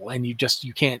tunnel, and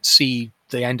you can't see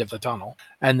the end of the tunnel.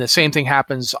 And the same thing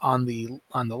happens on the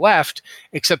left,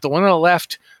 except the one on the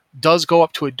left does go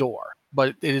up to a door,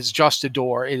 but it is just a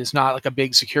door. It is not like a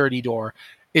big security door.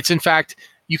 It's in fact,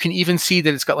 you can even see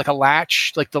that it's got like a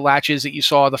latch, like the latches that you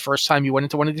saw the first time you went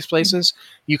into one of these places.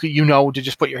 You could, to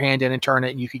just put your hand in and turn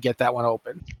it, and you could get that one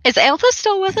open. Is Alpha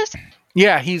still with us?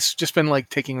 Yeah, he's just been like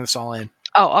taking this all in.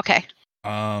 Oh, okay.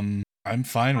 I'm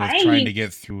fine with trying to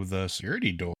get through the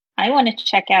security door. I want to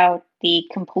check out the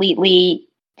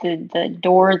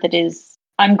door that is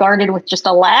unguarded with just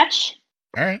a latch.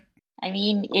 All right. I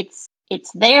mean, it's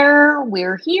there.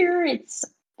 We're here.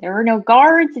 There are no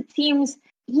guards. It seems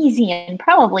easy and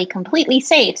probably completely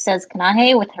safe, says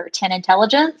Kanahe with her 10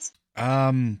 intelligence.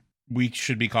 We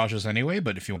should be cautious anyway,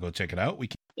 but if you want to go check it out, we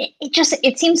can.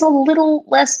 It seems a little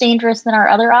less dangerous than our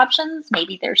other options.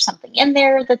 Maybe there's something in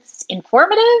there that's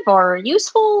informative or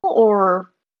useful or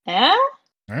All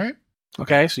right.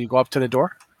 Okay, so you go up to the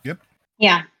door.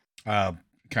 Yeah.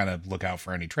 Kind of look out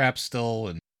for any traps still,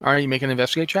 and All right, you make an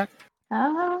investigate check.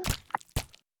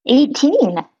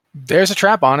 18. There's a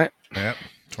trap on it. yep,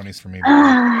 20s for me.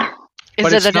 Ah, Is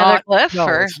But it it's another not- glyph? No,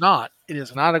 or? it's not. It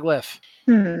is not a glyph.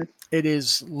 hmm. It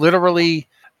is literally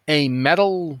a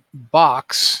metal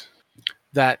box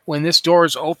that when this door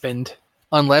is opened,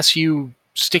 unless you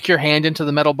stick your hand into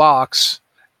the metal box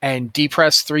and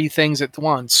depress 3 things at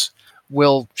once,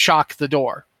 will shock the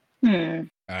door. Hmm.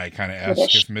 I kind of ask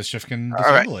Foolish. if Mischief can All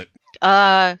right. disable it.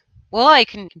 Well, I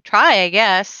can try, I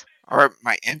guess. Or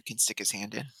my imp can stick his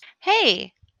hand in.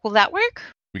 Hey, will that work?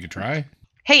 We could try.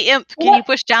 Hey, Imp, can you What?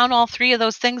 push down all 3 of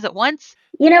those things at once?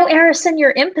 You know, Arison,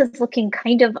 your imp is looking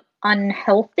kind of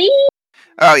unhealthy.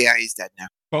 Oh yeah, he's dead now.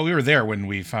 Well, we were there when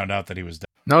we found out that he was dead.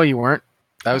 No, you weren't.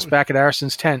 That was back at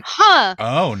Arison's tent. Huh.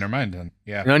 Oh, never mind then.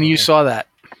 Yeah. None of you okay. saw that.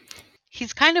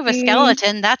 He's kind of a Mm.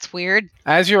 skeleton. That's weird.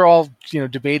 As you're all,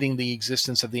 debating the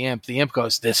existence of the imp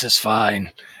goes, "This is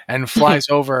fine," and flies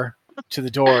over to the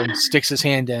door and sticks his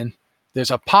hand in.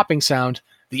 There's a popping sound.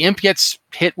 The imp gets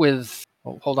hit with.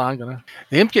 Oh, hold on,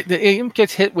 the imp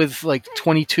gets hit with like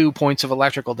 22 points of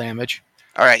electrical damage.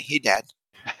 All right, he dead.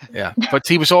 Yeah, but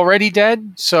he was already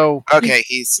dead, so Okay,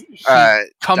 he's he comes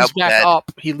double back dead.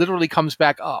 up. He literally comes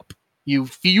back up. You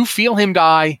feel him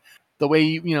die the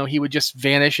way he would just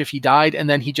vanish if he died, and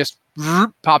then he just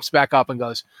pops back up and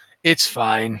goes, "It's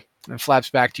fine," and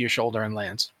flaps back to your shoulder and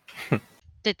lands.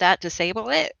 Did that disable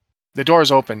it? The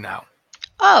door's open now.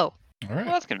 Oh, All Well, right.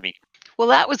 that's gonna be. well,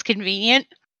 that was convenient.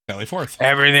 Sally forth.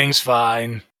 Everything's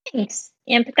fine. Thanks,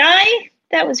 imp guy.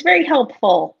 That was very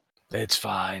helpful. It's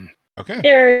fine. Okay.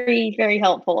 Very, very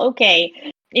helpful.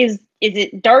 Okay. Is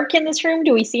it dark in this room?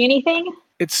 Do we see anything?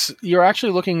 You're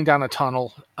actually looking down a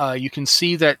tunnel. You can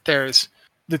see that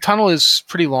the tunnel is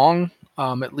pretty long,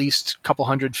 at least a couple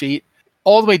 100 feet.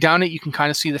 All the way down it, you can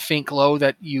kind of see the faint glow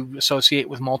that you associate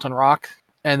with molten rock.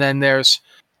 And then there's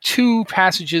 2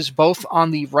 passages, both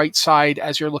on the right side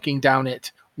as you're looking down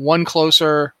it. One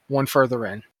closer, one further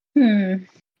in.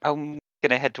 I'm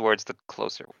gonna head towards the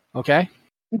closer. Okay?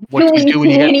 What do you do when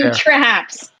you see get any there?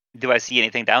 traps? Do I see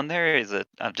anything down there? Is it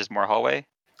just more hallway?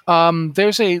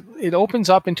 It opens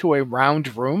up into a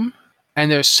round room,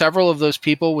 and there's several of those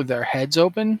people with their heads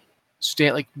open.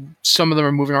 Like some of them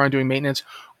are moving around doing maintenance.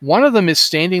 One of them is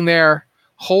standing there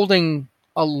holding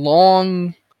a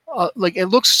long, like it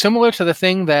looks similar to the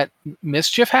thing that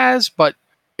Mischief has, but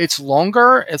it's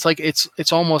longer. It's like it's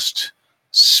almost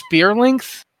spear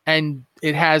length, and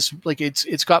it has like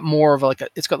it's got more of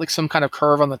it's got like some kind of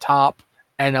curve on the top.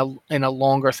 And a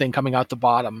longer thing coming out the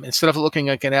bottom. Instead of looking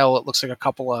like an L, it looks like a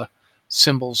couple of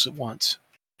symbols at once.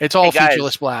 It's all Hey, guys.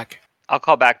 featureless black. I'll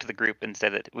call back to the group and say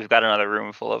that we've got another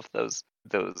room full of those.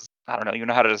 I don't know. You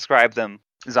know how to describe them?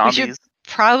 Zombies.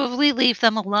 Probably leave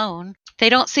them alone. They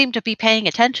don't seem to be paying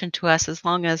attention to us as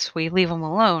long as we leave them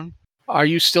alone. Are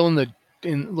you still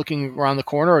in looking around the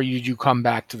corner, or did you come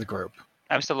back to the group?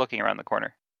 I'm still looking around the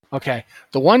corner. Okay.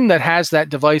 The one that has that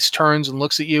device turns and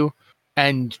looks at you,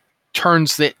 and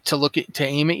turns it to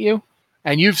aim at you.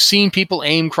 And you've seen people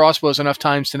aim crossbows enough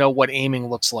times to know what aiming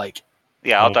looks like.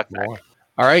 Yeah, I'll duck back.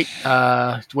 All right.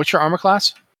 What's your armor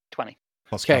class? 20.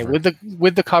 Plus Okay, cover.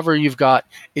 with the cover you've got,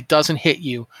 it doesn't hit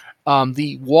you.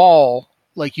 The wall,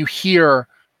 like you hear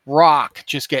rock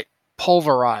just get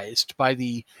pulverized by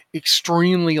the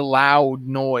extremely loud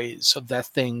noise of that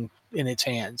thing in its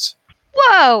hands.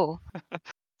 Whoa! Are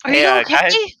Hey, you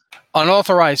guys. okay?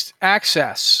 Unauthorized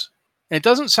access. It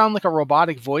doesn't sound like a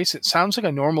robotic voice. It sounds like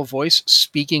a normal voice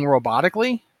speaking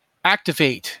robotically.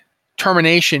 Activate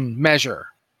termination measure.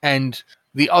 And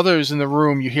the others in the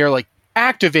room, you hear like,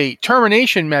 activate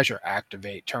termination measure.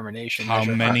 Activate termination How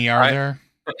measure. many are there?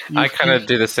 I kind of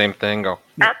do the same thing. Go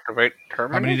activate How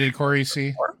many terminal. did Corey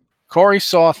see? Corey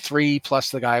saw 3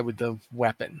 plus the guy with the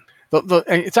weapon.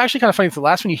 It's actually kind of funny. The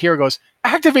last one you hear goes,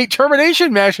 activate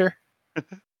termination measure.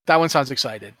 That one sounds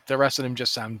excited. The rest of them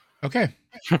just sound... Okay.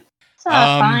 It's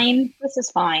fine. This is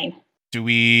fine. Do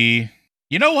we...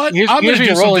 You know what? Here's I'm going to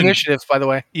your do roll something... initiative, by the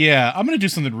way. Yeah, I'm going to do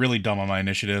something really dumb on my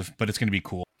initiative, but it's going to be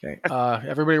cool. Okay.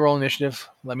 Everybody roll initiative.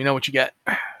 Let me know what you get.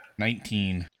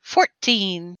 19.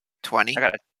 14. 20. I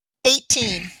got it.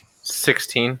 18.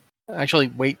 16. Actually,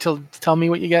 wait till tell me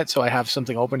what you get so I have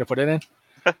something open to put it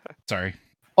in. Sorry.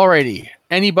 Alrighty.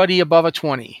 Anybody above a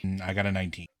 20? I got a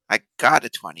 19. I got a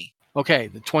 20. Okay,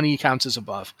 the 20 counts as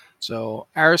above. So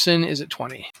Arison is at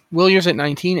 20. Willier's at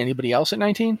 19. Anybody else at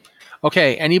 19?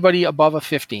 Okay, anybody above a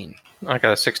 15? I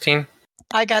got a 16.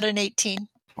 I got an 18.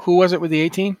 Who was it with the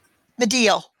 18?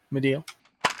 Medial. Medial.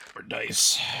 For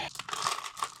dice.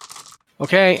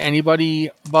 Okay, anybody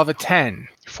above a 10?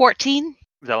 14.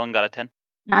 Zelen got a 10.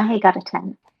 Nahe got a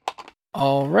 10.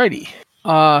 Alrighty.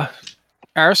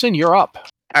 Arison, you're up.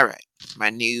 All right. My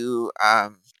new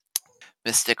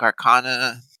Mystic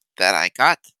Arcana that I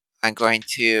got, I'm going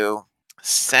to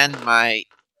send my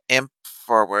imp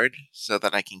forward so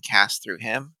that I can cast through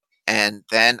him. And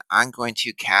then I'm going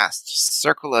to cast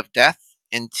Circle of Death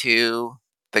into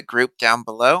the group down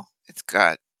below. It's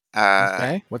got,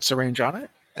 Okay. What's the range on it?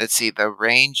 let's see, the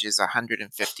range is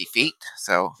 150 feet.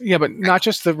 So, Yeah, but not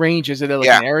just the range. Is it like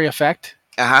Yeah. an area effect?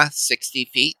 60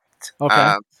 feet.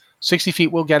 Okay. 60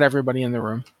 feet will get everybody in the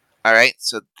room. All right,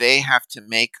 so they have to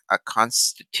make a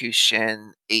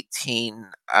Constitution 18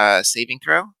 saving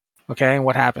throw. Okay, and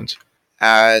what happens?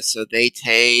 So they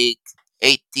take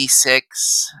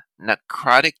 8d6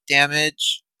 necrotic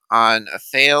damage on a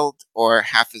failed or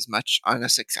half as much on a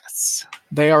success.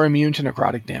 They are immune to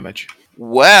necrotic damage.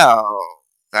 Well,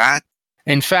 that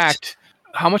In fact,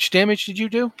 how much damage did you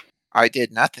do? I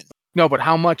did nothing. No, but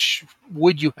how much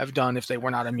would you have done if they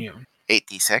were not immune?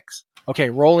 8d6. Okay,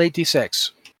 roll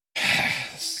 8d6.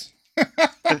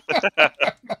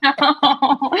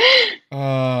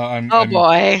 I'm, Oh I'm-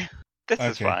 boy. This is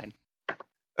Okay. fine.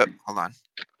 Oh, hold on.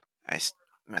 I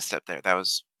messed up there. That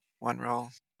was one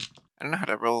roll. I don't know how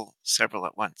to roll several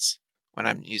at once when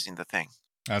I'm using the thing.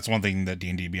 That's one thing that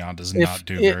D&D Beyond does If not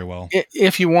do it- very well.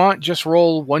 If you want, just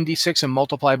roll 1d6 and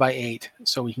multiply by 8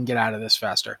 so we can get out of this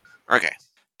faster. Okay,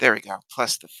 there we go.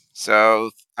 Plus the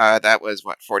so that was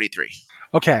what 43.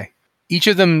 Okay. Each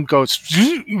of them goes,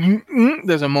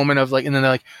 there's a moment of like, and then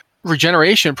they're like,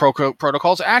 regeneration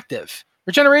protocols active.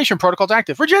 Regeneration protocols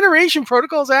active. Regeneration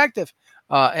protocols active.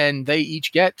 And they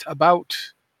each get about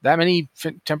that many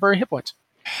temporary hit points.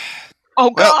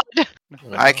 Oh Well- god.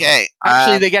 Okay.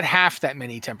 Actually, they get half that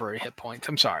many temporary hit points.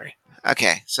 I'm sorry.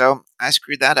 Okay, so I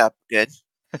screwed that up. Good.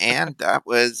 And that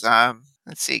was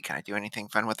let's see, can I do anything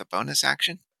fun with a bonus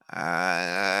action?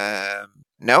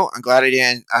 No, I'm glad I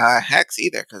didn't hex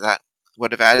either, because that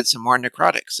would have added some more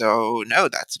necrotic. So no,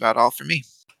 that's about all for me.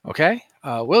 Okay.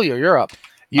 William, you're up.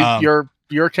 You're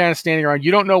kind of standing around.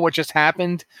 You don't know what just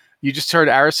happened. You just heard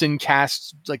Arison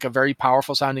cast like a very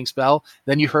powerful sounding spell.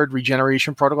 Then you heard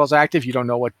regeneration protocols active. You don't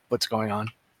know what's going on.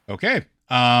 Okay.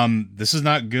 This is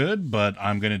not good, but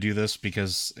I'm going to do this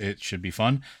because it should be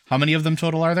fun. How many of them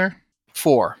total are there?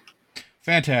 4.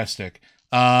 Fantastic.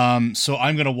 So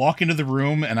I'm going to walk into the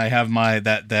room and I have my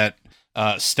that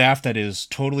staff that is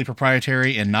totally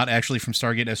proprietary and not actually from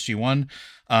Stargate SG-1.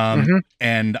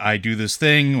 And I do this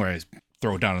thing where I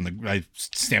throw it down I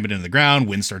stamp it into the ground,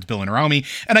 wind starts billowing around me,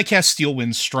 and I cast Steel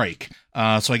Wind Strike.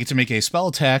 So I get to make a spell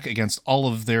attack against all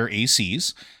of their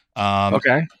ACs.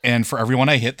 Okay. And for everyone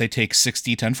I hit, they take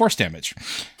 6d10 force damage.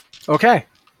 Okay.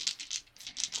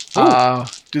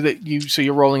 So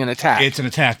you're rolling an attack. It's an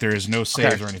attack. There is no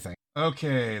saves Okay. or anything.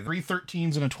 Okay, 3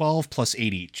 13s and a 12 plus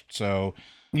 8 each. So,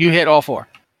 You hit all 4.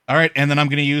 all right, and then I'm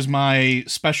going to use my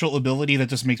special ability that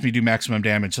just makes me do maximum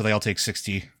damage, so they all take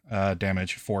 60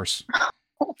 damage force.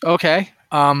 Okay.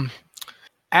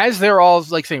 As they're all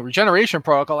like saying regeneration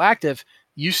protocol active,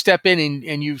 you step in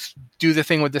and you do the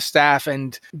thing with the staff,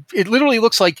 and it literally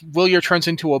looks like Willier turns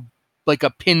into a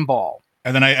pinball.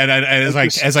 And then as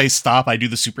Like I stop, I do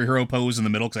the superhero pose in the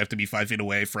middle because I have to be 5 feet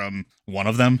away from one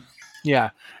of them.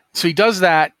 Yeah. So he does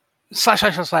that. Slash.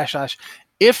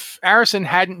 If Arison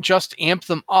hadn't just amped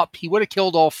them up, he would have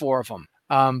killed all 4 of them.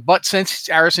 But since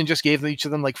Arison just gave each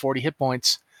of them like 40 hit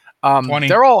points, 20.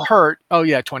 they're all hurt. Oh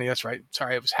yeah, 20. That's right.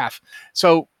 Sorry, it was half.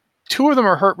 So 2 of them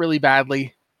are hurt really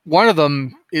badly. One of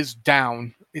them is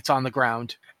down. It's on the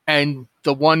ground. And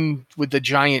the one with the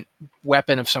giant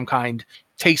weapon of some kind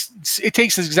takes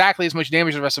exactly as much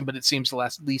damage as the rest of them, but it seems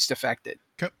the least affected.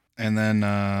 Okay. And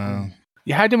then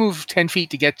You had to move 10 feet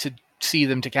to get to see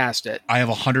them to cast it. I have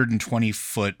a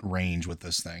 120-foot range with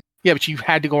this thing. Yeah, but you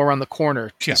had to go around the corner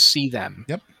to Yeah. see them.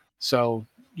 Yep. So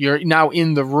you're now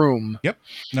in the room. No,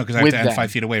 because I have With to end them.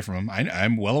 5 feet away from them.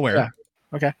 I'm well aware. Yeah.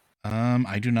 Okay.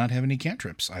 I do not have any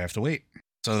cantrips. I have to wait.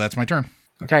 So that's my turn.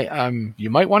 Okay. You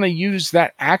might want to use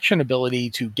that action ability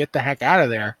to get the heck out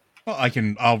of there. Well, I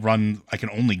can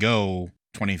only go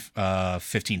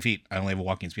 15 feet. I only have a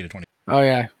walking speed of 20. Oh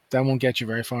yeah, that won't get you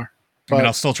very far. I mean, But-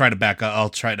 I'll still try to back up. I'll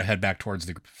try to head back towards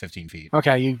the 15 feet.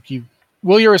 Okay, you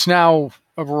Willier is now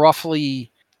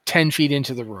roughly 10 feet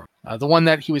into the room. The one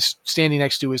that he was standing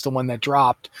next to is the one that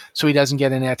dropped, so he doesn't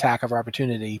get an attack of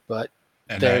opportunity, but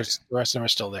And the rest of them are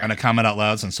still there. and a comment out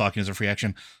loud since talking is a free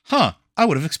action. I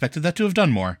would have expected that to have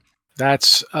done more.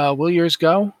 That's Willier's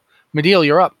go. Mediel,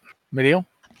 you're up. Mediel?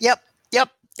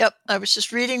 Yep. I was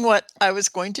just reading what I was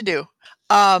going to do.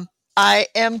 I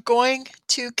am going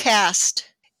to cast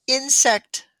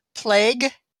Insect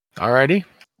Plague. Alrighty.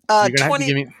 You're gonna have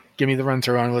 20. to give me the run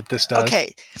through on what this does.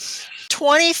 Okay.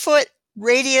 20-foot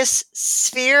radius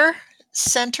sphere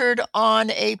centered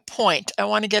on a point. I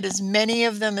want to get as many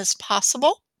of them as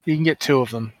possible. You can get 2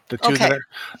 of them. The Okay.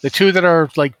 two that are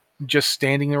like just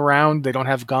standing around, they don't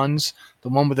have guns. The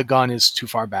one with the gun is too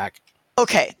far back.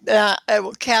 Okay. I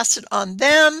will cast it on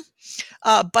them.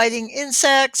 Biting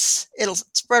insects. It'll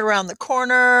spread around the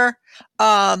corner.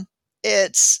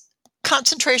 It's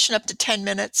concentration up to 10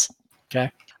 minutes.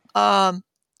 Okay.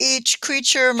 Each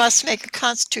creature must make a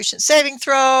Constitution saving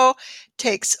throw,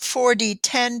 takes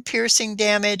 4d10 piercing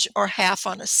damage, or half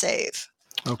on a save.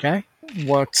 Okay.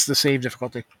 What's the save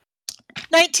difficulty?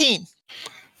 19.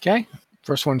 Okay.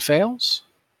 First one fails.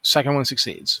 Second one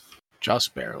succeeds.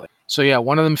 Just barely. So yeah,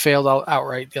 one of them failed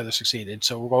outright. The other succeeded.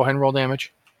 So we'll go ahead and roll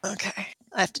damage. Okay.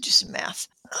 I have to do some math.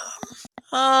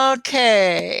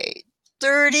 Okay.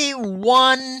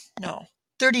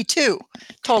 32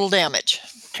 total damage.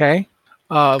 Okay.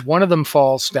 One of them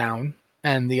falls down,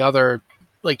 and the other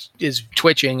is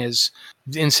twitching as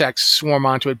insects swarm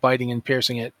onto it, biting and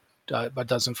piercing it, but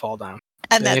doesn't fall down.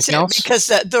 And that's Anything it, else? because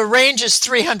the range is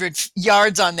 300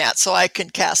 yards on that, so I can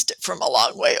cast it from a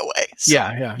long way away. So,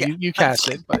 Yeah. You cast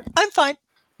it, but I'm fine.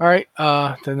 all right.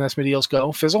 Then that's Medeal's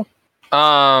go. Fizzle.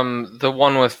 The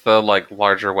one with the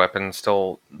larger weapon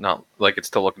still not it's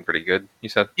still looking pretty good. You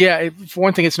said. Yeah. For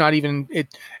one thing, it's not even it.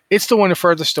 It's the one the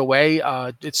furthest away.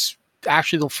 It's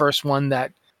actually the first one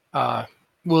that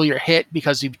Willier hit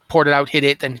because he poured it out, hit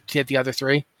it, then hit the other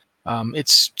 3.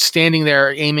 It's standing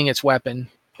there aiming its weapon.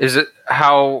 Is it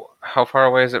how far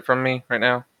away is it from me right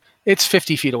now? It's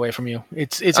 50 feet away from you.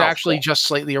 It's actually cool. just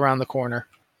slightly around the corner.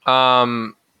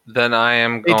 Then I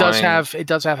am going. It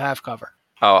does have half cover.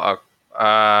 Oh,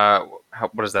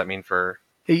 what does that mean for?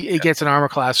 It gets an armor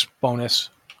class bonus.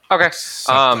 Okay.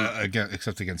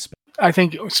 Except against spells. I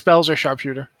think spells are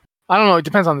sharpshooter. I don't know. It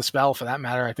depends on the spell, for that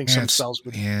matter. I think Yeah, some it's- spells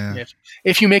would. yeah.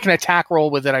 If you make an attack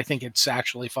roll with it, I think it's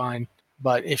actually fine.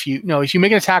 But if you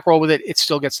make an attack roll with it, it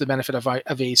still gets the benefit of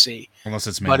AC. Unless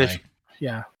it's But melee.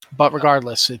 But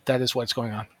regardless, that is what's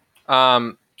going on.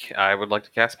 I would like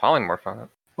to cast polymorph on it.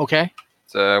 Okay.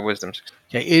 It's a wisdom.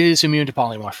 Okay. It is immune to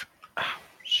polymorph.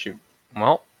 Shoot.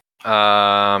 Well,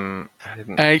 I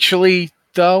didn't. Actually,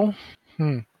 though,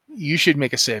 you should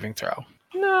make a saving throw.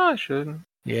 No, I shouldn't.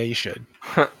 Yeah, you should.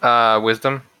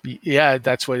 Wisdom. Yeah,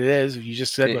 that's what it is. You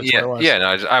just said that's what it was. Yeah.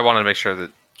 No, I wanted to make sure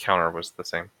the counter was the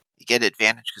same. You get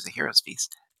advantage because of Hero's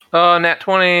Feast. Oh, nat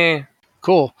 20.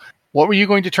 Cool. What were you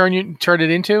going to turn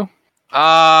it into?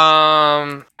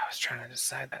 I was trying to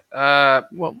decide that.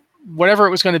 Well, whatever it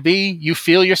was going to be, you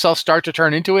feel yourself start to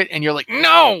turn into it, and you're like,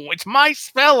 "No, it's my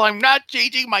spell. I'm not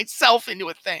changing myself into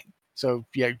a thing." So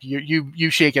yeah, you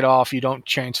shake it off. You don't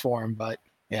transform, but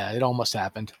yeah, it almost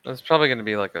happened. It's probably going to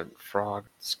be like a frog,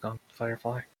 skunk,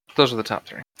 firefly. Those are the top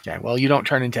 3. Yeah, well, you don't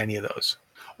turn into any of those,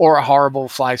 or a horrible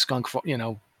fly skunk.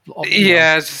 Yeah,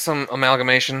 it's just some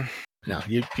amalgamation. No,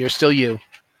 you're still you.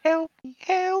 Help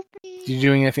me. You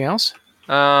doing anything else?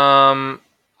 We'll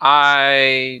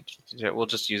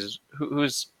just use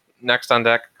who's next on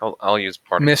deck. I'll use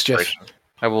Bardic Mischief. Inspiration.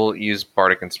 I will use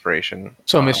Bardic Inspiration.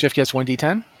 So Mischief gets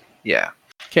 1d10. Yeah.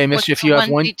 Okay, What's Mischief, the you have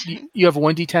 1d10? You have a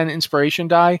 1d10 inspiration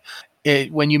die.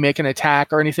 When you make an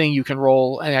attack or anything, you can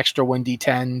roll an extra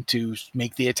 1d10 to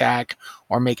make the attack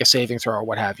or make a saving throw or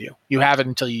what have you. You have it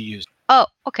until you use it. Oh,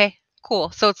 okay.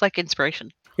 Cool. So it's like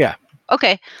inspiration. Yeah.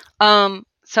 Okay.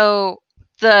 So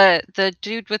the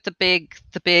dude with the big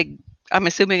I'm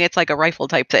assuming it's like a rifle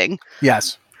type thing.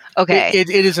 Yes. Okay. It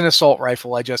is an assault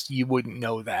rifle. You wouldn't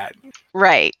know that.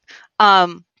 Right.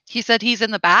 He said he's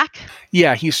in the back.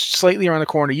 Yeah, he's slightly around the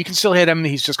corner. You can still hit him.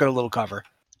 He's just got a little cover.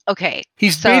 Okay.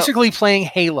 He's So- basically playing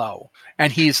Halo,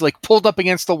 and he's like pulled up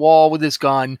against the wall with his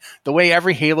gun, the way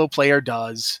every Halo player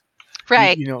does.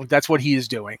 Right. That's what he is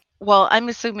doing. Well, I'm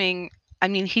assuming. I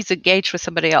mean, he's engaged with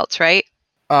somebody else, right?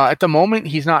 At the moment,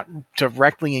 he's not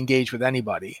directly engaged with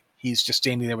anybody. He's just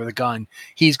standing there with a gun.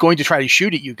 He's going to try to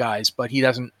shoot at you guys, but he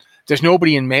doesn't. There's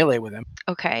nobody in melee with him.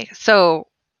 Okay. So,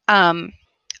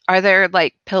 are there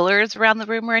like pillars around the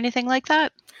room or anything like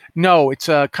that? No, it's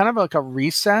kind of like a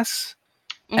recess.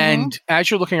 Mhm. And as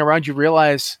you're looking around, you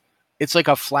realize it's like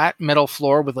a flat metal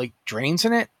floor with like drains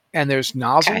in it, and there's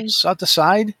nozzles at the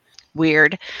side.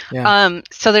 Weird. Yeah.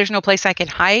 So there's no place I can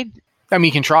hide. I mean,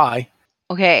 you can try.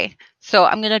 Okay. So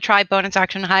I'm gonna try bonus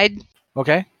action hide.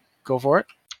 Okay, go for it.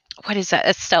 What is that?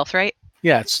 It's stealth, right?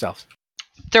 Yeah, it's stealth.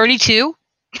 32.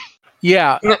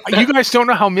 Yeah, you guys don't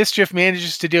know how Mischief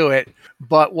manages to do it,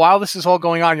 but while this is all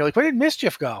going on, you're like, where did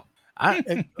Mischief go?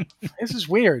 This is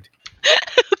weird.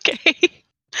 Okay.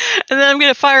 And then I'm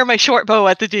gonna fire my short bow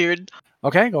at the dude.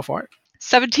 Okay, go for it.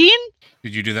 17?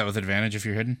 Did you do that with advantage if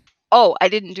you're hidden? Oh, I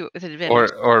didn't do it with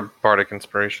advantage. Or Bardic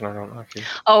Inspiration. I don't know if you.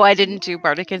 Oh, I didn't do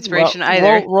Bardic Inspiration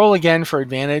either. Roll again for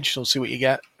advantage. We'll see what you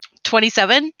get.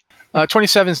 27?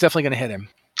 27 is definitely going to hit him.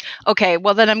 Okay,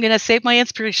 well then I'm going to save my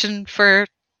inspiration for,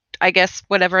 I guess,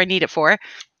 whatever I need it for.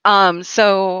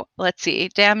 So let's see.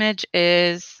 Damage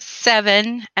is 7,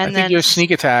 and I think then your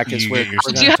sneak attack is You where get your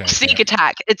we're sneak do you gonna- have sneak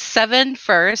attack? It's 7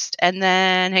 first, and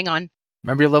then hang on.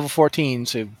 Remember, you're level 14,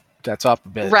 so that's up a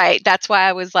bit. Right, that's why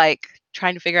I was like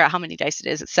trying to figure out how many dice it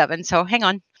is. It's 7. So hang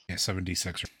on. Yeah,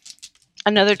 7d6.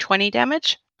 Another 20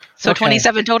 damage. So Okay.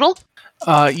 27 total.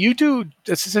 You do.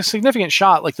 It's a significant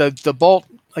shot. Like the bolt,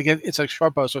 like it's a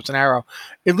short bow, so it's an arrow.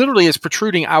 It literally is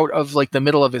protruding out of like the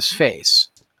middle of his face,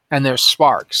 and there's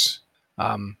sparks.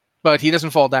 But he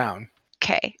doesn't fall down.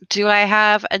 Okay. Do I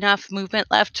have enough movement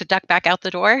left to duck back out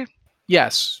the door?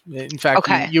 Yes, in fact,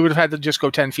 Okay. you would have had to just go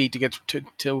 10 feet to get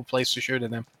to a place to shoot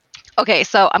at him. Okay,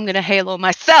 so I'm gonna halo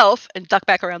myself and duck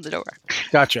back around the door.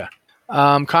 Gotcha.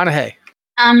 Kanahei.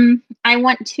 I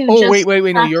want to. Oh, just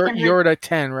wait. No, back in the- you're at a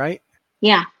 10, right?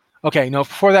 Yeah. Okay. No,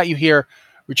 before that, you hear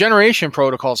regeneration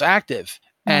protocols active,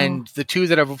 and the two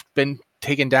that have been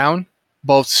taken down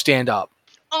both stand up.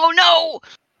 Oh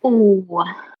no! Ooh.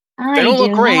 I They don't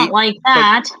look do great, not like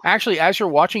that. Actually, as you're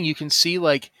watching, you can see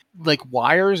like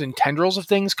wires and tendrils of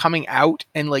things coming out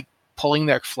and like pulling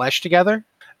their flesh together.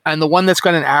 And the one that's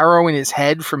got an arrow in his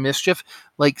head for mischief,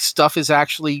 like stuff is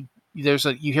actually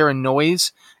you hear a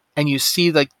noise, and you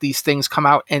see like these things come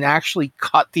out and actually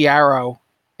cut the arrow,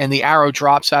 and the arrow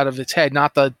drops out of its head,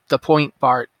 not the point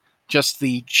part, just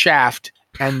the shaft,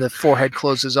 and the forehead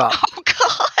closes up. Oh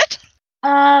god!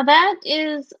 That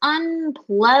is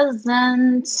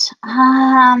unpleasant.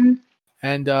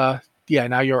 And yeah,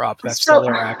 now you're up. That's So- still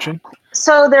their action.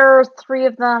 So there are 3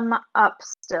 of them up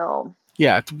still.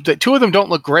 Yeah, the two of them don't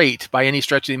look great by any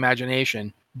stretch of the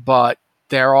imagination, but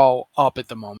they're all up at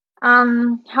the moment.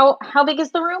 How big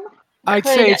is the room? I'd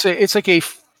Could- say it's like a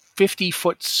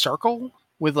 50-foot circle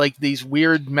with like these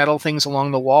weird metal things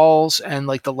along the walls and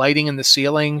like the lighting in the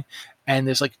ceiling, and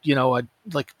there's like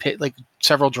a pit, like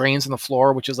several drains in the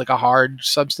floor, which is like a hard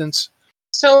substance.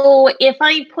 So if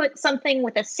I put something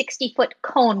with a 60-foot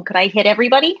cone, could I hit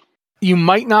everybody? You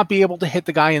might not be able to hit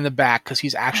the guy in the back because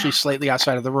he's actually slightly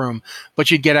outside of the room,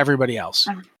 but you'd get everybody else.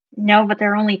 No, but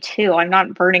there are only 2. I'm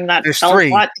not burning that There's spell 3.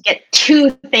 slot to get 2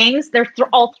 things. There's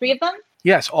all 3 of them?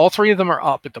 Yes, all 3 of them are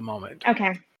up at the moment.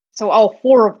 Okay. So all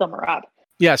 4 of them are up.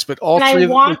 Yes, but all Can I 3 of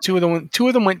them, walk- 2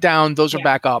 of them went down. Those are Yeah.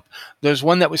 back up. There's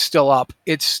one that was still up.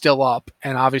 It's still up,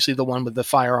 and obviously the one with the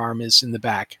firearm is in the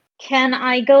back. Can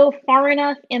I go far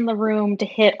enough in the room to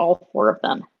hit all 4 of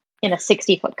them in a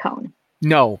 60-foot cone?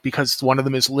 No, because one of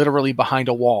them is literally behind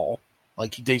a wall.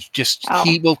 Like they just Oh.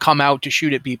 he will come out to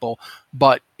shoot at people.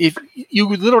 But if you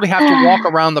would literally have to walk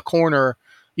around the corner,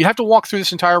 you have to walk through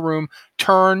this entire room,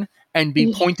 turn, and be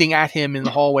Yeah. pointing at him in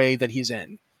the hallway that he's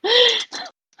in.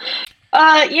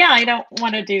 Yeah, I don't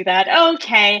want to do that.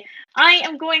 Okay. I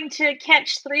am going to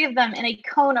catch 3 of them in a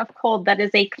cone of cold. That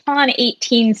is a con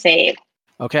 18 save.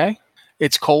 Okay,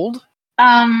 it's cold.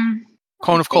 Cone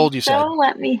of cold, you said. So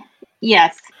let me.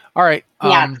 Yes. All right.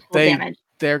 Yeah. Full They damage.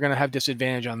 they're gonna have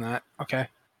disadvantage on that. Okay.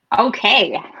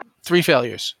 Okay. 3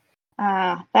 failures.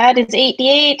 That is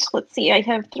 88. Let's see. I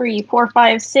have 3, 4,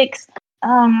 5, 6.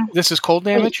 This is cold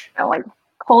damage.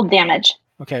 Cold damage.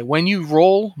 Okay. When you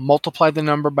roll, multiply the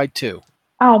number by 2.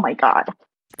 Oh my god.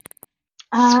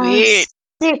 Sweet.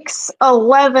 6,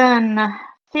 11,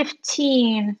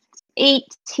 15,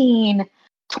 18,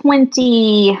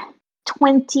 20,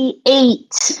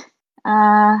 28,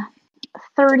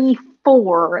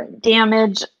 34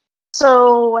 damage.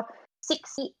 So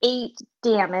 68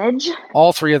 damage.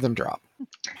 All 3 of them drop.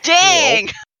 Dang!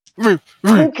 Look at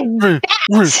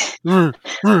that.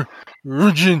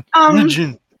 Virgin.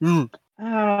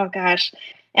 Oh gosh.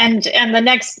 And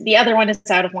the other one is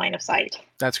out of line of sight.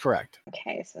 That's correct.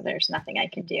 Okay, so there's nothing I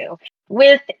can do.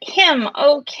 With him,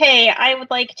 okay, I would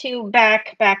like to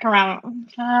back around.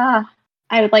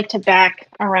 I would like to back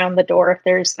around the door if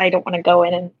there's. I don't want to go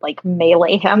in and like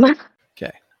melee him.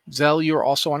 Zell, you're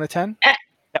also on a 10? Yep.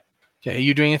 Okay, are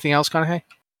you doing anything else, Kanahei?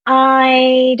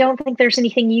 I don't think there's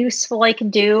anything useful I can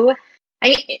do.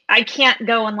 I can't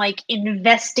go and like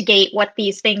investigate what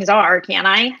these things are, can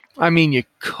I? I mean, you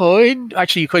could.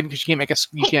 Actually, you couldn't because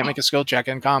you can't make a skill check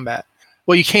in combat.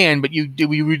 Well, you can, but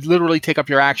you would literally take up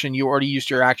your action. You already used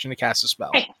your action to cast a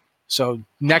spell. Hey. So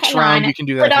next Hang round on. you can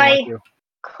do that if you want to.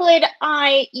 Could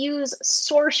I use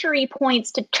sorcery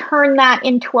points to turn that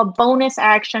into a bonus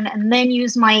action and then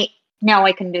use my? No,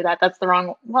 I couldn't do that. That's the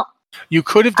wrong. Well, You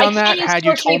could have done I that can't use had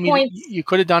you sorcery told me points. you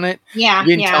could have done it. yeah, You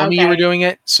didn't yeah, tell me you were okay. doing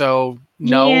it, so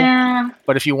no. Yeah.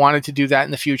 But if you wanted to do that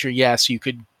in the future, yes, you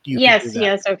could. You could Yes. do that.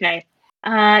 Yes. Okay.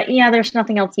 Yeah. There's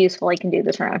nothing else useful I can do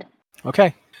this round.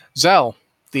 Okay. Zell,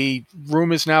 the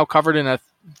room is now covered in a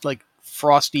like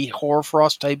frosty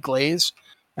hoarfrost type glaze,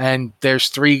 and there's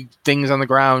 3 things on the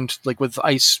ground like with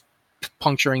ice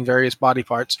puncturing various body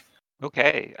parts.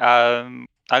 Okay. I'm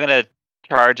gonna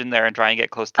charge in there and try and get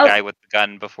close to the Oh. guy with the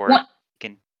gun before What? he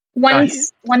can.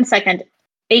 One second.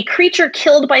 A creature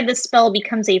killed by the spell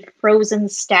becomes a frozen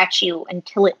statue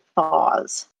until it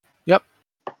thaws.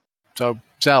 So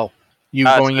Zell, you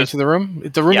So going it's- into the room?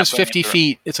 The room Yeah, is going into 50 the room.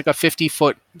 feet. It's like a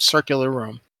 50-foot circular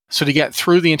room. So to get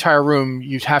through the entire room,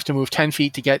 you'd have to move 10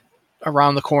 feet to get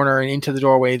around the corner and into the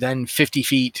doorway, then 50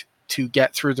 feet to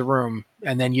get through the room,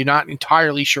 and then you're not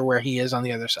entirely sure where he is on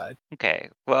the other side. Okay.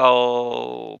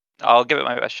 Well, I'll give it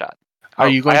my best shot. Are Oh,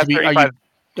 you I going to have be? 35.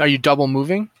 Are you double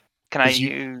moving? Can I is you-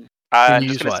 use? can I'm you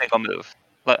just use gonna what? single move.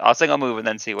 I'll single move and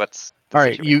then see what's. The All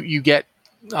right, situation. you get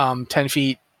 10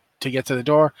 feet to get to the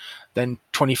door, then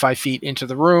 25 feet into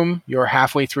the room. You're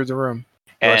halfway through the room.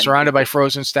 You're And surrounded by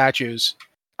frozen statues.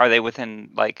 Are they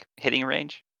within like hitting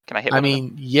range? Can I hit? I one of them?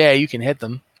 mean, yeah, you can hit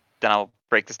them. Then I'll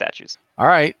break the statues. All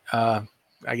right.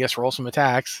 I guess roll some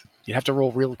attacks. You have to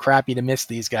roll real crappy to miss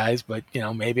these guys, but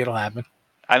maybe it'll happen.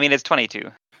 I mean, it's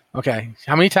 22. Okay.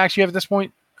 How many attacks do you have at this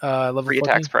point? Level 3 14?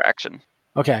 attacks per action.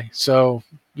 Okay. So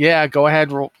yeah, go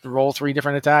ahead. Roll 3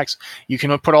 different attacks. You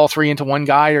can put all 3 into one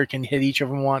guy, or can hit each of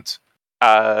them once.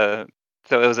 So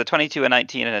it was a 22, a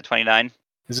 19, and a 29.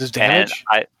 Is this damage?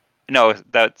 And no,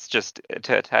 that's just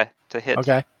to hit.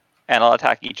 Okay. And I'll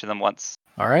attack each of them once.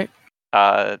 All right.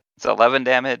 It's 11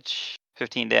 damage,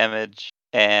 15 damage,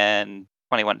 and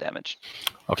 21 damage.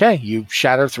 Okay. You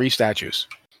shatter 3 statues.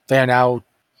 They are now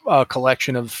a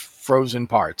collection of frozen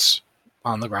parts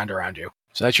on the ground around you.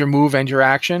 So that's your move and your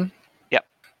action. Yep.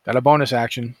 Got a bonus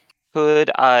action.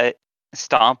 Could I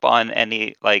stomp on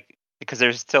any, like, because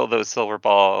there's still those silver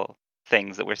ball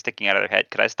things that were sticking out of their head.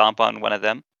 Could I stomp on one of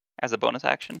them as a bonus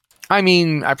action? I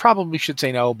mean, I probably should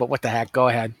say no, but what the heck? Go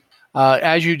ahead.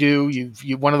 As you do,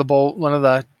 you one of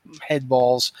the head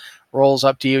balls rolls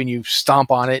up to you, and you stomp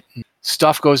on it. And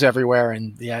stuff goes everywhere,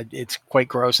 and yeah, it's quite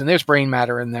gross. And there's brain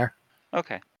matter in there.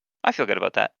 Okay. I feel good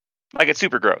about that. Like, it's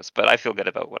super gross, but I feel good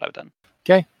about what I've done.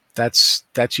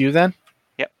 That's you then.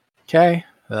 Yep. Okay.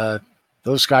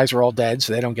 Those guys are all dead,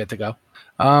 so they don't get to go.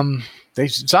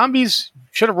 Zombies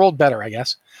should have rolled better, I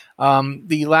guess.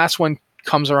 The last one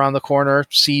comes around the corner,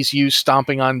 sees you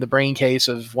stomping on the brain case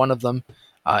of one of them,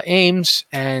 aims,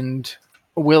 and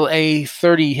will a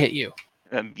 30 hit you?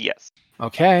 Yes.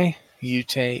 Okay. You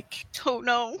take Oh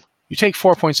no.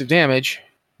 4 points of damage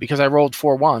because I rolled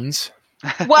 4 ones.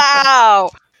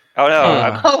 Wow. Oh no,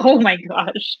 Uh. Oh my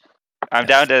gosh. I'm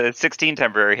down to 16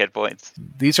 temporary hit points.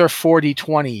 These are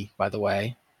 40-20, by the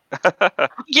way.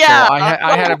 Yeah. So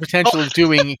I had a potential of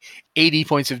doing 80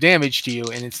 points of damage to you,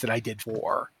 and instead I did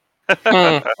 4.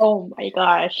 Oh my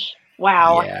gosh.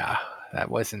 Wow. Yeah, that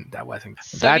wasn't.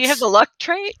 So you have the luck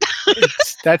trait?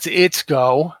 That's its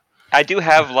go. I do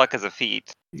have luck as a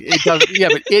feat. It does, yeah,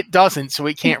 but it doesn't, so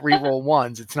it can't re-roll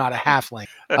ones. It's not a halfling.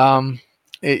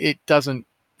 It doesn't.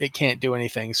 It can't do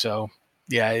anything. So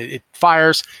yeah, it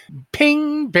fires,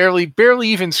 ping, barely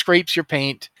even scrapes your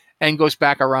paint, and goes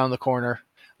back around the corner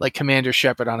like Commander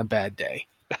Shepard on a bad day.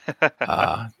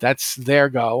 That's their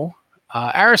go.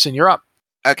 Arison, you're up.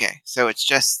 Okay, so it's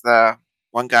just the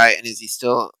one guy, and is he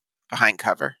still behind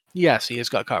cover? Yes, he has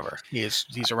got cover. He's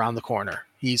around the corner.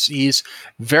 He's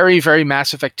very, very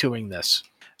Mass Effect 2ing this.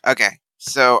 Okay,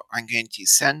 so I'm going to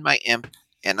send my imp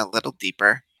in a little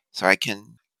deeper so I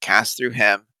can cast through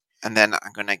him, and then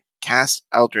I'm going to cast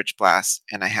Eldritch Blast,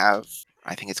 and I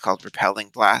think it's called Repelling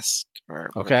Blast, or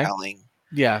Okay. Repelling.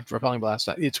 Yeah, repelling blast.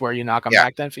 It's where you knock him Yeah.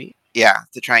 back 10 feet. Yeah,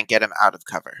 to try and get him out of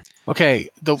cover. Okay,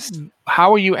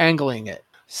 how are you angling it?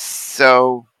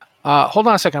 So, Hold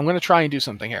on a second. I'm going to try and do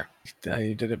something here.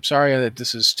 I'm sorry that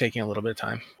this is taking a little bit of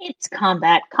time. It's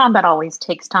combat. Combat always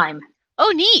takes time.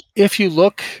 Oh, neat. If you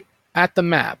look at the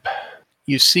map,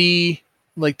 you see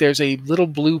like there's a little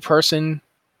blue person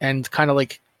and kind of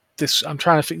like this. I'm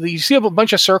trying to figure. You see a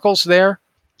bunch of circles there.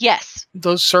 Yes.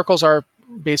 Those circles are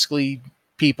basically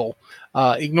people.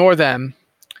 Ignore them.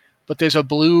 But there's a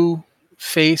blue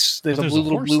face. There's Oh, a there's blue a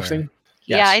little horse blue there. thing.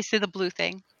 Yeah, Yes. I see the blue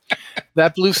thing.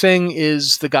 That blue thing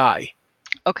is the guy.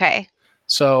 Okay.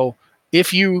 So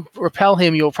if you repel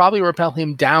him, you'll probably repel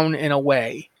him down and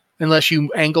away, unless you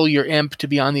angle your imp to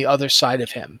be on the other side of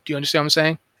him. Do you understand what I'm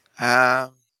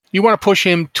saying? You want to push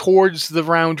him towards the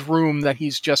round room that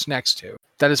he's just next to.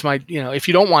 That is my, if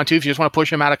you don't want to, if you just want to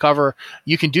push him out of cover,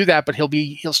 you can do that, but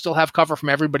he'll still have cover from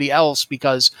everybody else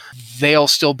because they'll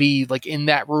still be like in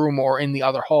that room or in the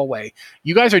other hallway.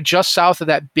 You guys are just south of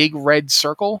that big red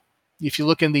circle. If you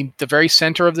look in the very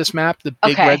center of this map, the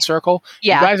big red circle,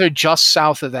 Yeah. you guys are just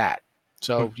south of that.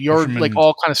 So you're like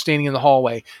all kind of standing in the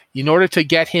hallway. In order to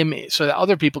get him so that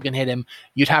other people can hit him,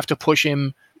 you'd have to push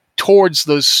him towards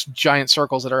those giant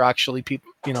circles that are actually people,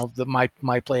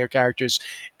 my player characters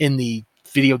in the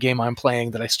video game I'm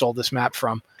playing that I stole this map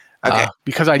from. Okay.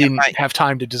 Because I didn't have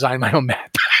time to design my own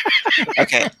map.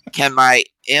 Okay. Can my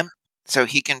imp, so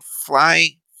he can fly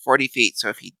 40 feet, so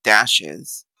if he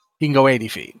dashes He can go 80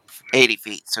 feet. 80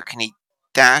 feet, so can he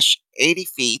dash 80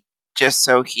 feet just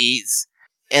so he's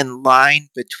in line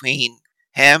between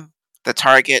him, the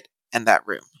target, and that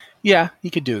room? Yeah, he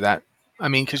could do that. I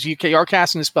mean, because you're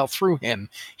casting the spell through him.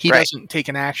 He Right. doesn't take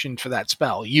an action for that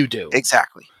spell. You do.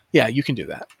 Exactly. Yeah, you can do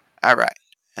that. All right.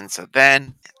 And so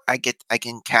then I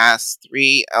can cast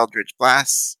 3 Eldritch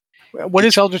Blasts. What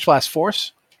is Eldritch Blast?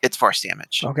 Force? It's force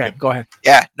damage. Okay, go ahead.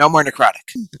 Yeah, no more necrotic.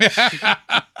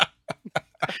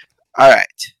 All right.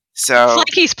 It's So like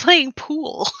he's playing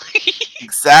pool.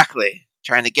 exactly,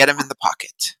 trying to get him in the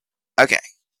pocket. Okay.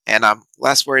 And I'm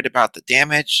less worried about the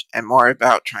damage and more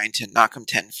about trying to knock him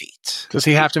 10 feet. Does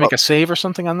he have to make a save or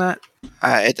something on that?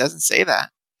 It doesn't say that.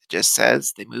 It just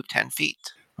says they move 10 feet.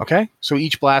 Okay, so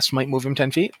each blast might move him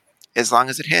 10 feet. As long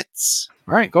as it hits.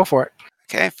 All right, go for it.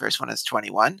 Okay, first one is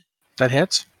 21. That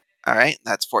hits. All right,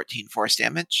 that's 14 force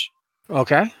damage.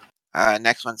 Okay,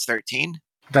 Next one's 13.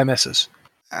 that misses.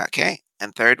 Okay,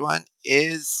 and third one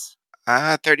is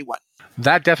 31.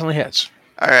 That definitely hits.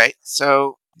 All right,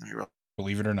 so let me roll.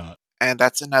 Believe it or not. And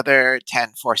that's another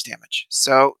 10 force damage.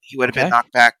 So he would have Okay. been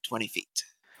knocked back 20 feet.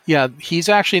 Yeah, he's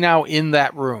actually now in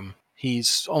that room.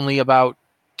 He's only about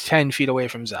 10 feet away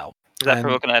from Zell. Does that And-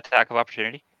 provoke an attack of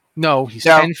opportunity? No, he's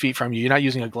No. 10 feet from you. You're not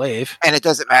using a glaive. And it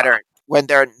doesn't matter. When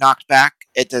they're knocked back,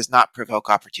 it does not provoke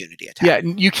opportunity attack. Yeah,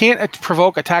 you can't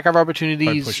provoke attack of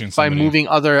opportunities pushing by somebody. moving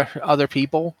other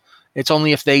people. It's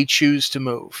only if they choose to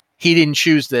move. He didn't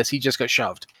choose this. He just got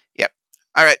shoved.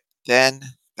 All right, then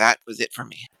that was it for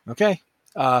me. Okay.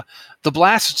 The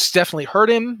blasts definitely hurt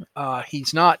him.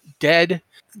 He's not dead.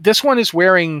 This one is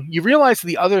wearing... You realize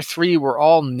the other 3 were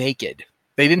all naked.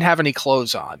 They didn't have any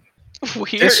clothes on.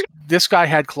 Weird. This guy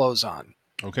had clothes on.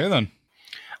 Okay, then.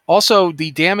 Also,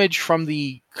 the damage from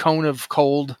the cone of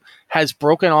cold has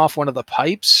broken off one of the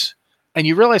pipes, and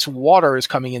you realize water is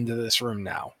coming into this room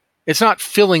now. It's not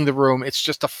filling the room, it's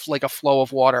just like a flow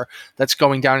of water that's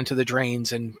going down into the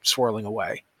drains and swirling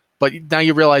away. But now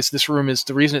you realize this room is...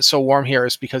 The reason it's so warm here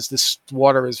is because this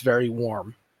water is very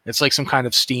warm. It's like some kind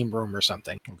of steam room or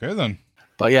something. Okay, then.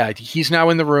 But yeah, he's now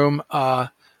in the room.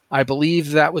 I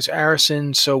believe that was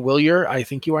Arison, so Willier, I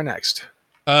think you are next.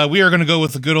 We are going to go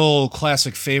with the good old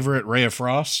classic favorite, Ray of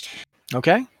Frost.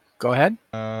 Okay, go ahead.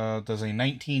 Does a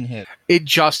 19 hit? It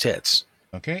just hits.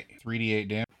 Okay, 3d8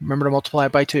 damage. Remember to multiply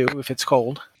it by 2 if it's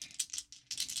cold.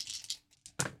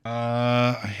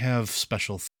 I have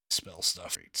special spell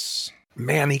stuff.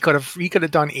 Man, he could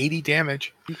have done 80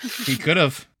 damage. He could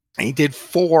have. And he did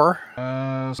 4. So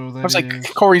I that was like, is,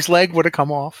 Corey's leg would have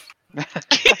come off.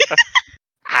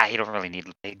 You don't really need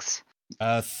legs.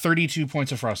 32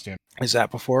 points of frost damage. Is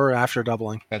that before or after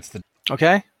doubling? That's the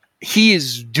Okay. He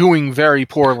is doing very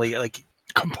poorly. Like,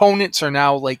 components are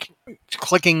now like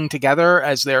clicking together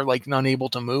as they're like unable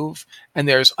to move, and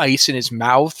there's ice in his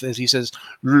mouth as he says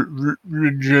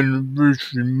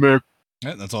regeneration mech.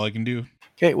 Yeah, that's all I can do.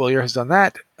 Okay, Willier has done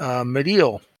that.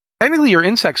 Medial. Technically your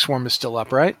insect swarm is still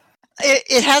up, right?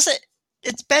 It hasn't.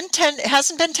 It's been 10. It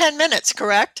hasn't been 10 minutes,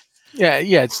 correct? Yeah,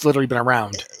 it's literally been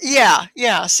around. Yeah.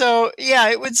 So yeah,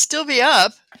 it would still be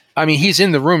up. I mean, he's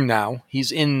in the room now.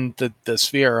 He's in the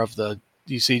sphere of the...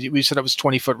 You see, we said it was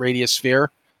 20-foot radius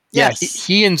sphere. Yes. Yeah,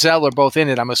 he and Zell are both in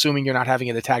it. I'm assuming you're not having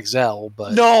it attack Zell,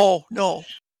 but... No.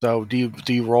 So do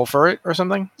you roll for it or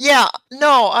something? Yeah.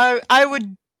 No. I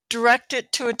would direct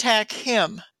it to attack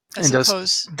him. I And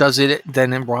suppose. Does it,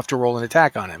 then we'll have to roll an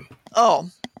attack on him. Oh.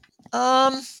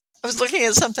 I was looking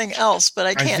at something else, but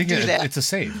I can't think do that. it's a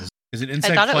save. Is it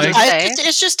insect thought it was plague? a save.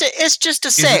 It's just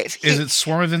a save. Is it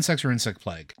swarm of insects or insect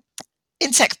plague?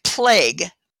 Insect plague?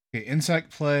 Okay,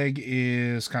 insect plague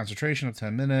is concentration of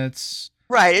 10 minutes.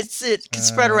 Right. It can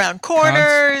spread around Cons-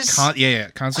 corners.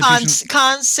 Constitution.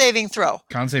 Con saving throw.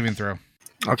 Con saving throw.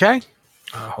 Okay.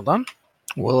 Hold on.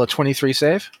 Will a 23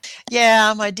 save?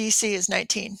 Yeah, my DC is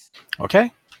 19.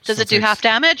 Okay. Does So it do takes- half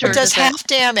damage? Or It does half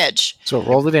damage. So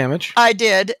roll the damage. I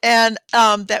did, and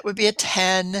that would be a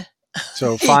 10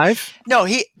 So 5. No,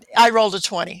 I rolled a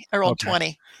 20. I rolled Okay.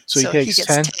 20. So he he takes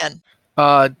gets 10.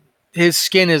 10. His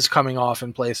skin is coming off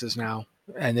in places now,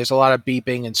 and there's a lot of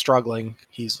beeping and struggling.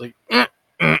 He's like,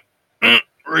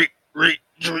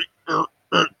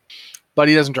 but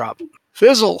he doesn't drop.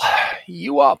 Fizzle,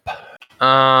 you up?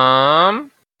 I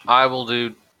will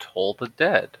do Toll the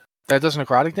Dead. That does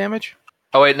necrotic damage.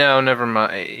 Oh wait, no, never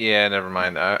mind. Yeah, never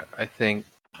mind. I think.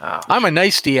 I'm a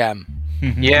nice DM.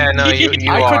 Yeah, no, you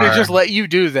I could have are. just let you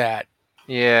do that.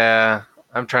 Yeah,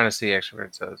 I'm trying to see actually where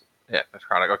it says. Yeah,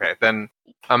 necrotic. Okay, then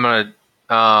I'm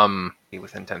gonna be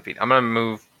within 10 feet. I'm gonna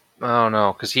move. Oh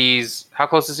no, because he's how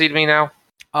close is he to me now?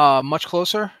 Much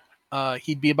closer.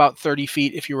 He'd be about 30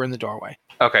 feet if you were in the doorway.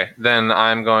 Okay, then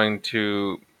I'm going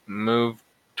to move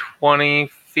 20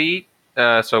 feet.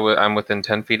 So I'm within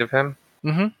 10 feet of him.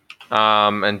 Mm-hmm.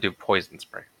 And do poison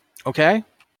spray. Okay.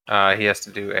 He has to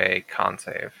do a con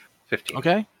save. 15.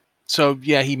 Okay. So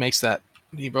yeah, he makes that.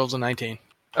 He rolls a 19.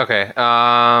 Okay.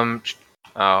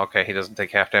 Okay. He doesn't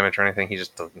take half damage or anything. He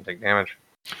just doesn't take damage.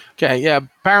 Okay. Yeah.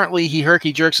 Apparently, he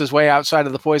herky jerks his way outside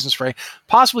of the poison spray.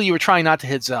 Possibly, you were trying not to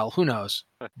hit Zell. Who knows?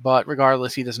 But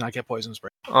regardless, he does not get poison spray.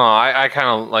 Oh, I kind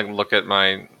of like look at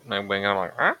my wing and I'm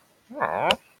like, huh? Oh.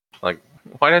 Like,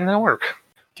 why didn't that work?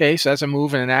 Okay. So that's a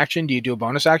move and an action. Do you do a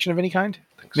bonus action of any kind?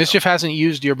 I think so. Mischief hasn't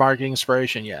used your barking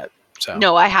inspiration yet. So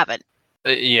No, I haven't.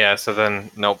 Yeah. So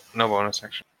then, nope, no bonus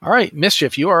action. All right,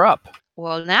 Mischief, you are up.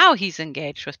 Well, now he's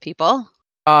engaged with people.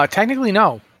 Technically,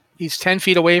 no. He's 10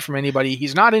 feet away from anybody.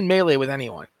 He's not in melee with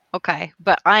anyone. Okay,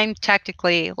 but I'm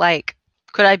technically like,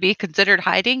 could I be considered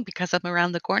hiding because I'm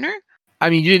around the corner? I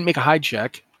mean, you didn't make a hide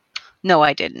check. No,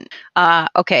 I didn't.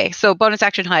 Okay, so bonus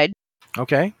action hide.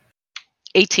 Okay.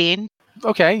 18.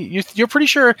 Okay, you're pretty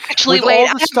sure. Actually, with wait,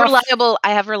 all the stuff-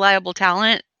 I have reliable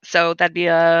talent, so that'd be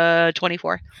a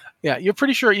 24. Yeah, you're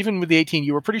pretty sure, even with the 18,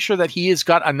 you were pretty sure that he has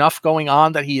got enough going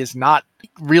on that he is not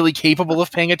really capable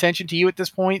of paying attention to you at this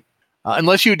point.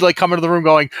 Unless you'd like come into the room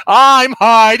going, "I'm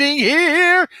hiding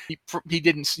here." He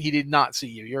did not see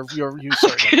you. You're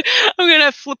certain. Okay, I'm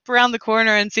gonna flip around the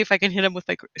corner and see if I can hit him with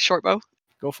like a short bow.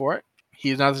 Go for it.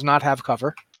 He does not have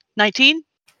cover. 19.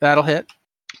 That'll hit.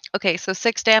 Okay, so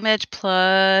 6 damage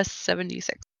plus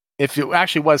 76. If it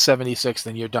actually was 76,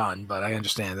 then you're done. But I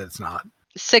understand that it's not.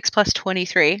 6 plus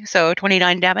 23, so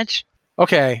 29 damage.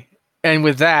 Okay, and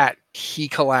with that, he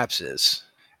collapses.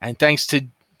 And thanks to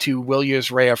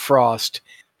Willier's Ray of Frost,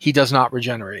 he does not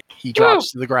regenerate. He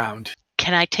drops to the ground.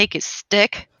 Can I take his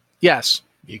stick? Yes,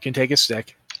 you can take a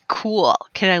stick. Cool.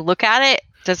 Can I look at it?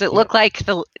 Does it look like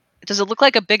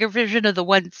a bigger version of the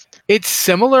ones? It's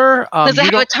similar. Does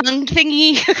it have a tongue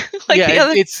thingy? Like yeah, the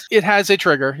other? it has a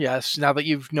trigger. Yes. Now that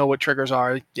you know what triggers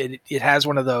are, it has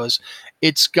one of those.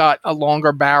 It's got a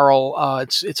longer barrel.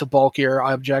 It's a bulkier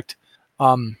object.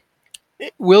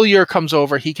 Willier comes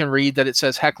over. He can read that it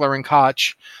says Heckler and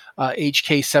Koch,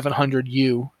 HK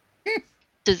 700U.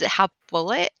 Does it have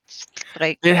bullets?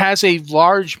 It has a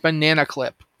large banana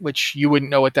clip, which you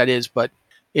wouldn't know what that is, but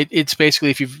it's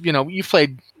basically, if you've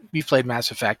played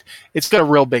Mass Effect, it's got a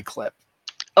real big clip.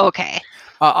 Okay.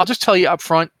 I'll just tell you up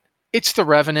front, it's the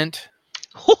Revenant.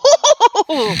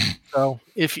 So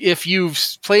if you've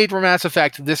played Mass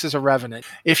Effect, this is a Revenant.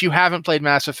 If you haven't played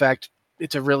Mass Effect,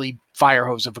 it's a really fire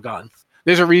hose of a gun.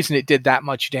 There's a reason it did that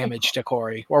much damage to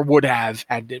Corey, or would have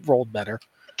had it rolled better.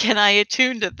 Can I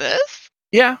attune to this?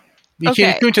 Yeah. You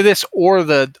can attune to this or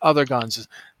the other guns.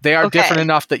 They are Okay. different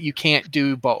enough that you can't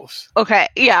do both. Okay,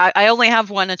 yeah, I only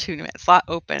have one attunement slot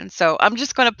open, so I'm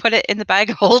just going to put it in the bag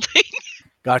of holding.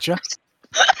 Gotcha.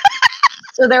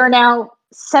 So there are now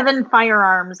 7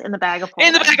 firearms in the bag of holding.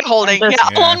 In the bag of holding, And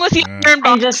just- yeah, along with the iron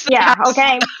box.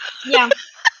 okay. Yeah.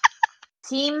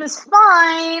 Seems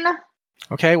fine.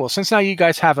 Okay, well, since now you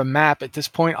guys have a map at this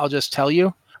point, I'll just tell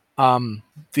you.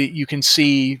 You can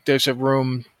see there's a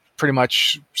room pretty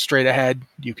much straight ahead.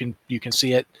 You can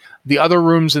see it. The other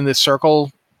rooms in this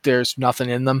circle, there's nothing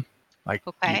in them. Like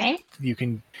Okay. you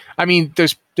can. I mean,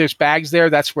 there's bags there.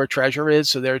 That's where treasure is.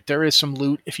 So there is some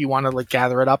loot if you want to like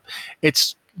gather it up.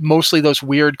 It's mostly those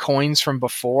weird coins from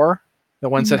before, the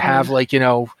ones that have like Did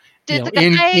the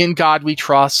in guy- in God we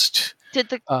trust. Did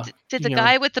the you know.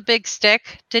 guy with the big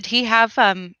stick? Did he have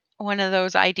one of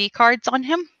those ID cards on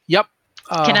him? Yep.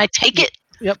 Can I take it?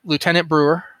 Yep, Lieutenant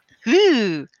Brewer.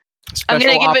 Ooh, I'm Special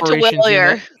gonna give it to Operations Willier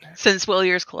Unit. since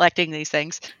Willier's collecting these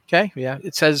things. Okay, yeah.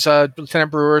 It says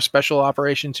Lieutenant Brewer, Special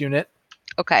Operations Unit.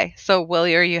 Okay, so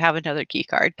Willier, you have another key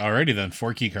card. Alrighty then,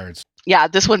 4 key cards. Yeah,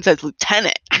 this one says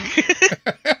Lieutenant.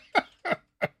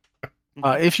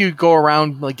 If you go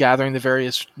around like gathering the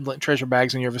various treasure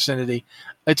bags in your vicinity,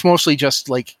 it's mostly just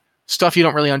like stuff you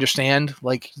don't really understand,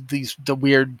 like the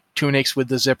weird tunics with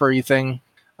the zippery thing,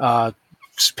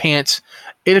 pants.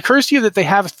 It occurs to you that they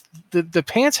have the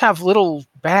pants have little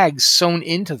bags sewn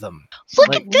into them. Look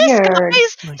Like, at this, weird.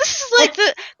 guys. This is like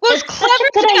the most That's such clever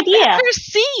a good thing idea. I've ever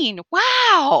seen.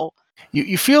 Wow.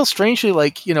 You feel strangely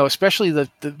like, especially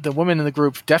the women in the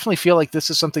group definitely feel like this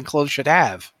is something clothes should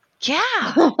have.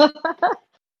 Yeah.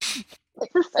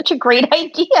 This is such a great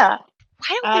idea.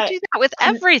 Why don't they do that with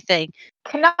everything?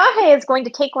 Kanahe is going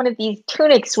to take one of these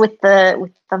tunics with the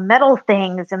metal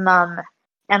things in them,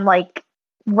 and like,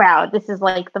 wow, this is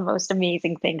like the most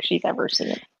amazing thing she's ever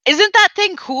seen. Isn't that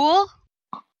thing cool?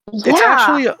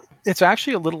 Yeah, It's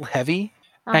actually a little heavy,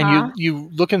 Uh-huh. and you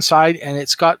look inside and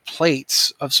it's got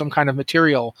plates of some kind of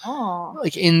material Oh.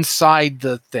 like inside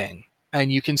the thing,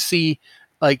 and you can see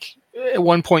like at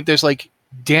one point there's like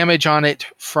damage on it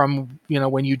from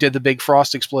when you did the big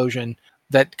frost explosion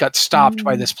that got stopped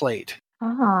by this plate.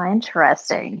 Oh,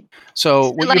 interesting. So Is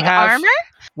it what like you have armor?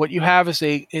 what you have is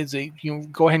a you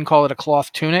go ahead and call it a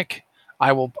cloth tunic.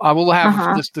 I will have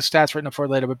Uh-huh. the stats written up for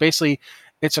later, but basically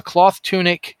it's a cloth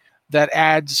tunic that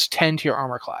adds 10 to your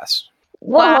armor class.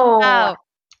 Whoa. Wow.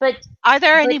 But Are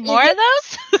there But any is more it- of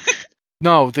those?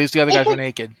 No, the other guys were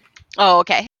naked. Oh,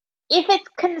 okay. if it's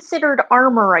considered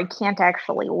armor, I can't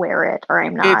actually wear it, or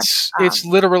I'm not It's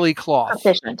literally cloth.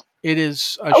 proficient. It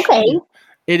is a Okay.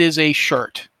 It is a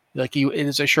shirt. It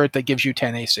is a shirt that gives you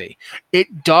 10 AC.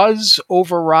 It does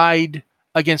override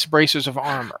against bracers of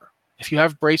armor. If you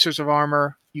have bracers of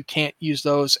armor, you can't use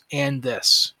those and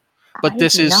this. But I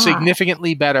this do is not.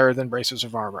 significantly better than bracers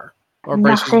of armor or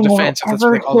bracers Nothing of will defense. If that's what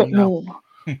ever they call hit them now.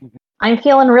 me. I'm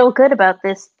feeling real good about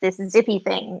this zippy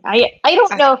thing. I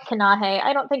don't know if Kanahe.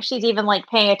 I don't think she's even like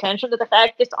paying attention to the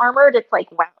fact it's armored. It's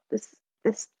like, wow,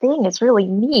 this thing is really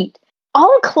neat.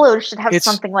 All clothes should have It's-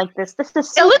 something like this. This is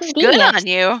It so looks good convenient. on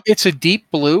you. It's a deep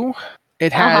blue.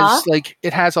 It has Uh-huh.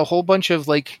 it has a whole bunch of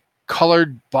like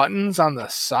colored buttons on the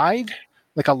side,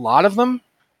 like a lot of them.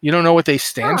 You don't know what they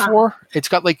stand Huh. for. It's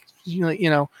got like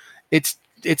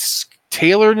it's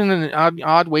tailored in an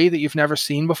odd way that you've never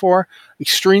seen before.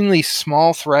 Extremely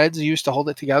small threads used to hold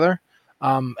it together.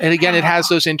 And again, it has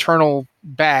those internal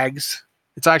bags.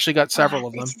 It's actually got several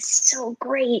of them. This is so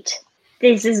great.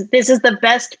 This is the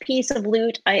best piece of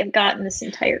loot I have gotten this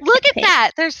entire Look at campaign.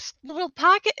 that. There's little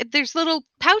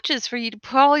pouches for you to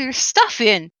put all your stuff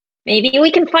in. Maybe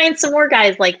we can find some more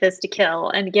guys like this to kill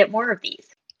and get more of these.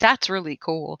 That's really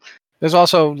cool. There's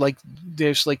also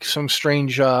there's some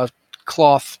strange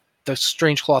cloth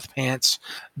pants.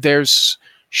 There's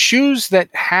shoes that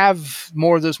have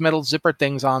more of those metal zipper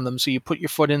things on them, so you put your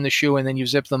foot in the shoe and then you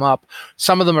zip them up.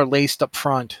 Some of them are laced up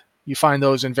front. You find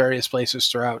those in various places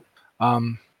throughout.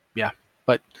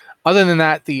 But other than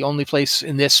that, the only place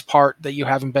in this part that you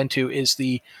haven't been to is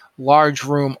the large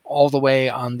room all the way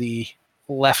on the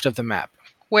left of the map.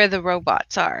 Where the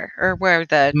robots are, or where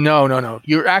the No.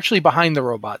 You're actually behind the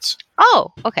robots.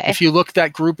 oh, okay. If you look at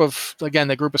that group of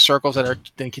circles that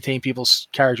contain people's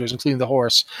characters, including the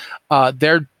horse,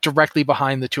 they're directly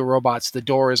behind the two robots. The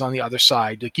door is on the other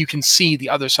side. Like you can see the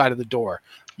other side of the door.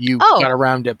 You Oh. got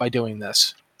around it by doing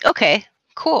this. Okay,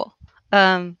 cool.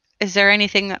 Is there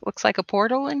anything that looks like a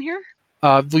portal in here?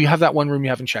 You have that one room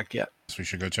you haven't checked yet. So we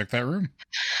should go check that room.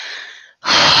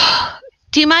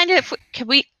 Do you mind if can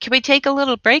we take a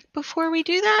little break before we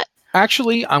do that?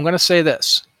 Actually, I'm going to say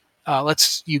this.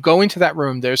 You go into that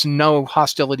room. There's no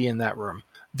hostility in that room.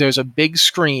 There's a big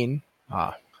screen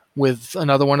with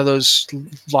another one of those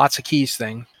lots of keys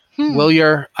thing. Hmm.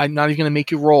 I'm not even going to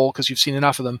make you roll because you've seen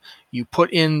enough of them. You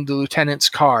put in the lieutenant's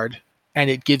card, and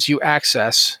it gives you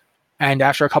access. And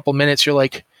after a couple minutes, you're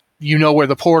like, you know where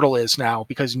the portal is now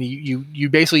because you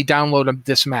basically download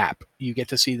this map. You get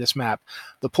to see this map.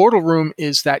 The portal room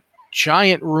is that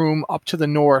giant room up to the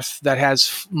north that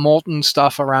has molten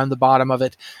stuff around the bottom of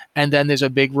it, and then there's a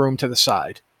big room to the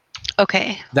side.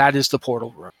 Okay. That is the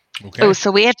portal room. Okay. Oh,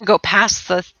 so we have to go past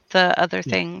the other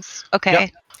things. Okay. Yep.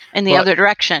 In the But- other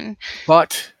direction.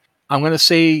 But I'm going to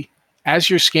say, as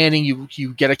you're scanning,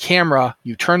 you get a camera,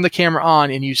 you turn the camera on,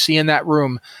 and you see in that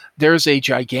room, there's a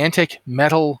gigantic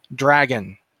metal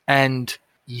dragon. And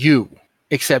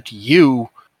except you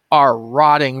are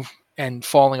rotting and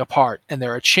falling apart, and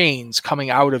there are chains coming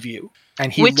out of you.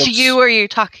 And he Which looks, you are you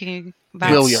talking about?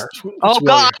 Willier. Oh It's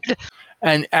Willier. God.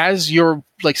 And as you're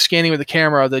scanning with the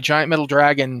camera, the giant metal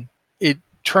dragon, it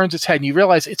turns its head, and you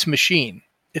realize it's a machine.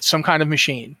 It's some kind of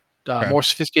machine, Okay. more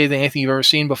sophisticated than anything you've ever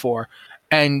seen before.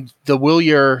 And the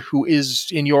Willier, who is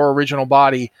in your original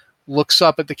body, looks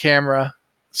up at the camera,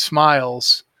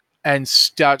 smiles, and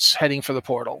starts heading for the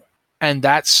portal. And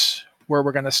that's where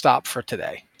we're going to stop for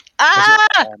today.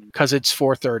 because it's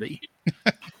 4:30.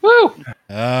 Woo!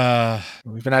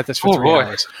 We've been at this for 3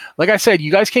 hours. Like I said,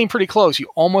 you guys came pretty close. You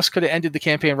almost could have ended the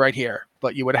campaign right here,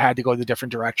 but you would have had to go the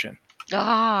different direction.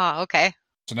 Okay.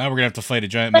 So now we're gonna have to fight a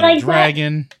giant But metal I got-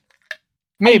 dragon.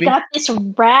 Maybe. I got this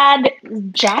rad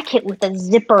jacket with a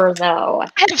zipper, though.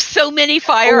 I have so many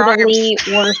firearms. Totally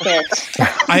worth it.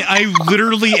 I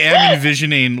literally am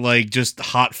envisioning like just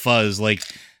Hot Fuzz, like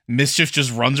Mischief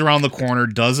just runs around the corner,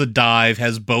 does a dive,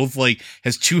 has two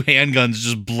handguns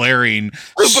just blaring,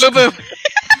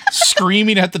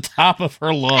 screaming at the top of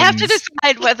her lungs. I have to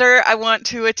decide whether I want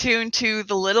to attune to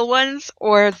the little ones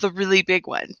or the really big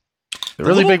one. The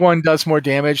really big one does more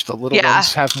damage. The little Yeah.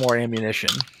 ones have more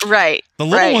ammunition. Right. The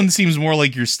little right. one seems more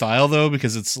like your style though,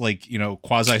 because it's like,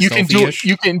 quasi stealthy-ish.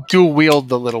 You can dual wield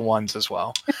the little ones as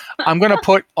well. I'm gonna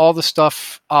put all the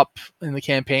stuff up in the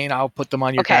campaign. I'll put them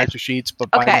on your Okay. character sheets,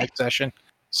 but by the next session,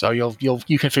 so you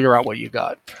can figure out what you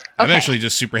got. I'm Okay. actually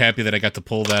just super happy that I got to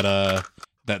pull that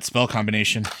spell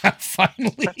combination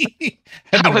finally.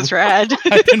 That was rad.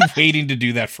 I've been waiting to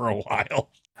do that for a while.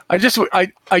 I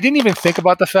didn't even think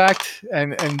about the fact,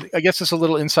 and I guess it's a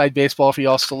little inside baseball for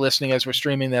y'all still listening as we're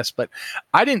streaming this, but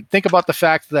I didn't think about the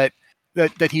fact that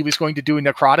he was going to do a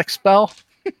necrotic spell.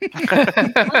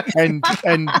 and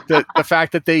the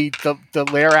fact that the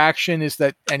lair action is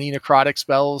that any necrotic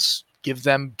spells give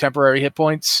them temporary hit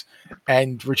points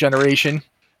and regeneration,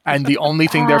 and the only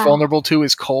thing they're vulnerable to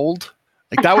is cold.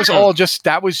 Like that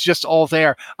was just all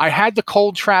there. I had the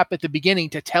cold trap at the beginning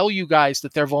to tell you guys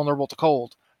that they're vulnerable to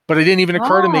cold, but it didn't even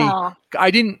occur to me.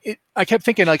 I kept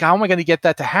thinking like, how am I going to get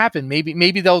that to happen?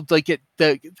 Maybe they'll like get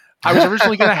the. I was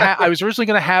originally going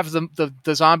to have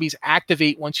the zombies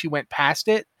activate once you went past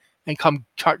it and come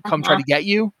try to get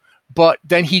you, but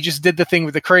then he just did the thing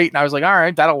with the crate, and I was like, all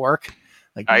right, that'll work.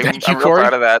 Like, I'm thank you, real Corey.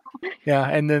 proud of that. Yeah,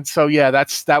 and then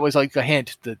that was like a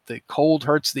hint that the cold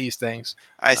hurts these things.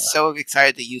 I was so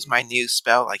excited to use my new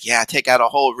spell. Like, yeah, take out a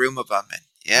whole room of them. And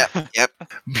yep.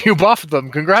 You buffed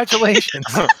them. Congratulations.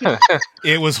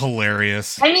 It was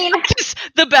hilarious. I mean,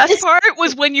 The best part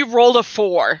was when you rolled a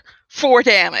 4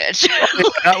 damage.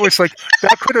 That was like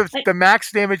the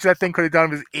max damage that thing could have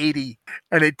done was 80,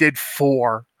 and it did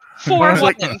 4. 4 I was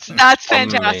like, ones. That's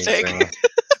fantastic. Amazing.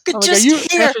 I'm like, are you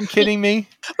effing kidding me?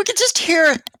 We could just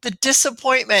hear the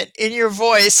disappointment in your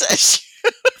voice. As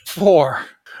 4.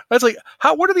 That's like,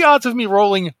 what are the odds of me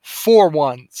rolling 4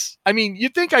 ones? I mean,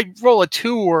 you'd think I'd roll a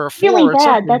 2 or a 4 really or bad.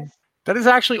 something. That is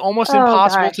actually almost Oh,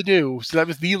 impossible God. to do. So that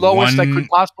was the lowest I could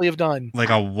possibly have done. Like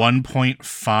a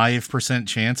 1.5%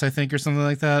 chance, I think, or something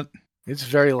like that. It's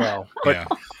very low. But Yeah.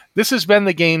 this has been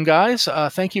the game, guys.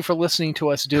 Thank you for listening to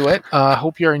us do it. I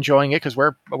hope you're enjoying it because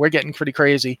we're getting pretty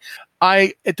crazy.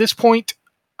 At this point,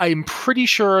 I'm pretty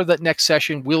sure that next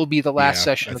session will be the last Yeah,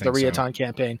 session I of the think so. Riaton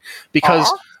campaign because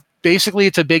basically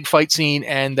it's a big fight scene,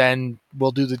 and then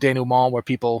we'll do the denouement where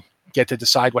people get to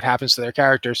decide what happens to their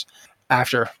characters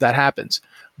after that happens.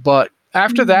 But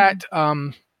after that,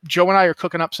 Joe and I are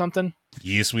cooking up something.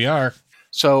 Yes, we are.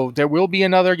 So there will be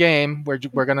another game where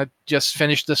we're going to just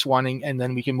finish this one, and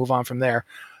then we can move on from there.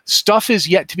 Stuff is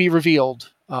yet to be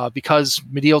revealed because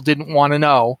Mediel didn't want to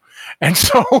know. And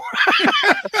so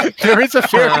there is a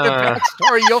fair bit of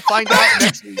backstory you'll find out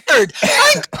next week. weird.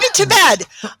 I'm going to bed.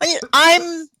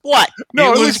 I'm what?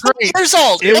 No, It it was was great. Years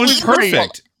old. It was great.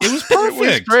 perfect. It was It was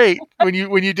perfect. great when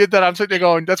you did that. I'm sitting there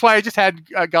going, that's why I just had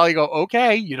Golly go,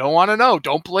 okay, you don't want to know.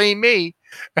 Don't blame me.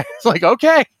 It's like,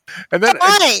 okay. And then,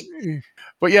 Fine.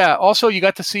 but yeah, also you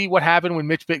got to see what happened when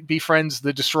Mitch befriends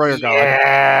the Destroyer God.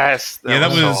 Yes. That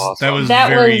was awesome. That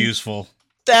very was- useful.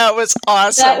 That was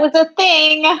awesome. that was a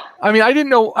thing. I mean, I didn't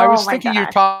know. I Oh was my thinking you'd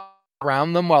gosh. pop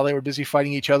around them while they were busy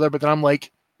fighting each other, but then I'm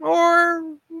like, or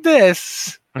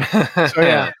this. So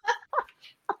yeah.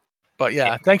 But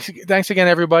yeah, thanks again,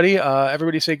 everybody.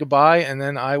 Everybody say goodbye, and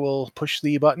then I will push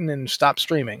the button and stop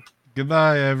streaming.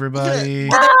 Goodbye, everybody.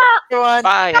 Everyone.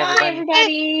 Bye, Bye, everybody.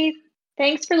 everybody.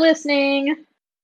 Thanks for listening.